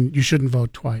vote, and you shouldn't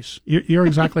vote twice. You're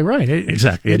exactly right.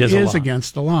 Exactly, it is a law.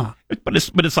 Against the law. But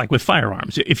it's like with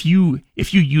firearms. If you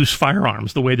use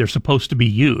firearms the way they're supposed to be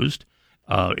used,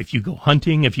 if you go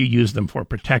hunting, if you use them for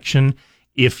protection,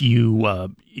 if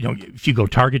you go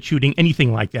target shooting,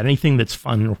 anything like that, anything that's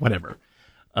fun or whatever,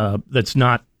 that's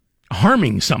not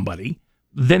harming somebody,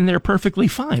 then they're perfectly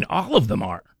fine. All of them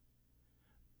are.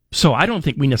 So I don't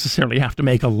think we necessarily have to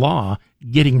make a law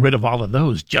getting rid of all of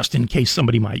those just in case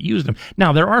somebody might use them.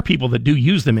 Now, there are people that do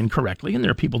use them incorrectly, and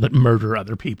there are people that murder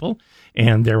other people,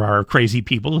 and there are crazy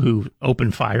people who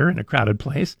open fire in a crowded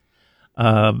place.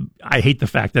 I hate the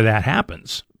fact that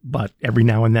happens, but every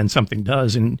now and then something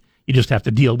does, and you just have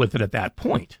to deal with it at that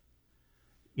point.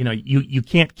 You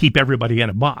can't keep everybody in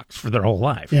a box for their whole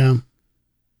life. Yeah.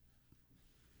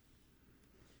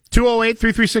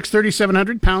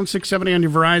 208-336-3700, pound 670 on your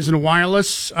Verizon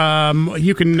Wireless.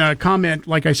 You can comment,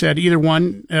 like I said, either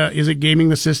one. Is it gaming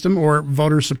the system or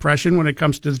voter suppression when it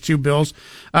comes to the two bills?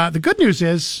 The good news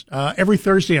is every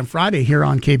Thursday and Friday here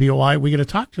on KBOI, we get to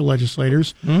talk to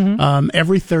legislators. Mm-hmm.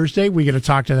 Every Thursday, we get to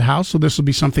talk to the House, so this will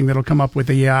be something that will come up with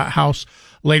the House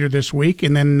later this week,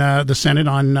 and then the Senate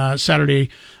on Saturday.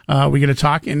 We get to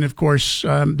talk, and of course,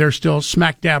 they're still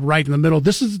smack dab right in the middle.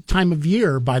 This is the time of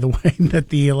year, by the way, that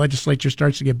the legislature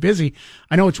starts to get busy.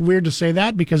 I know it's weird to say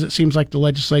that because it seems like the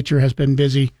legislature has been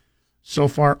busy so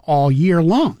far all year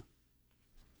long.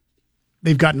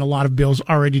 They've gotten a lot of bills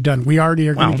already done. We already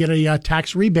are going to get a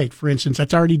tax rebate, for instance.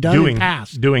 That's already done and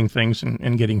passed. Doing things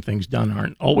and getting things done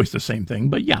aren't always the same thing,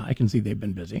 but yeah, I can see they've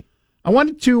been busy. I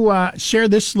wanted to share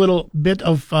this little bit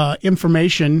of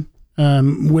information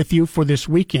with you for this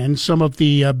weekend. Some of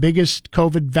the biggest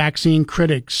COVID vaccine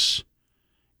critics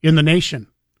in the nation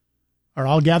are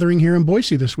all gathering here in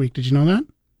Boise this week. Did you know that?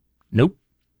 Nope.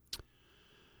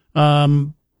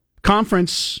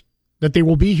 Conference that they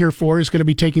will be here for is going to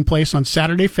be taking place on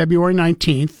Saturday, February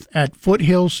 19th at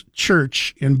Foothills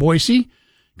Church in Boise.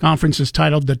 Conference is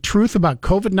titled The Truth About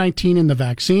COVID-19 and the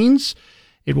Vaccines.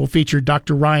 It will feature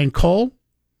Dr. Ryan Cole,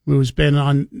 who's been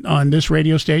on this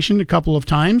radio station a couple of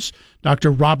times,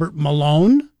 Dr. Robert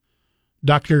Malone,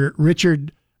 Dr.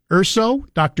 Richard Urso,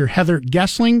 Dr. Heather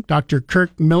Gessling, Dr.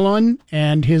 Kirk Millen,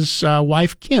 and his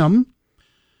wife, Kim.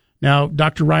 Now,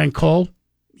 Dr. Ryan Cole,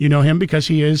 you know him because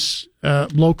he is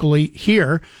locally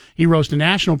here. He rose to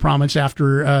national prominence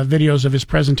after videos of his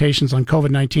presentations on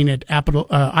COVID-19 at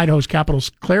Idaho's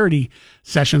Capitol's Clarity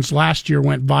sessions last year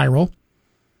went viral.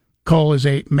 Cole is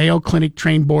a Mayo Clinic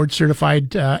trained board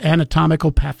certified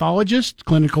anatomical pathologist,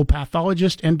 clinical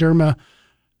pathologist, and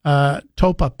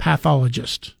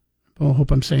dermatopathologist. I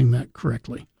hope I'm saying that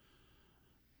correctly.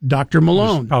 Dr.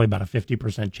 Malone. There's probably about a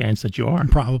 50% chance that you are.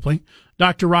 Probably.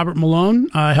 Dr. Robert Malone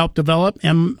helped develop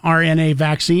mRNA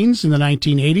vaccines in the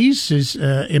 1980s. He's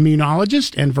an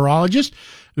immunologist and virologist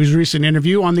whose recent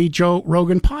interview on the Joe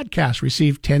Rogan podcast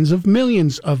received tens of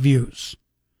millions of views.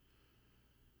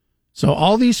 So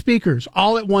all these speakers,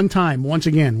 all at one time, once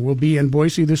again, will be in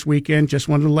Boise this weekend. Just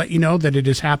wanted to let you know that it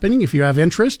is happening. If you have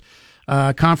interest,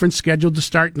 Conference scheduled to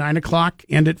start 9 o'clock,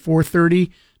 end at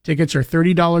 4:30. Tickets are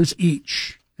 $30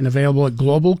 each and available at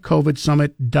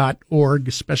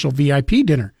globalcovidsummit.org. Special VIP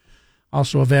dinner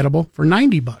also available for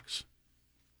 $90.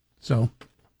 So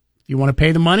if you want to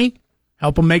pay the money,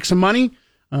 help them make some money,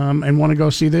 and want to go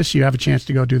see this, you have a chance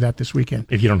to go do that this weekend.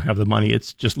 If you don't have the money,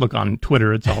 it's just look on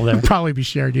Twitter. It's all there. It'll probably be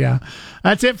shared, yeah.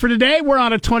 That's it for today. We're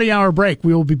on a 20-hour break.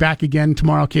 We will be back again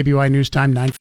tomorrow, KBOI News Time, 9.